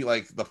not fully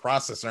like the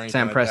process or anything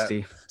Sam like that.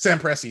 Presti. Sam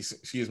Presti,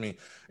 excuse me.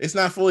 It's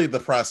not fully the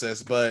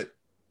process, but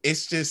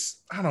it's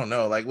just, I don't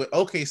know. Like with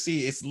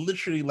OKC, it's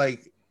literally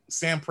like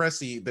Sam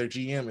Presti, their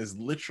GM, is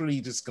literally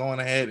just going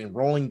ahead and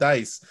rolling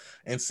dice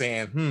and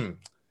saying,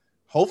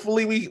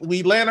 hopefully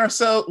we draft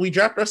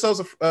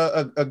ourselves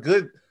a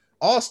good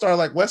all-star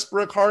like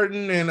Westbrook,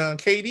 Harden, and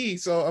KD.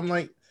 So I'm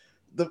like,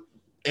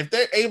 if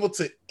they're able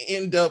to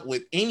end up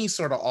with any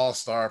sort of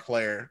all-star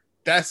player,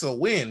 that's a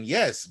win,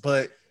 yes.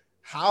 But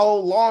how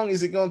long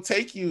is it going to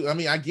take you? I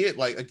mean, I get,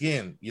 like,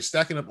 again, you're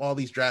stacking up all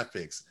these draft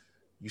picks.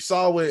 You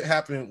saw what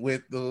happened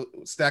with the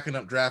stacking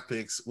up draft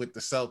picks with the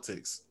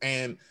Celtics,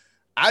 and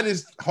I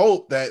just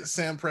hope that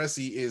Sam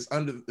Presti is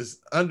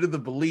under the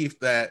belief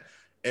that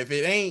if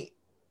it ain't,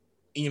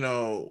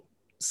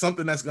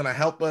 something that's going to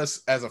help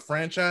us as a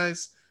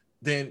franchise,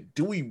 then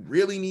do we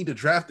really need to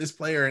draft this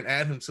player and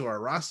add him to our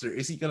roster?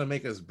 Is he going to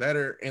make us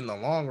better in the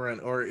long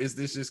run? Or is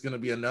this just going to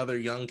be another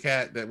young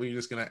cat that we're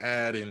just going to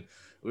add, and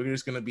we're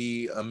just going to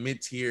be a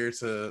mid-tier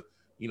to,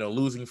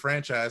 losing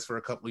franchise for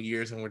a couple of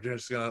years, and we're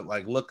just going to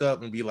like look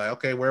up and be like,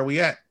 okay, where are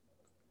we at?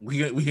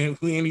 We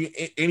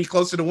any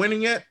closer to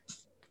winning yet?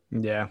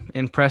 Yeah.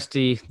 In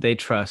Presti, they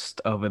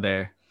trust over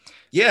there.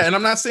 Yeah, and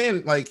I'm not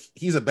saying like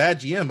he's a bad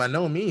GM by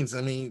no means.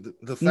 I mean,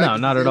 the fact No, that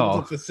not he's at able to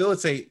all.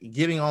 facilitate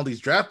getting all these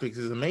draft picks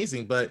is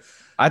amazing. But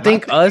I my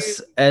think thing is,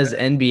 us as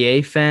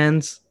NBA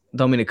fans,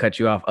 don't mean to cut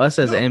you off. Us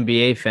as no,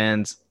 NBA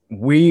fans,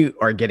 we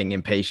are getting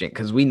impatient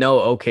because we know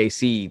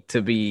OKC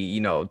to be,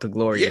 the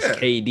glorious yeah,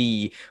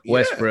 KD, yeah.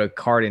 Westbrook,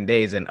 Harden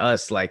days, and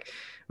us like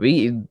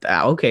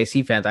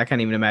OKC fans. I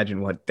can't even imagine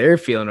what they're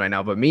feeling right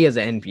now. But me as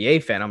an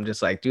NBA fan, I'm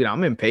just like, dude,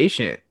 I'm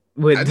impatient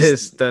I with just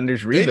this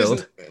Thunder's they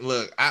just rebuild.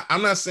 look.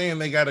 I'm not saying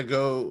they got to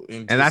go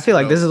and And I just feel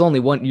like this is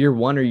only year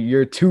one or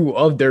year two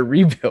of their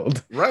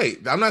rebuild. right.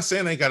 I'm not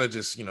saying they got to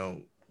just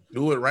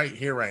do it right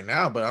here, right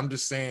now. But I'm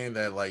just saying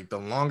that, like, the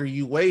longer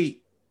you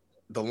wait,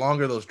 the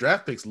longer those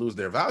draft picks lose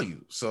their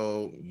value.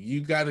 So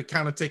you got to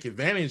kind of take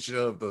advantage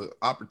of the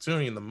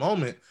opportunity in the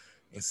moment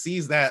and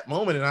seize that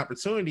moment and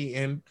opportunity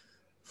and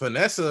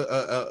finesse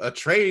a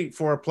trade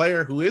for a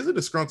player who is a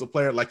disgruntled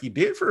player, like you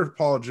did for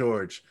Paul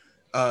George,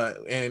 and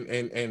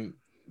flop. And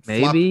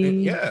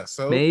Maybe, yeah,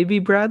 so maybe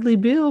Bradley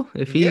Beal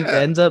if he yeah,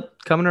 ends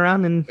up coming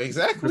around and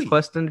exactly.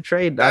 requesting a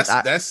trade.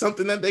 That's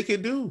something that they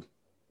could do.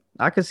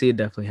 I could see it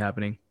definitely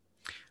happening.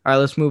 All right,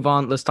 let's move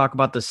on. Let's talk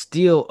about the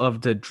steal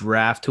of the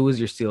draft. Who was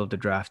your steal of the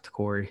draft,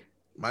 Corey?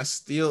 My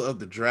steal of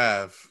the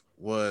draft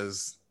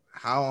was,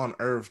 how on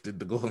earth did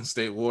the Golden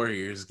State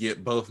Warriors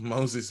get both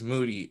Moses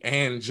Moody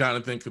and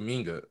Jonathan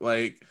Kuminga?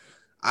 Like,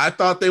 I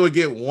thought they would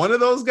get one of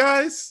those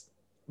guys,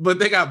 but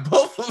they got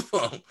both of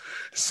them.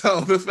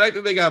 So the fact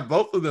that they got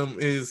both of them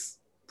is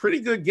pretty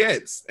good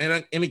gets.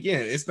 And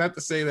again, it's not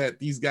to say that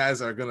these guys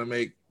are going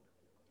to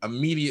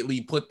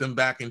immediately put them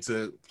back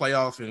into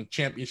playoff and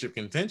championship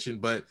contention,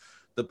 but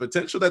the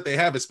potential that they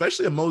have,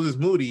 especially a Moses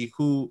Moody,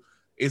 who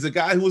is a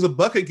guy who was a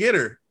bucket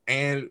getter,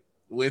 and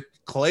with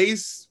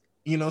Clay's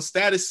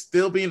status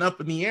still being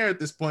up in the air at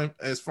this point,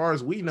 as far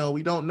as we know,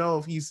 we don't know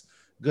if he's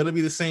going to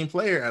be the same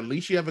player. At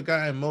least you have a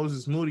guy in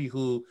Moses Moody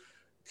who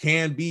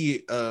can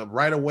be a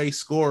right away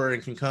scorer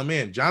and can come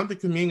in. Jonathan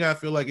Kuminga, I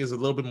feel like, is a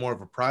little bit more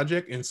of a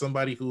project and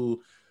somebody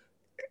who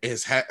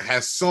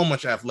has so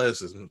much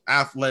athleticism,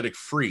 athletic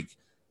freak,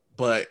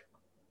 but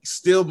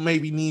still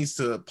maybe needs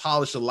to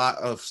polish a lot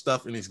of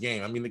stuff in his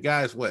game. I mean, the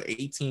guy is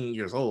 18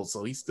 years old,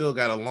 so he's still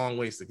got a long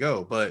ways to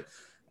go. But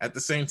at the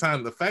same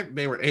time, the fact that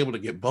they were able to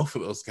get both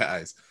of those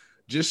guys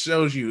just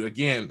shows you,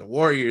 again, the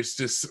Warriors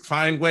just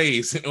find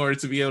ways in order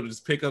to be able to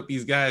just pick up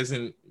these guys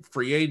in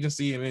free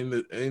agency and in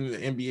the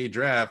NBA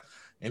draft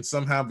and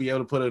somehow be able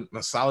to put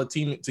a solid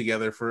team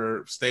together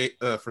for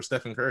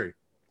Stephen Curry.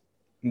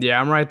 Yeah,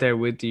 I'm right there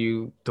with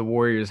you. The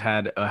Warriors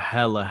had a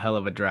hell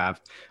of a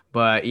draft.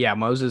 But yeah,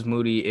 Moses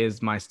Moody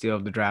is my steal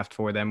of the draft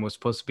for them. Was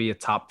supposed to be a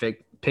top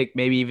pick,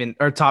 maybe even,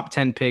 or top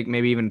 10 pick,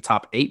 maybe even a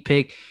top 8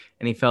 pick.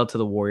 And he fell to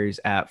the Warriors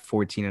at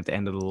 14 at the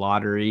end of the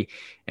lottery.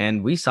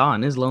 And we saw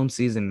in his lone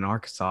season in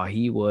Arkansas,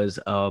 he was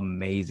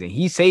amazing.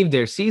 He saved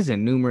their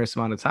season numerous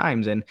amount of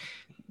times. And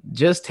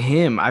just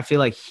him, I feel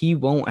like he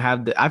won't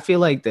have I feel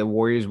like the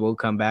Warriors will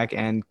come back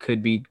and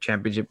could be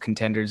championship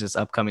contenders this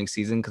upcoming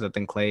season because I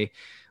think Clay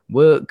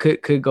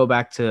could go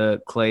back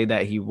to Clay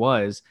that he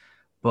was.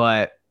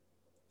 But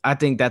I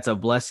think that's a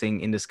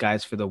blessing in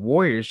disguise for the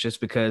Warriors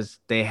just because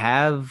they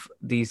have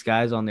these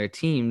guys on their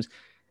teams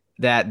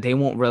that they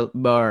won't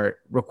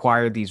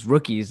require these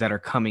rookies that are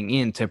coming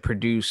in to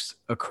produce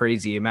a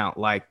crazy amount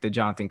like the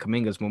Jonathan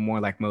Kumingas, but more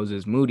like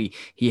Moses Moody.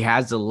 He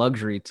has the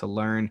luxury to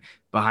learn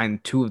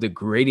behind two of the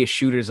greatest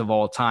shooters of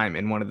all time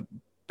and one of the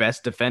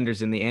best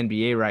defenders in the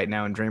NBA right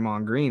now in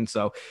Draymond Green.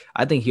 So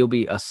I think he'll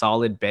be a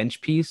solid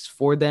bench piece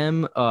for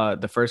them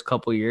the first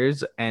couple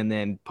years and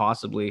then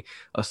possibly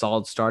a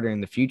solid starter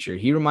in the future.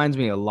 He reminds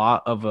me a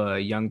lot of a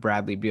young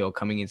Bradley Beal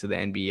coming into the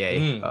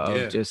NBA of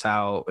Yeah. just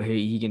how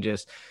he can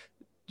just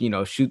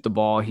shoot the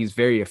ball. He's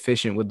very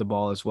efficient with the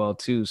ball as well,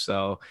 too.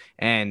 So,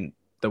 and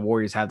the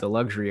Warriors have the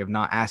luxury of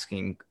not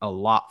asking a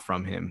lot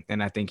from him.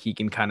 And I think he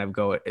can kind of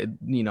go,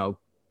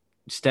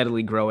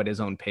 steadily grow at his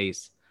own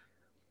pace.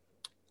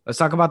 Let's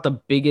talk about the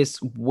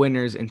biggest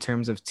winners in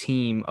terms of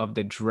team of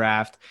the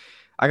draft.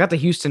 I got the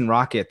Houston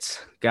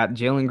Rockets. Got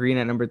Jalen Green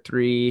at number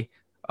 3,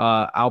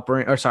 at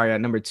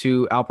number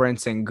 2, Alperen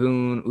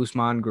Sengun,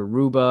 Usman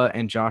Garuba,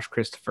 and Josh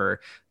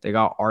Christopher. They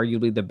got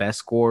arguably the best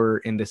scorer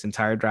in this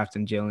entire draft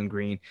in Jalen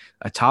Green,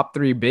 a top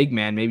 3 big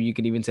man. Maybe you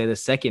could even say the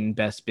second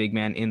best big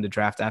man in the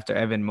draft after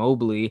Evan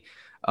Mobley.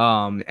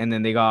 And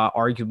then they got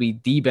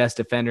arguably the best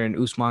defender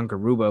in Usman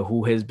Garuba,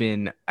 who has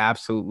been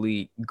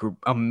absolutely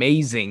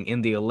amazing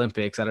in the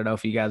Olympics. I don't know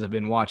if you guys have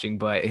been watching,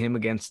 but him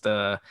against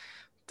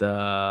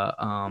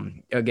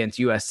against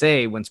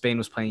USA when Spain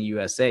was playing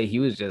USA, he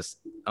was just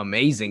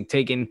amazing,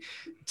 taking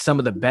some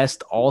of the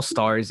best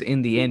all-stars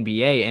in the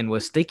NBA and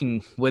was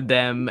sticking with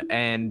them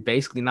and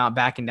basically not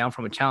backing down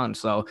from a challenge.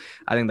 So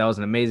I think that was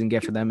an amazing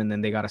gift for them. And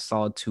then they got a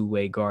solid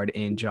two-way guard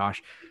in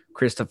Josh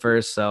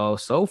Christopher.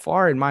 So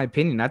far, in my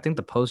opinion, I think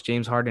the post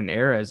James Harden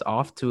era is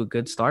off to a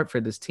good start for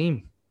this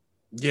team.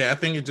 Yeah, I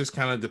think it just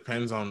kind of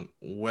depends on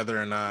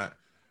whether or not.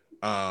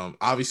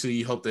 Obviously,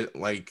 you hope that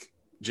like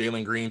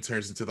Jalen Green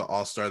turns into the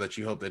all-star that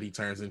you hope that he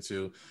turns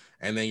into.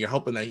 And then you're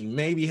hoping that you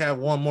maybe have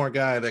one more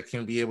guy that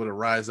can be able to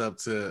rise up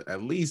to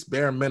at least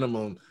bare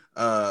minimum,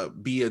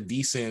 be a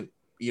decent,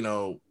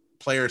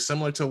 player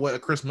similar to what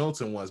Chris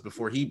Middleton was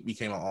before he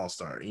became an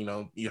all-star.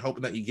 You're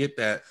hoping that you get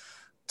that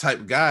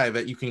type guy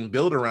that you can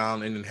build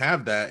around and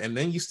have that. And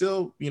then you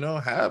still,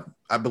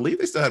 I believe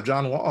they still have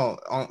John Wall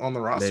on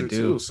the roster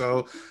too.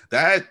 So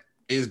that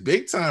is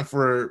big time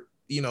for,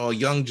 a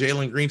young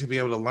Jalen Green to be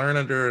able to learn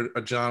under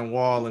a John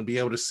Wall and be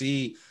able to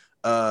see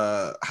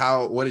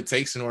what it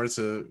takes in order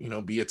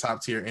to, be a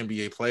top tier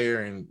NBA player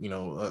and,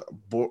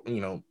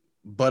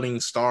 budding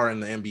star in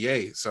the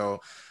NBA.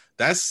 So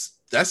that's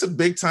a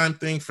big time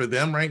thing for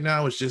them right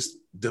now. Is just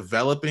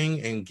developing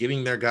and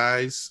getting their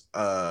guys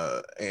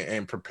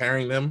and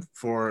preparing them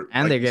for,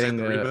 and like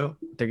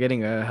they're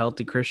getting a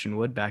healthy Christian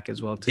Wood back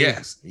as well too.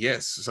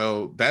 Yes.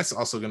 So that's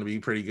also going to be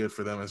pretty good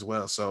for them as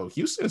well. So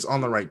Houston's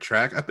on the right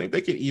track. I think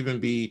they could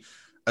even be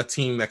a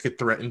team that could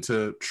threaten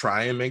to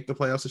try and make the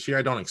playoffs this year.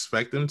 I don't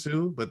expect them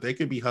to, but they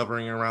could be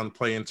hovering around the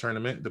play-in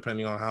tournament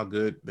depending on how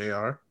good they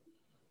are.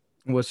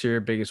 What's your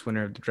biggest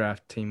winner of the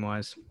draft team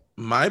wise?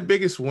 My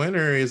biggest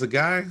winner is a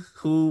guy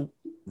who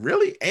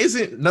really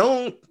isn't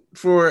known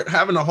for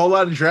having a whole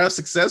lot of draft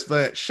success,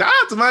 but shout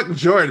out to Michael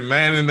Jordan,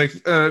 man, and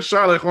the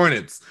Charlotte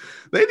Hornets.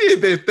 They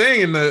did their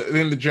thing in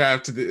the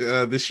draft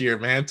this year,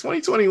 man.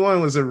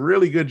 2021 was a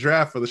really good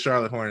draft for the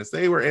Charlotte Hornets.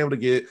 They were able to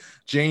get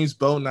James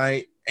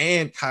Bouknight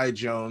and Kai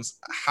Jones.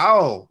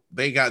 How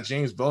they got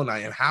James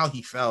Bouknight and how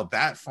he fell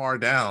that far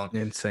down,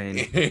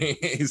 insane.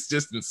 It's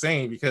just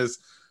insane because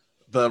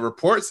the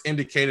reports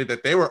indicated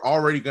that they were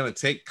already going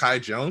to take Kai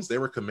Jones. They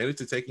were committed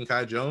to taking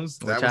Kai Jones.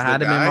 Which I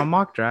had him in my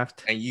mock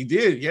draft. And you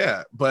did,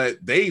 yeah.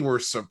 But they were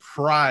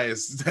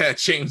surprised that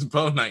James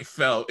Bouknight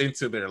fell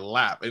into their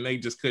lap. And they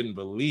just couldn't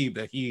believe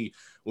that he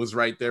was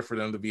right there for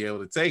them to be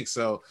able to take.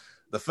 So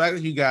the fact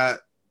that you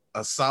got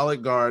a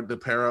solid guard to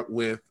pair up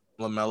with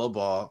LaMelo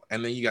Ball,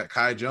 and then you got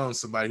Kai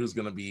Jones, somebody who's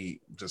going to be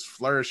just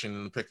flourishing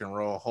in the pick and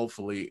roll,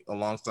 hopefully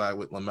alongside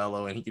with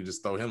LaMelo, and he can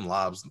just throw him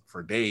lobs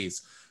for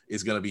days,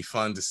 is going to be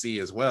fun to see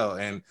as well.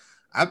 And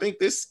I think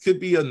this could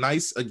be a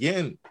nice,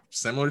 again,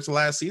 similar to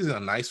last season, a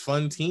nice,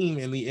 fun team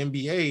in the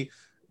NBA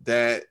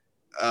that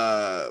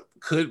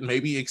could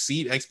maybe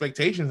exceed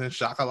expectations and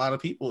shock a lot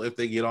of people if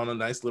they get on a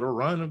nice little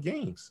run of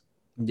games.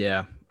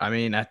 Yeah. I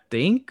mean, I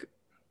think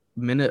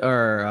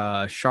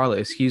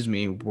Charlotte,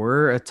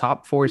 were a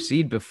top 4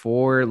 seed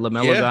before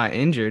LaMelo got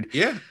injured.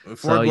 Yeah.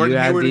 So you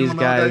had these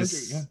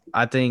guys,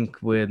 I think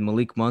with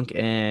Malik Monk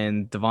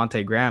and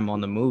Devontae Graham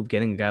on the move,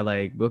 getting a guy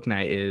like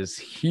Bouknight is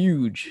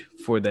huge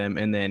for them.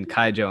 And then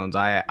Kai Jones,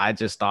 I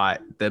just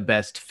thought the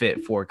best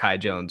fit for Kai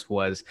Jones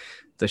was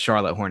the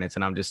Charlotte Hornets.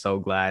 And I'm just so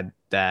glad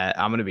that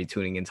I'm going to be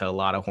tuning into a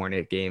lot of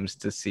Hornet games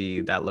to see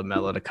that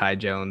LaMelo to Kai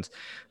Jones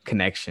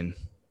connection.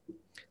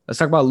 Let's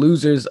talk about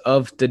losers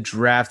of the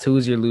draft. Who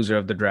is your loser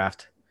of the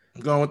draft?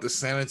 I'm going with the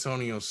San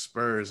Antonio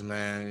Spurs,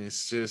 man.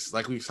 It's just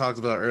like we talked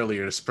about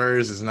earlier. The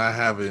Spurs is not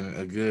having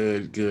a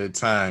good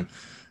time.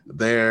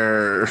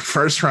 Their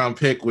first round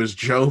pick was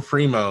Joe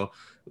Primo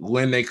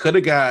when they could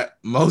have got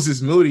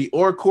Moses Moody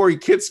or Corey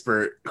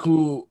Kispert,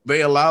 who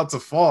they allowed to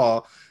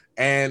fall.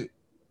 And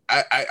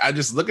I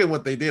just look at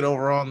what they did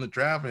overall in the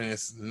draft, and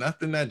it's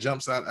nothing that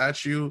jumps out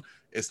at you.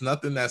 It's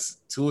nothing that's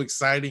too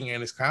exciting,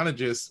 and it's kind of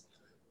just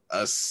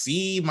a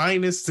C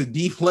minus to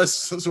D plus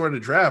sort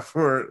of draft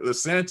for the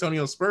San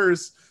Antonio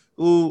Spurs,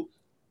 who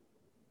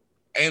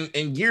and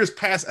in years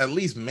past at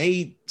least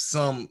made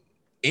some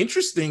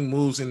interesting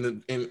moves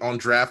on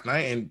draft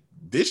night, and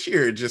this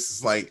year it just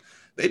is like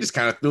they just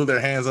kind of threw their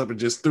hands up and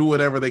just threw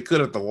whatever they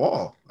could at the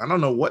wall. I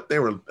don't know what they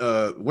were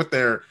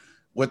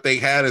what they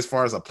had as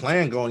far as a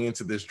plan going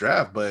into this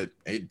draft, but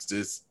it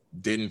just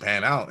didn't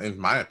pan out in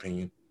my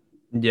opinion.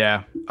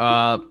 Yeah.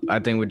 I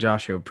think with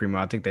Joshua Primo,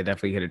 I think they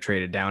definitely could have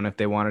traded down if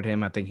they wanted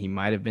him. I think he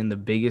might have been the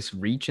biggest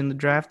reach in the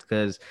draft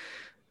because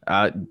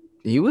uh,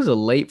 he was a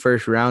late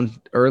first round,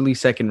 early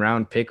second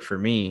round pick for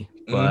me.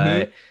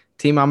 But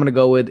team I'm gonna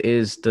go with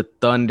is the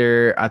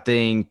Thunder. I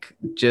think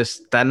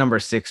just that number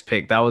 6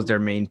 pick, that was their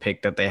main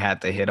pick that they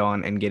had to hit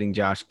on and getting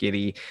Josh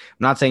Giddey. I'm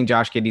not saying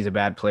Josh Giddey's a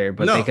bad player,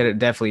 but they No. could have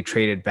definitely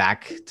traded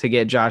back to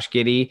get Josh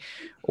Giddey,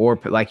 or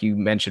like you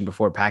mentioned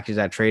before, package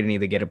that trade and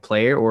either get a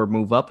player or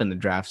move up in the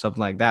draft,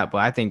 something like that. But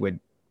I think with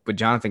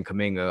Jonathan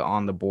Kuminga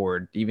on the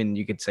board, even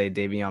you could say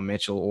Davion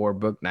Mitchell or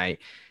Book Knight,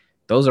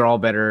 those are all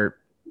better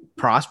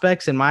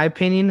prospects in my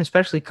opinion,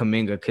 especially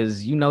Kuminga,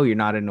 because you're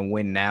not in a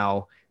win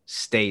now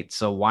state.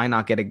 So why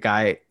not get a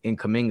guy in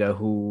Kuminga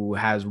who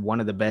has one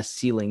of the best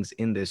ceilings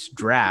in this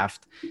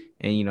draft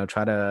and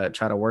try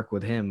to work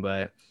with him.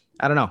 But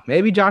I don't know,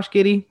 maybe Josh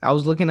Giddey. I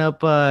was looking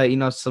up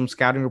some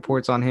scouting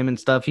reports on him and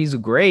stuff. He's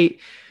great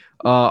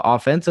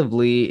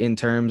offensively in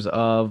terms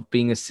of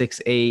being a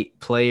 6'8"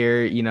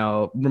 player,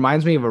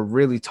 reminds me of a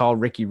really tall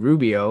Ricky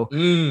Rubio.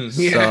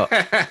 So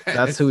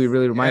that's who he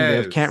really reminds me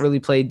of. Can't really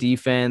play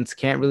defense,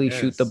 can't really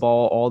shoot the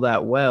ball all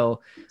that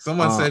well.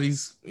 Someone said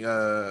he's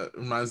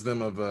reminds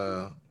them of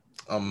a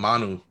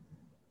Manu.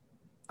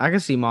 I can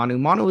see Manu.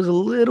 Manu was a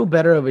little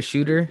better of a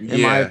shooter,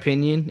 in my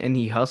opinion, and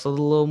he hustled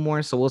a little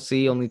more. So we'll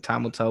see. Only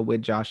time will tell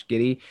with Josh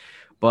Giddey.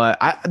 But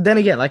then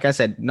again, like I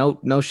said,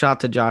 no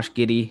shot to Josh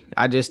Giddey.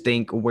 I just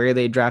think where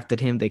they drafted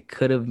him, they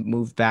could have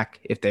moved back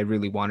if they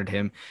really wanted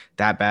him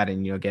that bad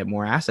and get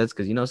more assets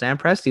because Sam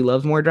Presti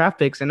loves more draft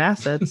picks and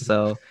assets.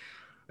 So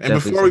and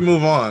before we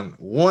move on,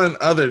 one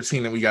other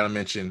team that we got to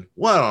mention,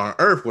 what on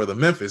earth were the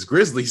Memphis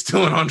Grizzlies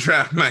doing on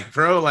draft night,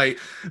 bro? Like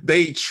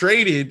they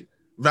traded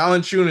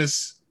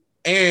Valanciunas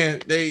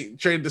and they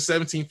traded the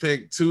 17th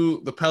pick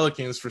to the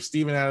Pelicans for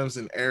Steven Adams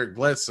and Eric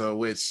Bledsoe,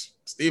 which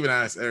Steven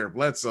Adams, Eric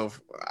Bledsoe,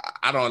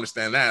 I don't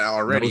understand that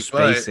already. No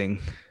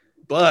spacing.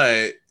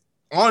 But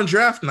on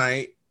draft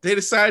night, they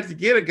decided to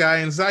get a guy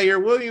in Zaire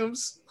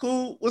Williams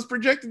who was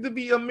projected to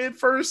be a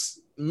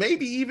mid-first,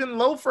 maybe even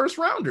low first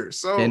rounder.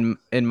 So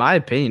in my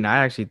opinion, I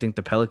actually think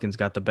the Pelicans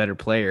got the better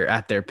player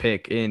at their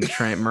pick in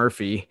Trent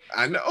Murphy.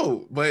 I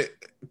know, but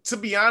to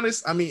be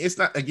honest, I mean, it's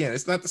not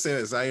to say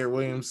that Zaire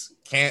Williams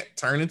can't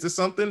turn into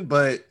something,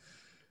 but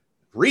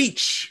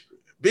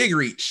big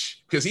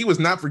reach, because he was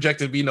not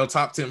projected to be no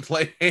top 10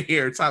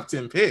 player, top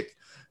 10 pick.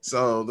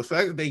 So the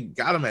fact that they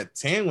got him at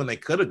 10 when they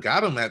could have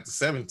got him at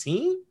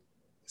 17.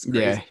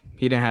 Yeah,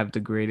 he didn't have the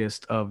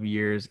greatest of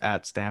years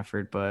at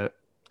Stanford, but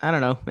I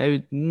don't know.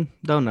 Maybe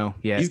don't know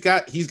yet.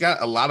 He's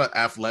got a lot of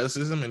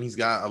athleticism and he's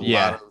got a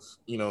lot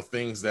of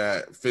things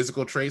that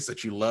physical traits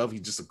that you love.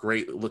 He's just a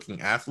great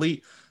looking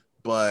athlete.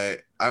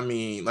 But I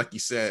mean, like you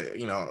said,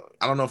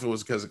 I don't know if it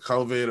was because of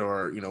COVID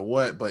or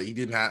what, but he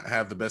didn't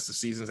have the best of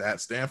seasons at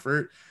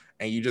Stanford.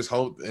 And you just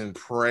hope and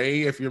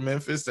pray if you're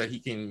Memphis that he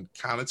can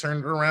kind of turn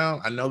it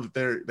around. I know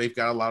that they've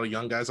got a lot of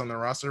young guys on their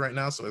roster right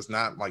now, so it's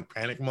not like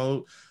panic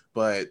mode.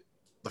 But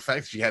the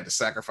fact that you had to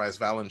sacrifice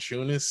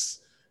Valanciunas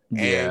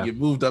and you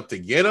moved up to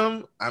get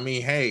him, I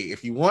mean, hey,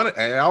 if you want it,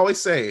 I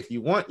always say, if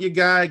you want your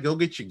guy, go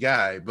get your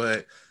guy.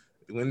 But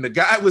when the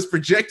guy was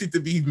projected to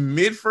be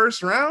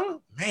mid-first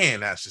round, man,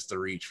 that's just a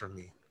reach for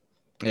me.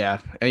 Yeah,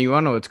 and you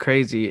want to know what's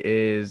crazy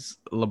is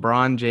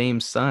LeBron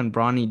James' son,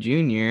 Bronny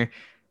Jr.,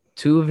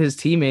 2 of his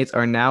teammates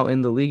are now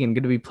in the league and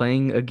going to be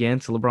playing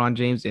against LeBron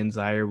James in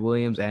Zaire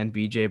Williams and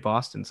BJ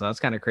Boston. So that's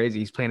kind of crazy.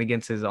 He's playing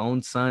against his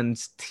own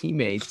son's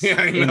teammates in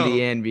the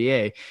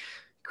NBA.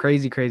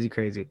 Crazy, crazy,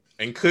 crazy.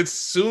 And could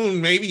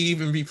soon maybe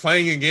even be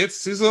playing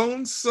against his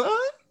own son?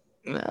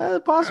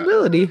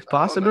 Possibility.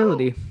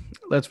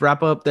 Let's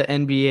wrap up the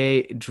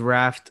NBA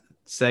draft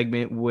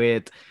segment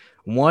with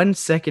 1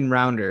 second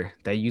rounder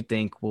that you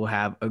think will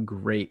have a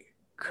great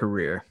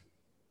career.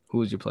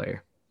 Who's your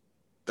player?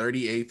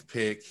 38th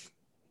pick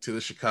to the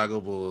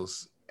Chicago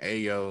Bulls,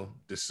 Ayo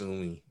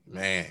Dosunmu.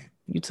 Man,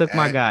 you took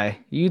my guy.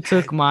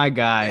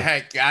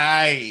 That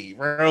guy,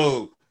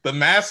 bro. The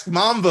masked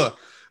Mamba.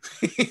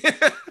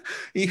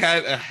 He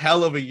had a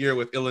hell of a year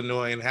with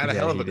Illinois and had a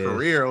hell of a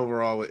career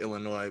overall with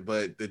Illinois.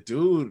 But the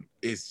dude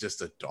is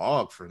just a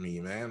dog for me,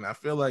 man. I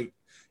feel like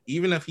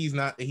even if he's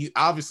not,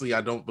 obviously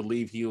I don't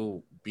believe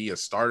he'll be a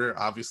starter,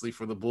 obviously,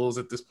 for the Bulls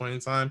at this point in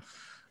time.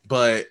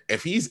 But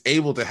if he's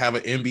able to have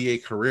an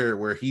NBA career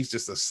where he's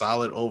just a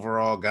solid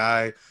overall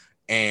guy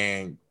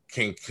and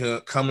can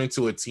come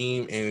into a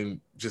team and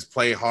just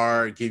play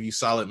hard, give you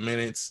solid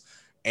minutes,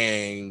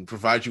 and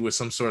provide you with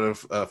some sort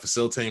of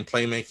facilitating,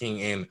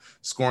 playmaking, and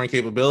scoring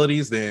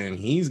capabilities, then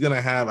he's going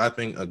to have, I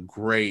think, a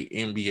great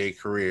NBA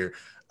career.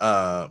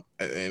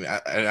 And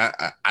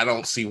I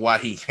don't see why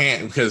he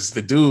can't, because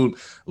the dude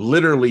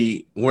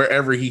literally,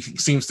 wherever he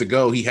seems to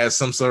go, he has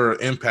some sort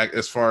of impact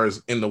as far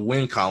as in the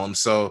win column.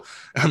 So,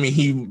 I mean,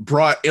 he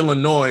brought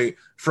Illinois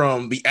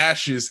from the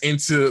ashes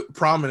into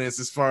prominence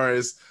as far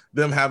as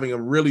them having a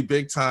really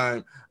big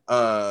time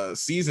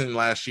season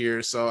last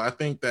year. So I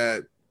think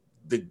that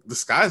the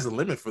sky's the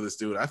limit for this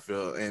dude, I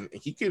feel. And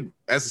he could,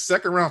 as a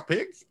second round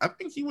pick, I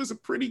think he was a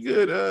pretty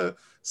good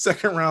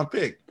second round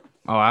pick.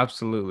 Oh,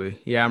 absolutely.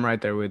 Yeah, I'm right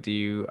there with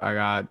you. I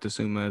got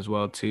Desuma as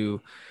well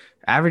too.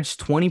 Averaged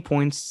 20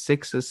 points,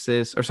 6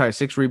 assists, or sorry,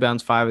 6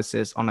 rebounds, 5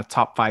 assists on a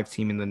top 5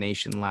 team in the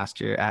nation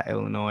last year at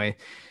Illinois.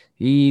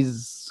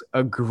 He's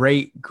a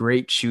great,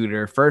 great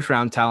shooter. First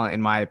round talent,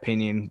 in my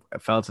opinion.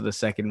 Fell to the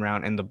second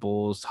round, and the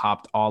Bulls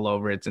hopped all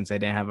over it since they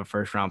didn't have a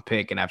first round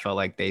pick. And I felt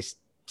like they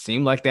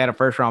seemed like they had a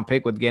first round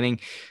pick with getting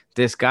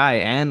this guy.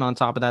 And on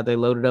top of that, they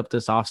loaded up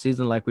this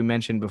offseason, like we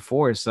mentioned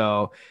before.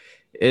 So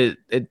it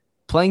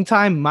playing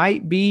time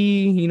might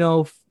be,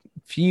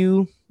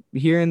 few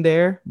here and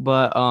there,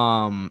 but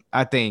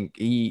I think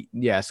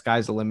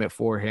sky's the limit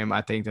for him.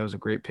 I think that was a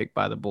great pick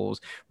by the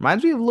Bulls.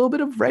 Reminds me of a little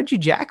bit of Reggie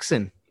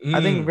Jackson.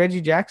 I think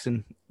Reggie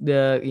Jackson,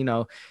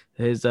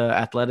 his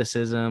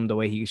athleticism, the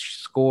way he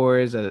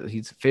scores,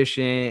 he's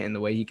efficient, and the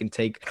way he can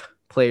take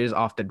players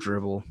off the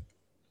dribble.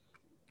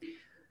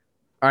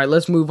 All right,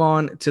 let's move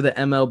on to the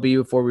MLB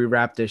before we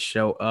wrap this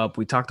show up.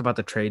 We talked about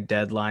the trade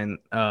deadline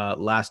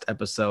last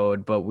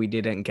episode, but we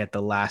didn't get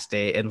the last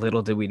day, and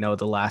little did we know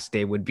the last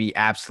day would be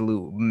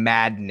absolute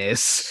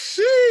madness.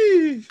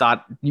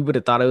 Thought you would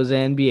have thought it was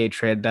an NBA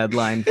trade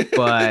deadline,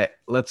 but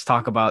let's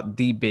talk about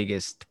the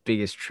biggest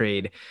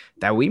trade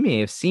that we may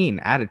have seen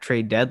at a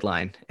trade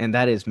deadline, and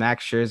that is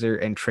Max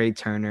Scherzer and Trey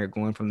Turner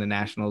going from the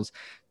Nationals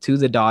to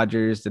the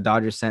Dodgers. The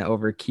Dodgers sent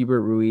over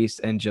Keibert Ruiz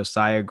and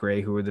Josiah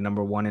Gray, who were the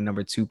number 1 and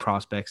number 2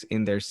 prospects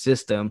in their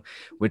system,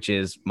 which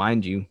is,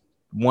 mind you,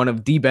 one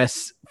of the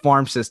best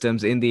farm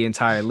systems in the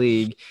entire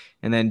league.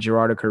 And then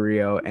Gerardo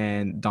Carrillo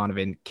and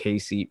Donovan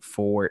Casey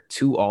for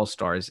 2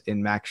 All-Stars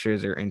in Max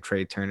Scherzer and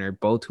Trey Turner,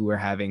 both who are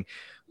having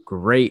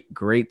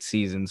great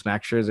seasons.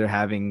 Max Scherzer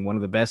having one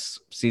of the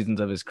best seasons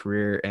of his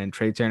career, and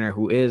Trey Turner,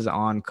 who is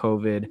on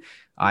COVID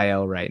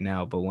IL right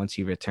now, but once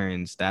he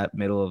returns, that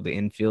middle of the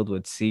infield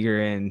with Seager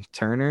and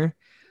Turner,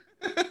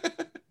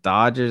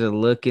 Dodgers are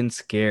looking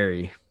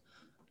scary.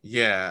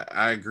 Yeah,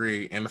 I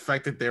agree. And the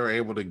fact that they were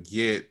able to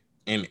get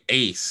an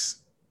ace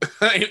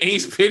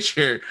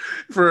pitcher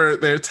for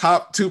their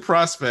top 2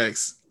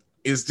 prospects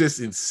is just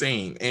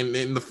insane. And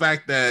the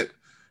fact that,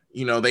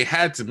 they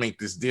had to make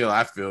this deal,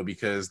 I feel,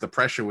 because the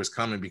pressure was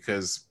coming,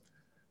 because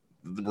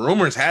the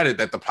rumors had it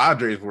that the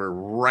Padres were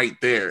right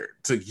there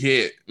to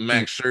get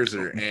Max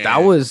Scherzer. And that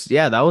was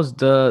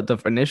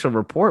the initial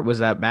report, was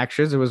that Max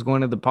Scherzer was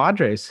going to the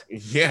Padres.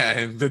 Yeah,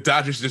 and the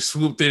Dodgers just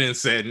swooped in and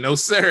said, "No,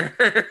 sir.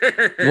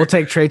 We'll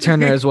take Trey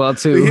Turner as well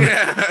too."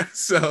 Yeah.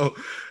 So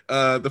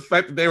the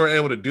fact that they were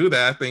able to do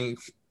that, I think,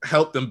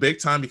 helped them big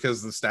time,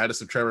 because the status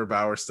of Trevor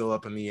Bauer is still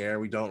up in the air.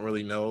 We don't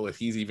really know if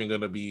he's even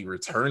going to be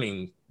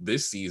returning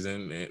this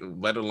season,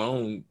 let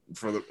alone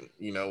for the,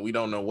 we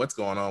don't know what's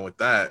going on with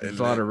that.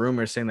 There's a lot of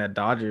rumors saying that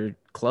Dodger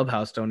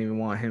clubhouse don't even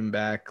want him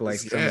back, like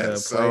some of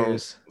the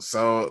players.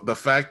 So the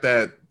fact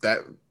that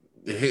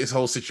his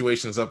whole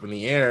situation is up in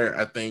the air,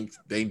 I think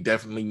they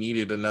definitely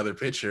needed another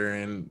pitcher,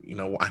 and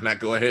why not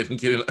go ahead and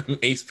get an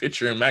ace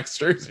pitcher in Max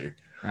Scherzer?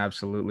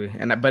 Absolutely.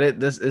 But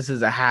this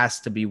is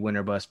has to be win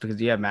or bust,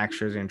 because you have Max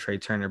Scherzer and Trey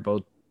Turner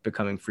both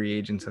becoming free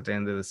agents at the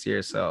end of this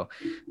year. So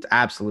it's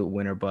absolute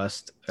win or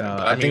bust.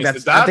 I think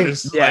that's been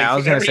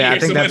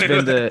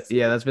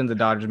the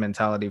Dodgers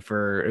mentality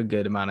for a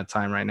good amount of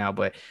time right now.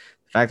 But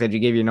the fact that you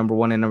gave your number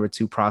 1 and number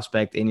 2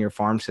 prospect in your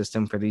farm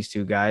system for these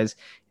 2 guys,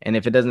 and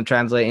if it doesn't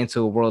translate into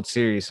a World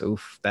Series,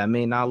 that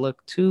may not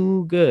look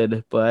too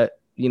good. But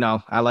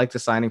I like the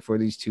signing for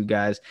these 2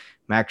 guys.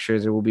 Max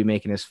Scherzer will be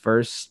making his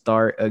first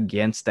start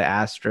against the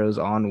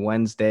Astros on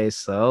Wednesday,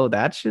 so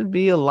that should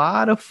be a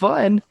lot of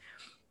fun.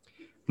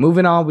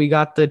 Moving on, we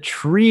got the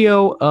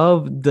trio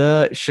of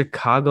the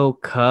Chicago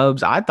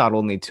Cubs. I thought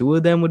only 2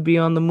 of them would be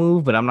on the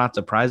move, but I'm not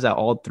surprised that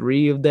all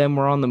 3 of them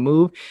were on the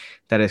move.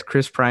 That is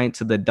Chris Bryant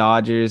to the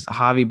Dodgers,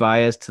 Javi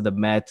Baez to the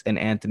Mets, and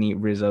Anthony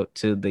Rizzo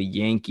to the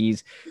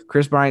Yankees.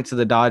 Chris Bryant to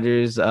the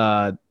Dodgers,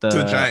 to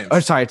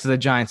the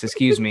Giants,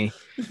 excuse me.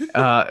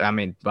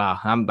 Wow,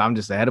 I'm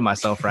just ahead of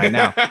myself right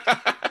now.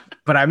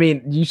 But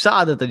you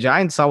saw that the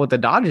Giants saw what the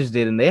Dodgers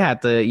did, and they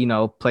had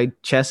to, play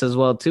chess as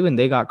well too. And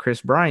they got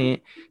Chris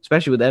Bryant,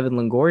 especially with Evan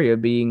Longoria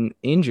being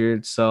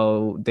injured.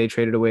 So they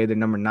traded away their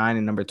number 9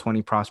 and number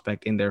 20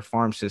 prospect in their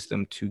farm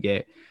system to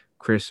get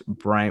Chris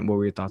Bryant. What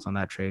were your thoughts on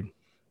that trade?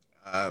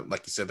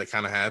 Like you said, they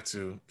kind of had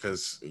to,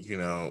 because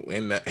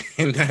in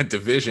that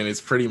division,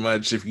 it's pretty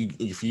much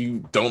if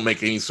you don't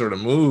make any sort of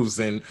moves,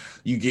 then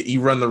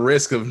you run the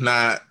risk of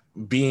not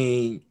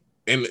being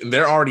and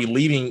they're already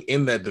leading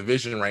in that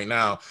division right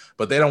now,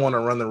 but they don't want to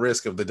run the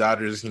risk of the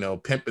Dodgers,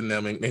 pimping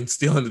them and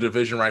stealing the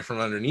division right from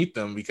underneath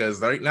them,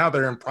 because right now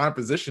they're in prime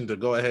position to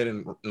go ahead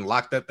and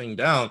lock that thing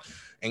down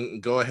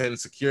and go ahead and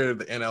secure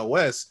the NL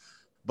West.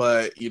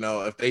 But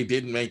if they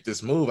didn't make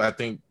this move, I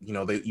think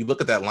you look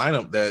at that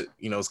lineup that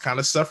is kind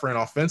of suffering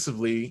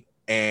offensively,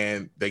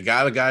 and they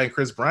got a guy in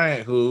Chris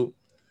Bryant who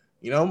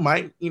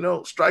might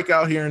strike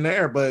out here and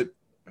there, but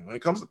when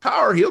it comes to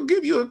power, he'll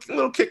give you a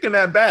little kick in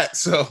that bat.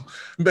 So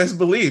best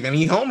believe. And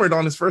he homered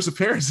on his first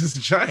appearance as a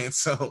Giant.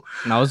 So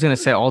And I was gonna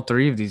say all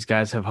three of these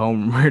guys have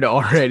homered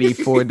already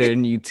for their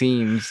new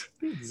teams.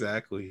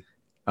 exactly.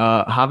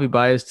 Javi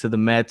Baez to the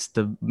Mets.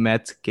 The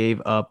Mets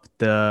gave up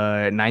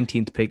the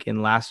 19th pick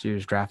in last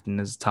year's draft and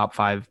is top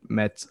 5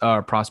 Mets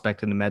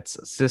prospect in the Mets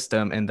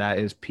system, and that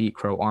is Pete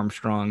Crow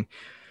Armstrong.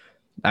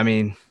 I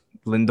mean,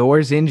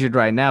 Lindor's injured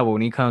right now, but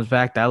when he comes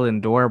back, that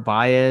Lindor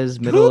Baez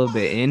middle of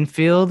the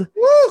infield,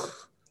 woo,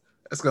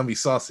 that's gonna be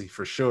saucy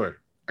for sure.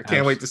 I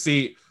can't wait to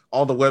see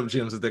all the web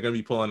gems that they're gonna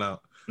be pulling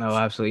out. No,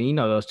 absolutely.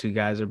 Those two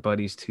guys are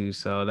buddies too,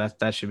 so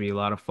that should be a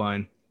lot of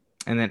fun.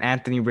 And then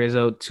Anthony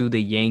Rizzo to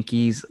the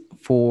Yankees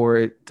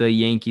for the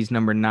Yankees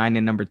number 9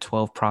 and number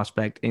 12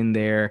 prospect in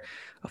their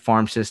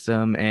farm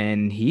system,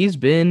 and he's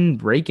been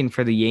raking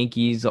for the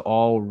Yankees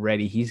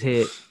already. He's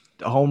hit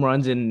home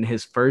runs in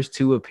his first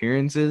 2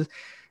 appearances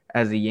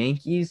as a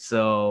Yankees.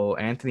 So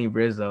Anthony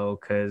Rizzo,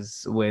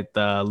 because with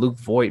Luke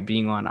Voigt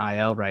being on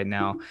IL right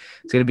now,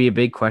 it's going to be a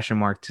big question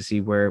mark to see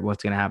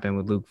what's going to happen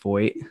with Luke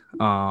Voigt.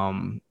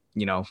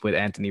 With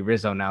Anthony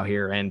Rizzo now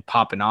here and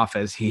popping off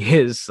as he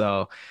is.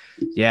 So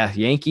yeah,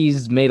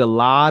 Yankees made a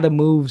lot of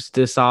moves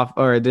this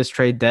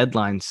trade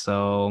deadline.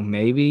 So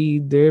maybe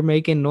they're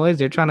making noise.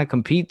 They're trying to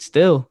compete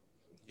still.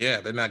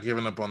 Yeah, they're not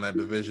giving up on that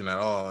division at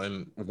all.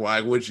 And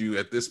why would you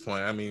at this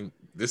point? I mean,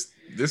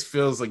 this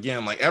feels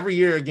again like every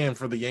year again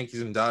for the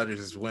Yankees and Dodgers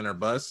is win or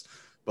bust.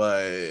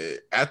 But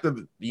at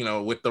the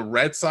with the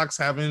Red Sox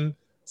having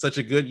such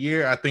a good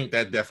year, I think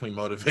that definitely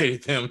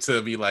motivated them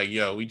to be like,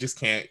 yo, we just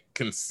can't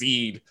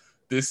concede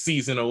this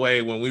season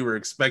away when we were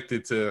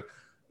expected to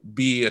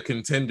be a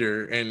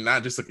contender, and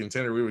not just a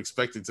contender. We were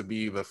expected to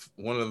be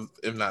one of,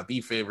 if not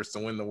the favorites to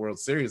win the World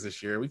Series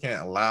this year. We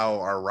can't allow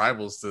our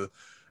rivals to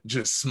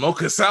just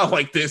smoke us out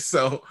like this.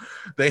 So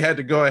they had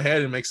to go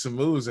ahead and make some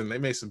moves, and they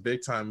made some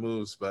big time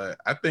moves. But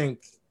I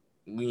think,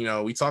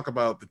 we talk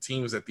about the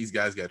teams that these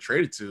guys got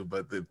traded to,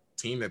 but the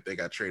team that they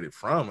got traded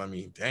from, I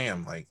mean,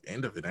 damn, like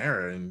end of an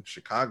era in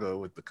Chicago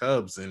with the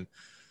Cubs. And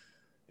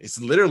it's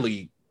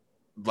literally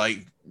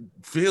like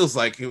feels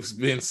like it's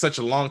been such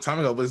a long time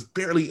ago, but it's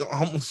barely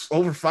almost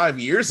over 5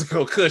 years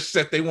ago, Kush,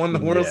 that they won the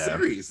World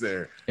Series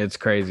there. It's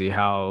crazy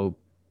how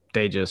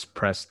they just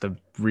pressed the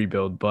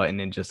rebuild button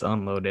and just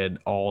unloaded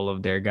all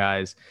of their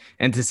guys.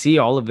 And to see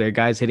all of their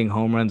guys hitting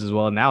home runs as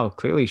well now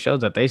clearly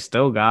shows that they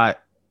still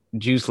got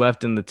juice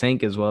left in the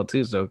tank as well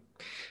too. So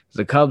as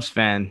a Cubs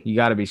fan, you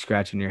got to be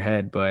scratching your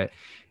head, but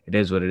it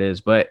is what it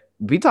is. But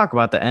we talk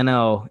about the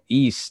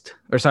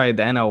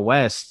NL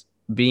West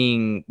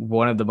being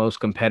one of the most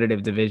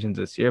competitive divisions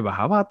this year, but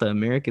how about the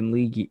American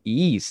League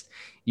East?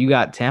 You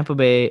got Tampa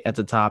Bay at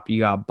the top, you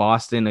got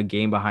Boston a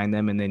game behind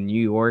them, and then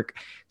New York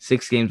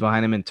 6 games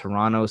behind them, and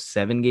Toronto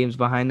 7 games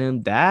behind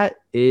them. That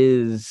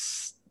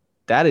is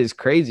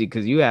crazy,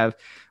 because you have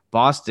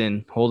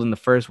Boston holding the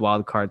first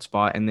wild card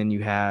spot, and then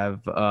you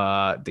have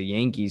the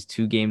Yankees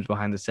 2 games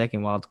behind the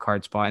second wild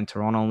card spot, and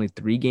Toronto only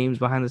 3 games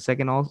behind the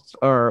second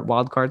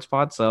wild card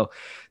spot. So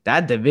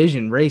that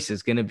division race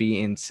is going to be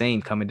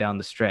insane coming down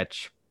the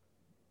stretch.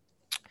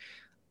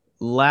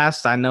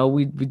 Last, I know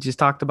we just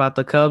talked about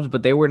the Cubs,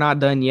 but they were not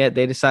done yet.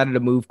 They decided to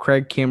move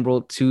Craig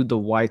Kimbrell to the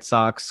White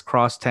Sox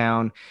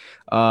crosstown.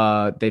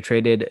 They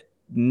traded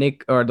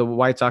the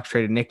White Sox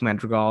traded Nick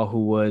Madrigal,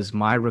 who was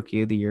my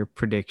Rookie of the Year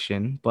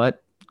prediction,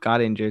 but got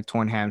injured,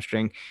 torn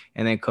hamstring.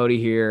 And then Cody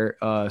here,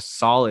 a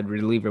solid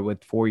reliever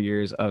with 4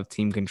 years of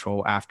team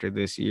control after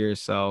this year.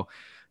 So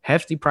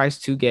hefty price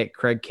to get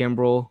Craig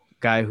Kimbrell,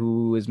 guy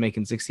who is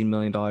making $16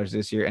 million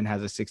this year and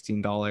has a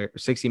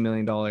 $60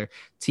 million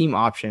team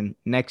option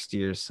next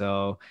year.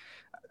 So,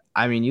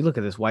 I mean, you look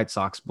at this White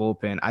Sox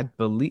bullpen. I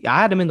believe I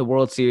had him in the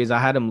World Series. I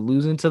had him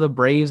losing to the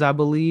Braves, I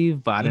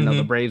believe, but I didn't know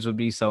the Braves would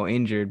be so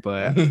injured.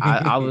 But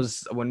I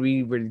was, when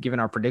we were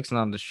giving our prediction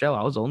on the show,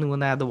 I was the only one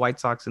that had the White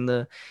Sox in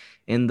the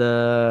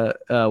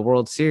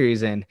World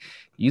Series. And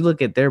you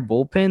look at their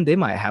bullpen, they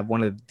might have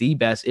one of the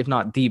best, if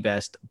not the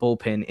best,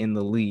 bullpen in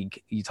the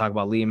league. You talk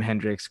about Liam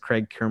Hendricks,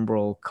 Craig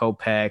Kimbrell,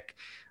 Kopech.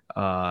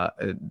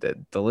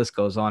 The list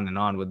goes on and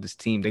on with this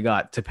team. They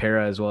got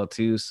Tepera as well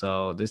too,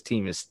 so this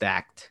team is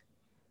stacked.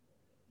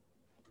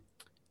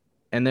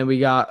 And then we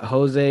got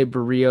Jose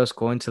Barrios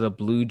going to the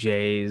Blue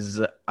Jays.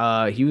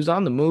 He was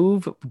on the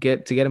move to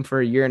get him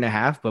for a year and a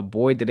half, but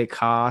boy, did it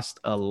cost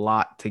a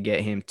lot to get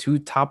him. 2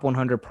 top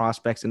 100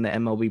 prospects in the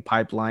MLB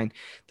pipeline,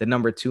 the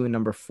number 2 and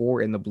number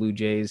 4 in the Blue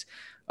Jays,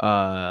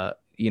 farm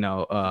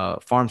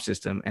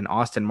system. And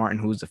Austin Martin,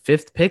 who was the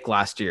 5th pick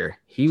last year,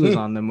 he was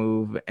on the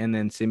move. And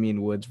then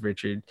Simeon Woods,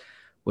 Richard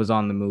was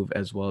on the move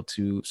as well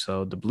too.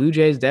 So the Blue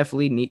Jays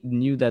definitely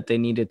knew that they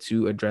needed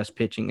to address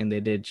pitching, and they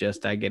did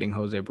just that, getting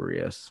Jose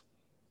Barrios.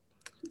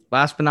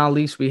 Last but not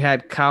least, we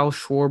had Kyle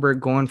Schwarber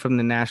going from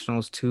the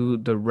Nationals to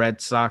the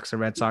Red Sox. The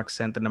Red Sox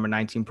sent the number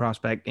 19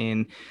 prospect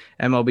in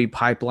MLB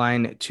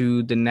pipeline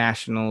to the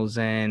Nationals,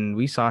 and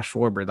we saw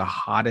Schwarber, the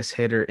hottest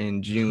hitter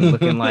in June,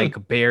 looking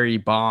like Barry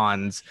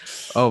Bonds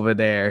over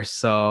there.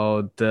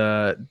 So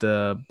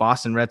the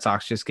Boston Red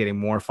Sox just getting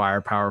more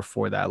firepower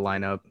for that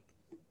lineup.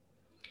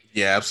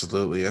 Yeah,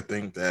 absolutely. I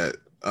think that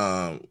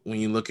when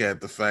you look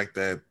at the fact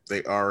that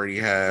they already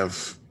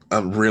have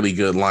a really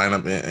good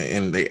lineup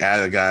and they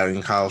add a guy in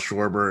Kyle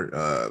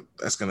Schwarber,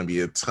 that's going to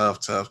be a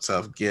tough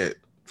get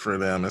for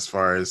them as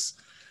far as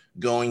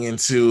going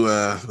into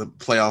the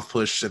playoff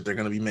push that they're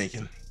going to be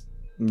making.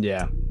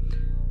 Yeah.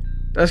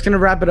 That's going to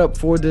wrap it up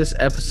for this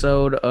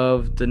episode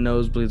of the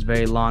Nosebleeds.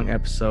 Very long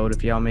episode.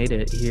 If y'all made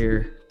it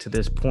here to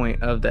this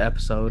point of the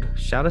episode,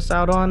 shout us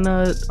out on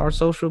our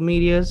social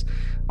medias.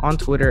 On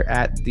Twitter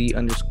at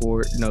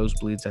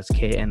 @the_nosebleeds. That's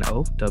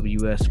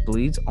KNOWS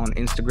bleeds. On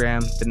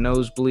Instagram, the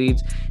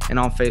Nosebleeds. And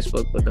on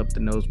Facebook, look up the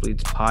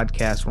Nosebleeds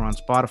podcast. We're on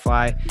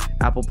Spotify,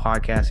 Apple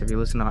Podcasts. If you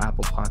listen on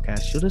Apple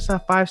Podcasts, shoot us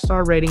a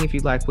 5-star rating if you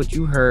like what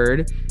you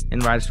heard,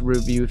 and write us a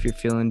review if you're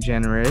feeling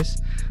generous.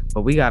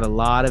 But we got a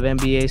lot of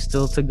NBA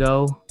still to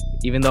go.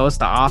 Even though it's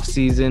the off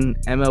season,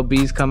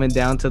 MLB's coming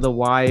down to the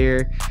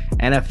wire.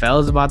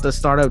 NFL is about to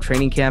start up.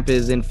 Training camp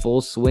is in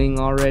full swing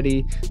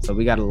already. So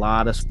we got a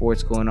lot of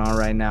sports going on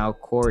right now.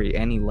 Corey,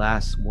 any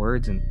last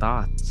words and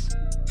thoughts?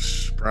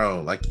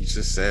 Bro, like you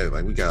just said,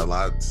 like we got a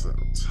lot to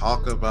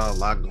talk about, a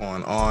lot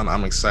going on.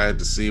 I'm excited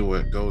to see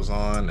what goes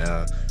on.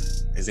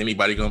 Is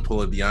anybody going to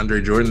pull a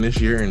DeAndre Jordan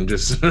this year and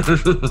just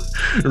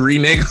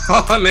renege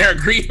on their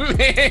agreement?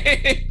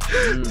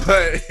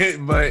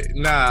 But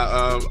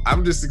nah,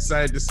 I'm just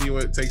excited to see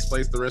what takes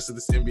place the rest of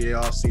this NBA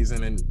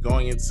offseason and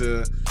going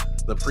into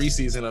the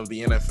preseason of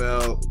the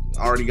NFL.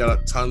 Already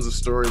got tons of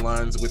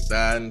storylines with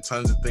that and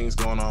tons of things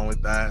going on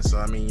with that. So,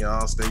 I mean,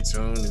 y'all stay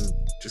tuned and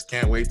just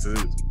can't wait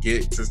to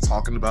get to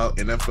talking about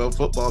NFL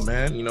football,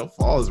 man. You know,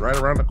 fall is right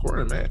around the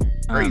corner, man.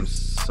 Crazy. I'm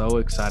so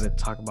excited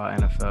to talk about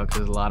NFL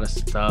because a lot of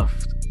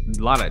stuff,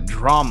 a lot of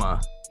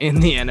drama in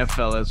the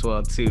NFL as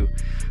well, too.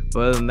 But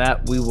other than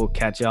that, we will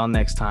catch y'all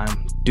next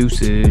time.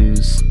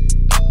 Deuces.